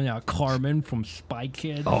crush on that Carmen from Spy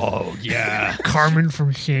Kids. Oh yeah. Carmen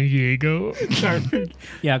from San Diego. Carmen.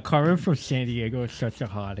 Yeah, Carmen from San Diego is such a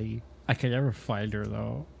hottie. I could never find her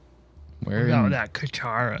though. Where? What about in- that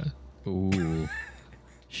Katara? Ooh.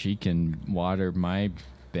 She can water my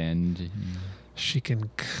bend. She can.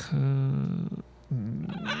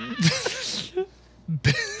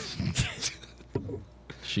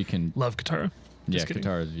 She can. Love Katara. Yeah, Just kidding.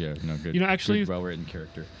 Katara's no good. You know, actually- good, well-written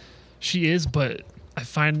character. She is, but I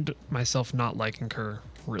find myself not liking her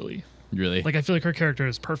really. Really? Like I feel like her character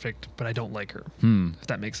is perfect, but I don't like her. If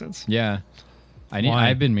that makes sense. Yeah. Why?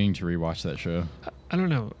 I've been meaning to rewatch that show. I don't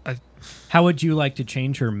know. How would you like to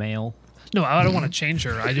change her male? No, I don't want to change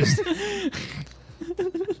her. I just.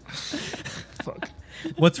 Fuck.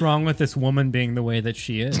 What's wrong with this woman being the way that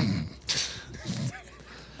she is?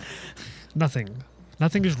 Nothing.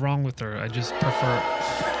 Nothing is wrong with her. I just prefer.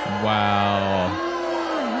 Wow.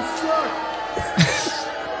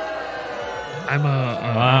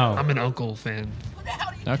 Wow. I'm an Uncle fan.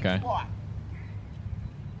 Okay.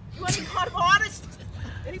 You any kind of artist?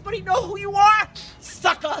 Anybody know who you are?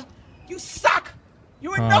 Sucker! You suck!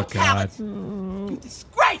 You're a Oh, no God. talent! You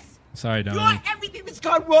disgrace! Sorry, You're Donnie. everything that's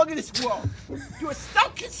gone wrong in this world! You're a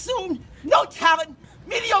self-consumed, no talent,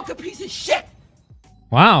 mediocre piece of shit!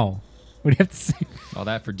 Wow. What do you have to say? All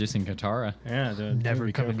that for dissing Katara. Yeah, dude. Never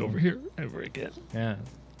be coming careful. over here ever again. Yeah.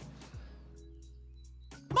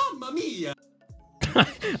 Mamma mia!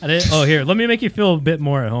 Oh, here. Let me make you feel a bit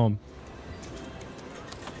more at home.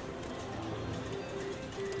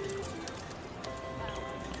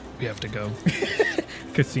 We have to go.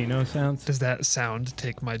 Casino sounds. Does that sound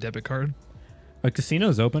take my debit card? A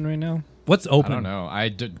casino's open right now? What's open? I don't know.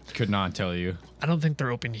 I could not tell you. I don't think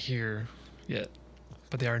they're open here yet,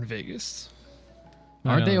 but they are in Vegas.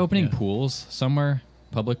 Aren't they opening pools somewhere?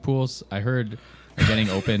 Public pools? I heard are getting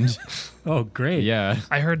opened. Oh, great. Yeah.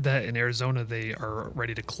 I heard that in Arizona they are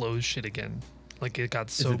ready to close shit again. Like it got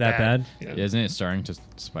so it that bad? Yeah. Isn't it starting to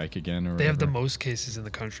spike again? Or They have the whatever? most cases in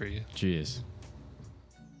the country. Jeez.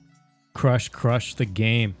 Crush the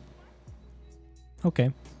game.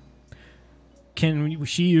 Okay. Can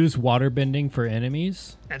she use water bending for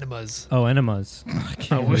enemies? Enemas. Oh, enemas.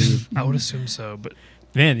 I would assume so, but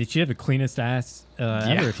man, she had the cleanest ass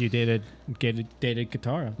ever if you dated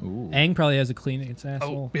Katara. Aang probably has the cleanest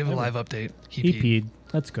asshole. we have a ever. live update. He peed.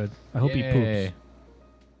 That's good. I hope he Yay.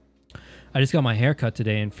 poops. I just got my hair cut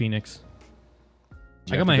today in Phoenix. Did you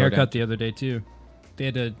I got have my to go hair down- cut the other day too. They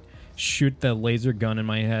had to shoot the laser gun in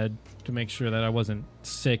my head to make sure that I wasn't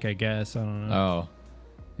sick, I guess. I don't know. Oh.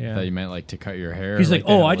 Yeah. I thought you meant like to cut your hair. He's like,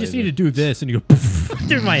 they oh, have I just need laser." to do this. And you go poof,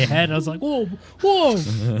 through my head. I was like, whoa, whoa,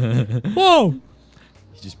 whoa.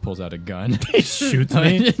 He just pulls out a gun. He shoots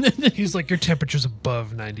me. He's like, your temperature's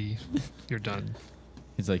above 90. You're done.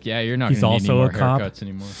 He's like, yeah, you're not He's going to need also any more a cop. haircuts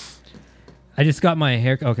anymore. I just got my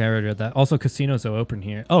hair. Okay, I already read that. Also, casinos are open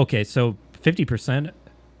here. Oh, okay, so 50%.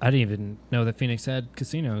 I didn't even know that Phoenix had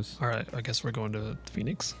casinos. All right, I guess we're going to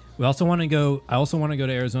Phoenix. We also want to go. I also want to go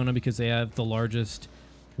to Arizona because they have the largest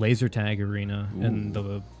laser tag arena in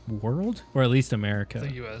the world, or at least America.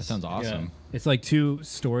 The U.S. That sounds awesome. Yeah. It's like 2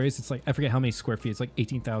 stories. It's like I forget how many square feet. It's like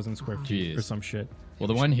 18,000 square feet Jeez. or some shit. Well,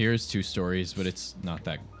 the one here is 2 stories, but it's not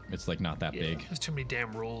that. It's like not that Yeah, big. There's too many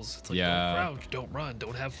damn rules. It's like, Yeah. don't crouch, don't run,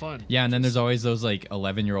 don't have fun. Yeah, and then there's always those like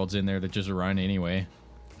 11-year-olds in there that just run anyway.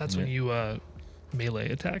 That's when you melee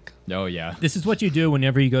attack. Oh yeah. This is what you do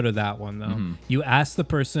whenever you go to that one, though. Mhm. You ask the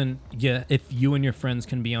person, if you and your friends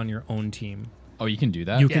can be on your own team. Oh, you can do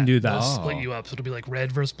that. You can do that. They'll split you up, so it'll be like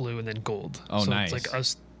red versus blue and then gold. Oh, so nice. It's like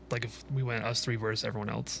us, like if we went us 3 versus everyone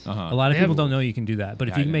else. Uh-huh. A lot of They people have- don't know you can do that, but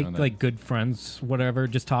Yeah, if I you didn't make know that. like good friends, whatever,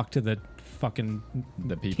 just talk to the fucking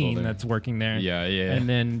The people team there. that's working there. Yeah, yeah. And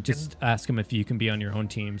then just ask them if you can be on your own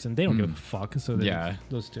teams, and they don't give a fuck. So they Yeah.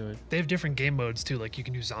 just do it. They have different game modes too. Like you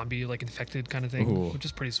can do zombie, like infected kind of thing, Ooh. which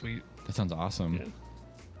is pretty sweet. That sounds awesome. Yeah.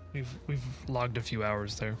 We've logged a few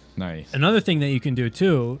hours there. Nice. Another thing that you can do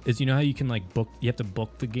too is you know how you can like book. You have to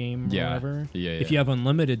book the game or Yeah. whatever. Yeah, If yeah. you have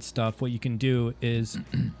unlimited stuff, what you can do is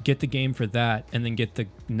get the game for that, and then get the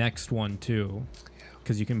next one too,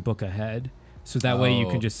 because you can book ahead. So that way you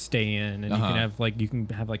Oh. can just stay in, and you Uh-huh.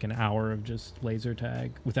 can have like an hour of just laser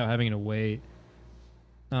tag without having to wait.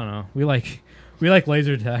 I don't know. We like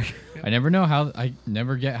laser tag. I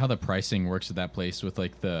never get how the pricing works at that place with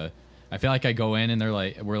like the. I feel like I go in and they're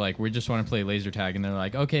like, we just want to play laser tag, and they're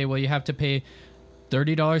like, okay, well you have to pay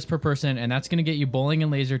 $30 per person, and that's gonna get you bowling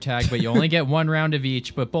and laser tag, but you only get 1 round of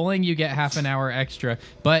each. But bowling you get half an hour extra.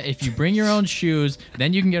 But if you bring your own shoes,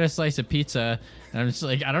 then you can get a slice of pizza. And I'm just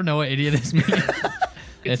like, I don't know what any of this means.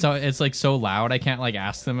 It's like so loud. I can't like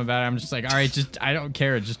ask them about it. I'm just like, all right, I don't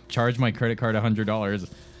care. Just charge my credit card $100.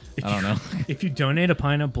 I don't know. If you donate a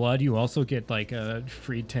pint of blood, you also get like a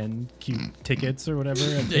free 10 cute tickets or whatever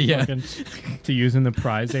Yeah. to use in the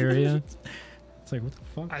prize area. It's like, what the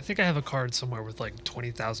fuck? I think I have a card somewhere with like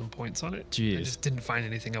 20,000 points on it. I Jeez. just didn't find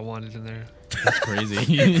anything I wanted in there. That's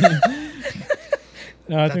crazy.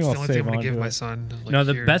 No, I That's think the I'll only save thing I'm gonna on give to my it. son. Like, No,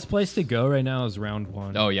 the here. best place to go right now is round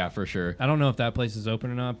 1. Oh yeah, for sure. I don't know if that place is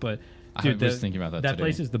open or not, but I dude, was thinking about that today.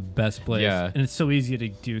 place is the best place. Yeah. And it's so easy to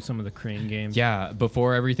do some of the crane games. Yeah,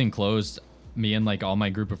 before everything closed, me and like all my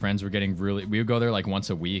group of friends were getting we would go there like once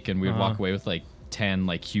a week, and we would walk away with like 10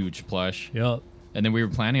 like huge plush. Yep. And then we were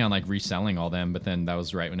planning on like reselling all them, but then that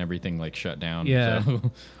was right when everything like shut down. Yeah.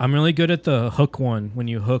 so. I'm really good at the hook one when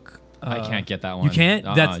you hook. I can't get that You one. can't?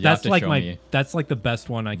 You have That's to like show my me. that's like the best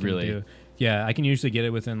one I can Really? do. Yeah, I can usually get it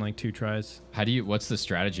within like 2 tries. What's the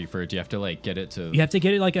strategy for it? Do you have to like get it to You have to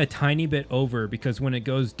get it like a tiny bit over, because when it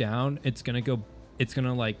goes down, it's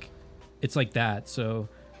like that. So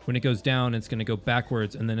when it goes down, it's gonna go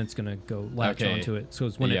backwards, and then it's gonna go latch Okay. onto it. So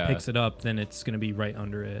it's when Yeah. it picks it up, then it's gonna be right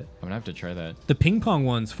under it. I'm gonna have to try that. The ping pong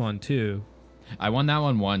one's fun too. I won that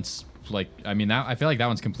one once. Like, I mean, I feel like that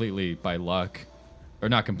one's completely by luck, or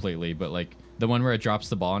not completely, but like the one where it drops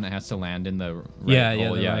the ball and it has to land in the right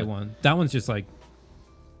hole. The right one. That one's just like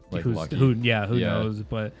Like who lucky. who Yeah. knows?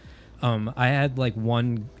 But I had like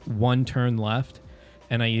one turn left,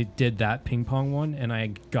 and I did that ping pong one, and I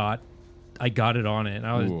got it on it. And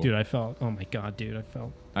I was, Ooh. dude, I felt, oh my god, dude, I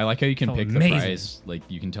felt. I like how you can felt pick amazing. the prize. Like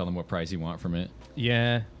you can tell them what prize you want from it.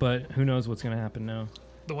 Yeah, but who knows what's gonna happen now?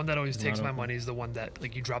 The one that always It's takes not my open. money is the one that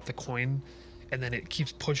like you drop the coin, and then it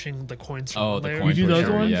keeps pushing the coins from Oh, one the layer. coin You do those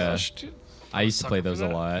pusher, ones? Yeah. Gosh, dude. I used to play sucker for those a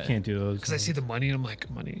that. lot. Can't do those. Because I see the money and I'm like,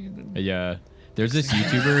 money. And then Yeah. There's this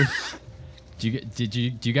YouTuber.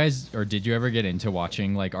 Did you guys or did you ever get into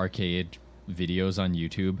watching like arcade videos on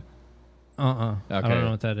YouTube? I Okay. don't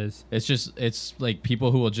know what that is. It's like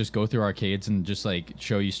people who will just go through arcades and just like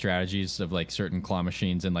show you strategies of like certain claw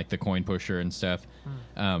machines and like the coin pusher and stuff.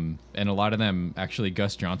 And a lot of them, actually,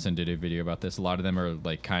 Gus Johnson did a video about this. A lot of them are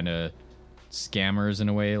like kind of scammers in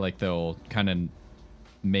a way. Like they'll kind of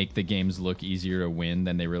make the games look easier to win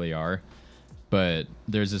than they really are. But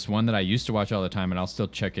there's this one that I used to watch all the time, and I'll still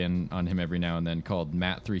check in on him every now and then, called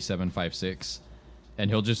Matt3756, and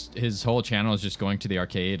his whole channel is just going to the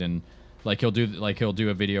arcade, and like he'll do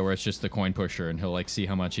a video where it's just the coin pusher, and he'll like see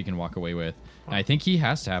how much he can walk away with. And I think he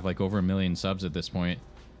has to have like over 1 million subs at this point.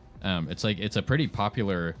 It's a pretty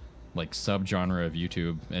popular like subgenre of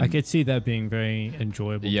YouTube. And I could see that being very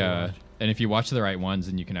enjoyable. to yeah, watch. and if you watch the right ones,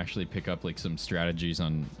 then you can actually pick up like some strategies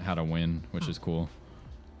on how to win, which is cool.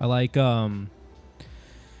 I like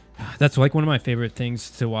that's like one of my favorite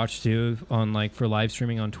things to watch too on like for live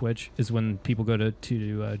streaming on Twitch is when people go to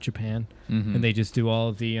Japan Mhm. and they just do all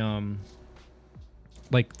of the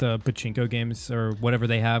like the pachinko games or whatever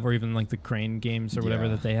they have, or even like the crane games or whatever Yeah.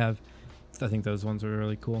 that they have. I think those ones are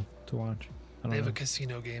really cool to watch. I don't they have know. a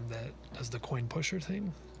casino game that does the coin pusher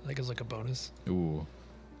thing, like as like a bonus. Ooh.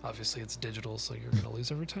 Obviously, it's digital, so you're gonna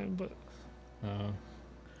lose every time, but Oh.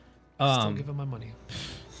 still give them my money.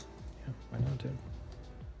 Yeah, I know, dude.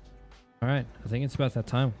 All right, I think it's about that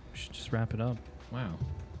time. We should just wrap it up. Wow.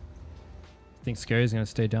 I think Scary's gonna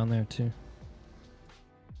stay down there too.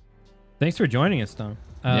 Thanks for joining us, Tom.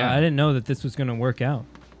 Yeah. I didn't know that this was gonna work out.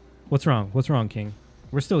 What's wrong? What's wrong, King?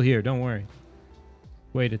 We're still here. Don't worry.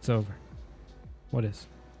 Wait, it's over. What is?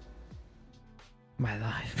 My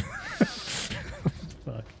life.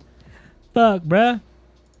 Fuck, bruh.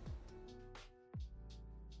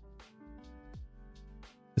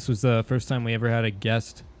 This was the first time we ever had a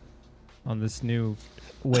guest on this new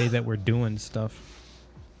way that we're doing stuff.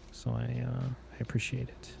 So I appreciate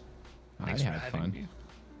it. Thanks for having me.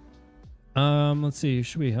 Let's see. Who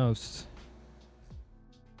should we host?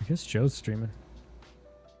 I guess Joe's streaming.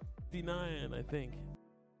 59, I think.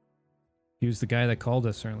 He was the guy that called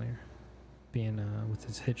us earlier, being with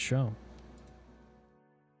his hit show.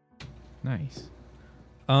 Nice.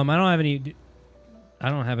 I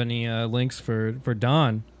don't have any links for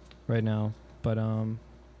Don right now, but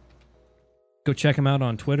go check him out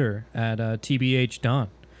on Twitter at TBH Don.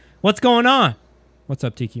 What's going on? What's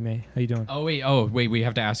up, Tiki May? How you doing? Oh wait, we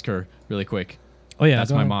have to ask her really quick. Oh, yeah,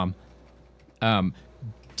 that's go my ahead. mom.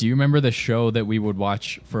 Do you remember the show that we would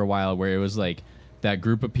watch for a while where it was like that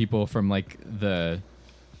group of people from like the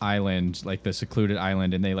island, like the secluded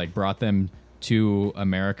island, and they like brought them to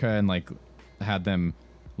America and like had them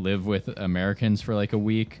live with Americans for like a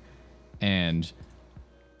week? And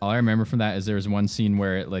all I remember from that is there was one scene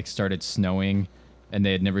where it like started snowing and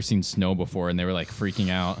they had never seen snow before and they were like freaking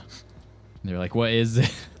out. And they were like, what is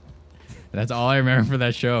it? That's all I remember for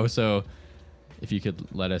that show. So if you could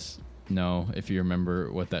let us know if you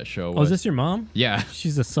remember what that show was. Oh, is this your mom? Yeah.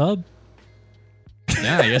 She's a sub?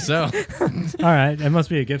 Yeah, I guess so. All right. It must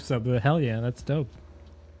be a gift sub, but hell yeah, that's dope.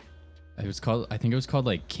 I think it was called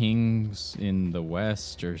like Kings in the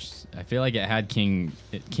West, or I feel like it had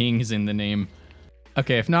Kings in the name.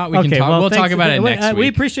 Okay, if not, we can talk. We'll talk about it next week. We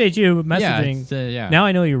appreciate you Yeah, messaging. yeah. Now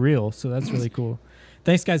I know you're real, so that's really cool.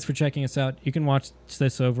 Thanks, guys, for checking us out. You can watch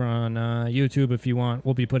this over on YouTube if you want.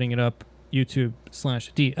 We'll be putting it up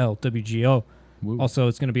YouTube/DLWGO. Woo. Also,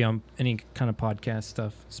 it's going to be on any kind of podcast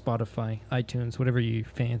stuff, Spotify, iTunes, whatever you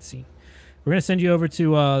fancy. We're going to send you over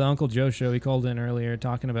to the Uncle Joe show. He called in earlier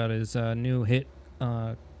talking about his new hit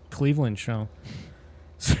Cleveland show.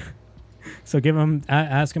 So give him,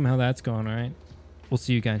 ask him how that's going, all right? We'll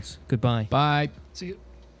see you guys. Goodbye. Bye. See you.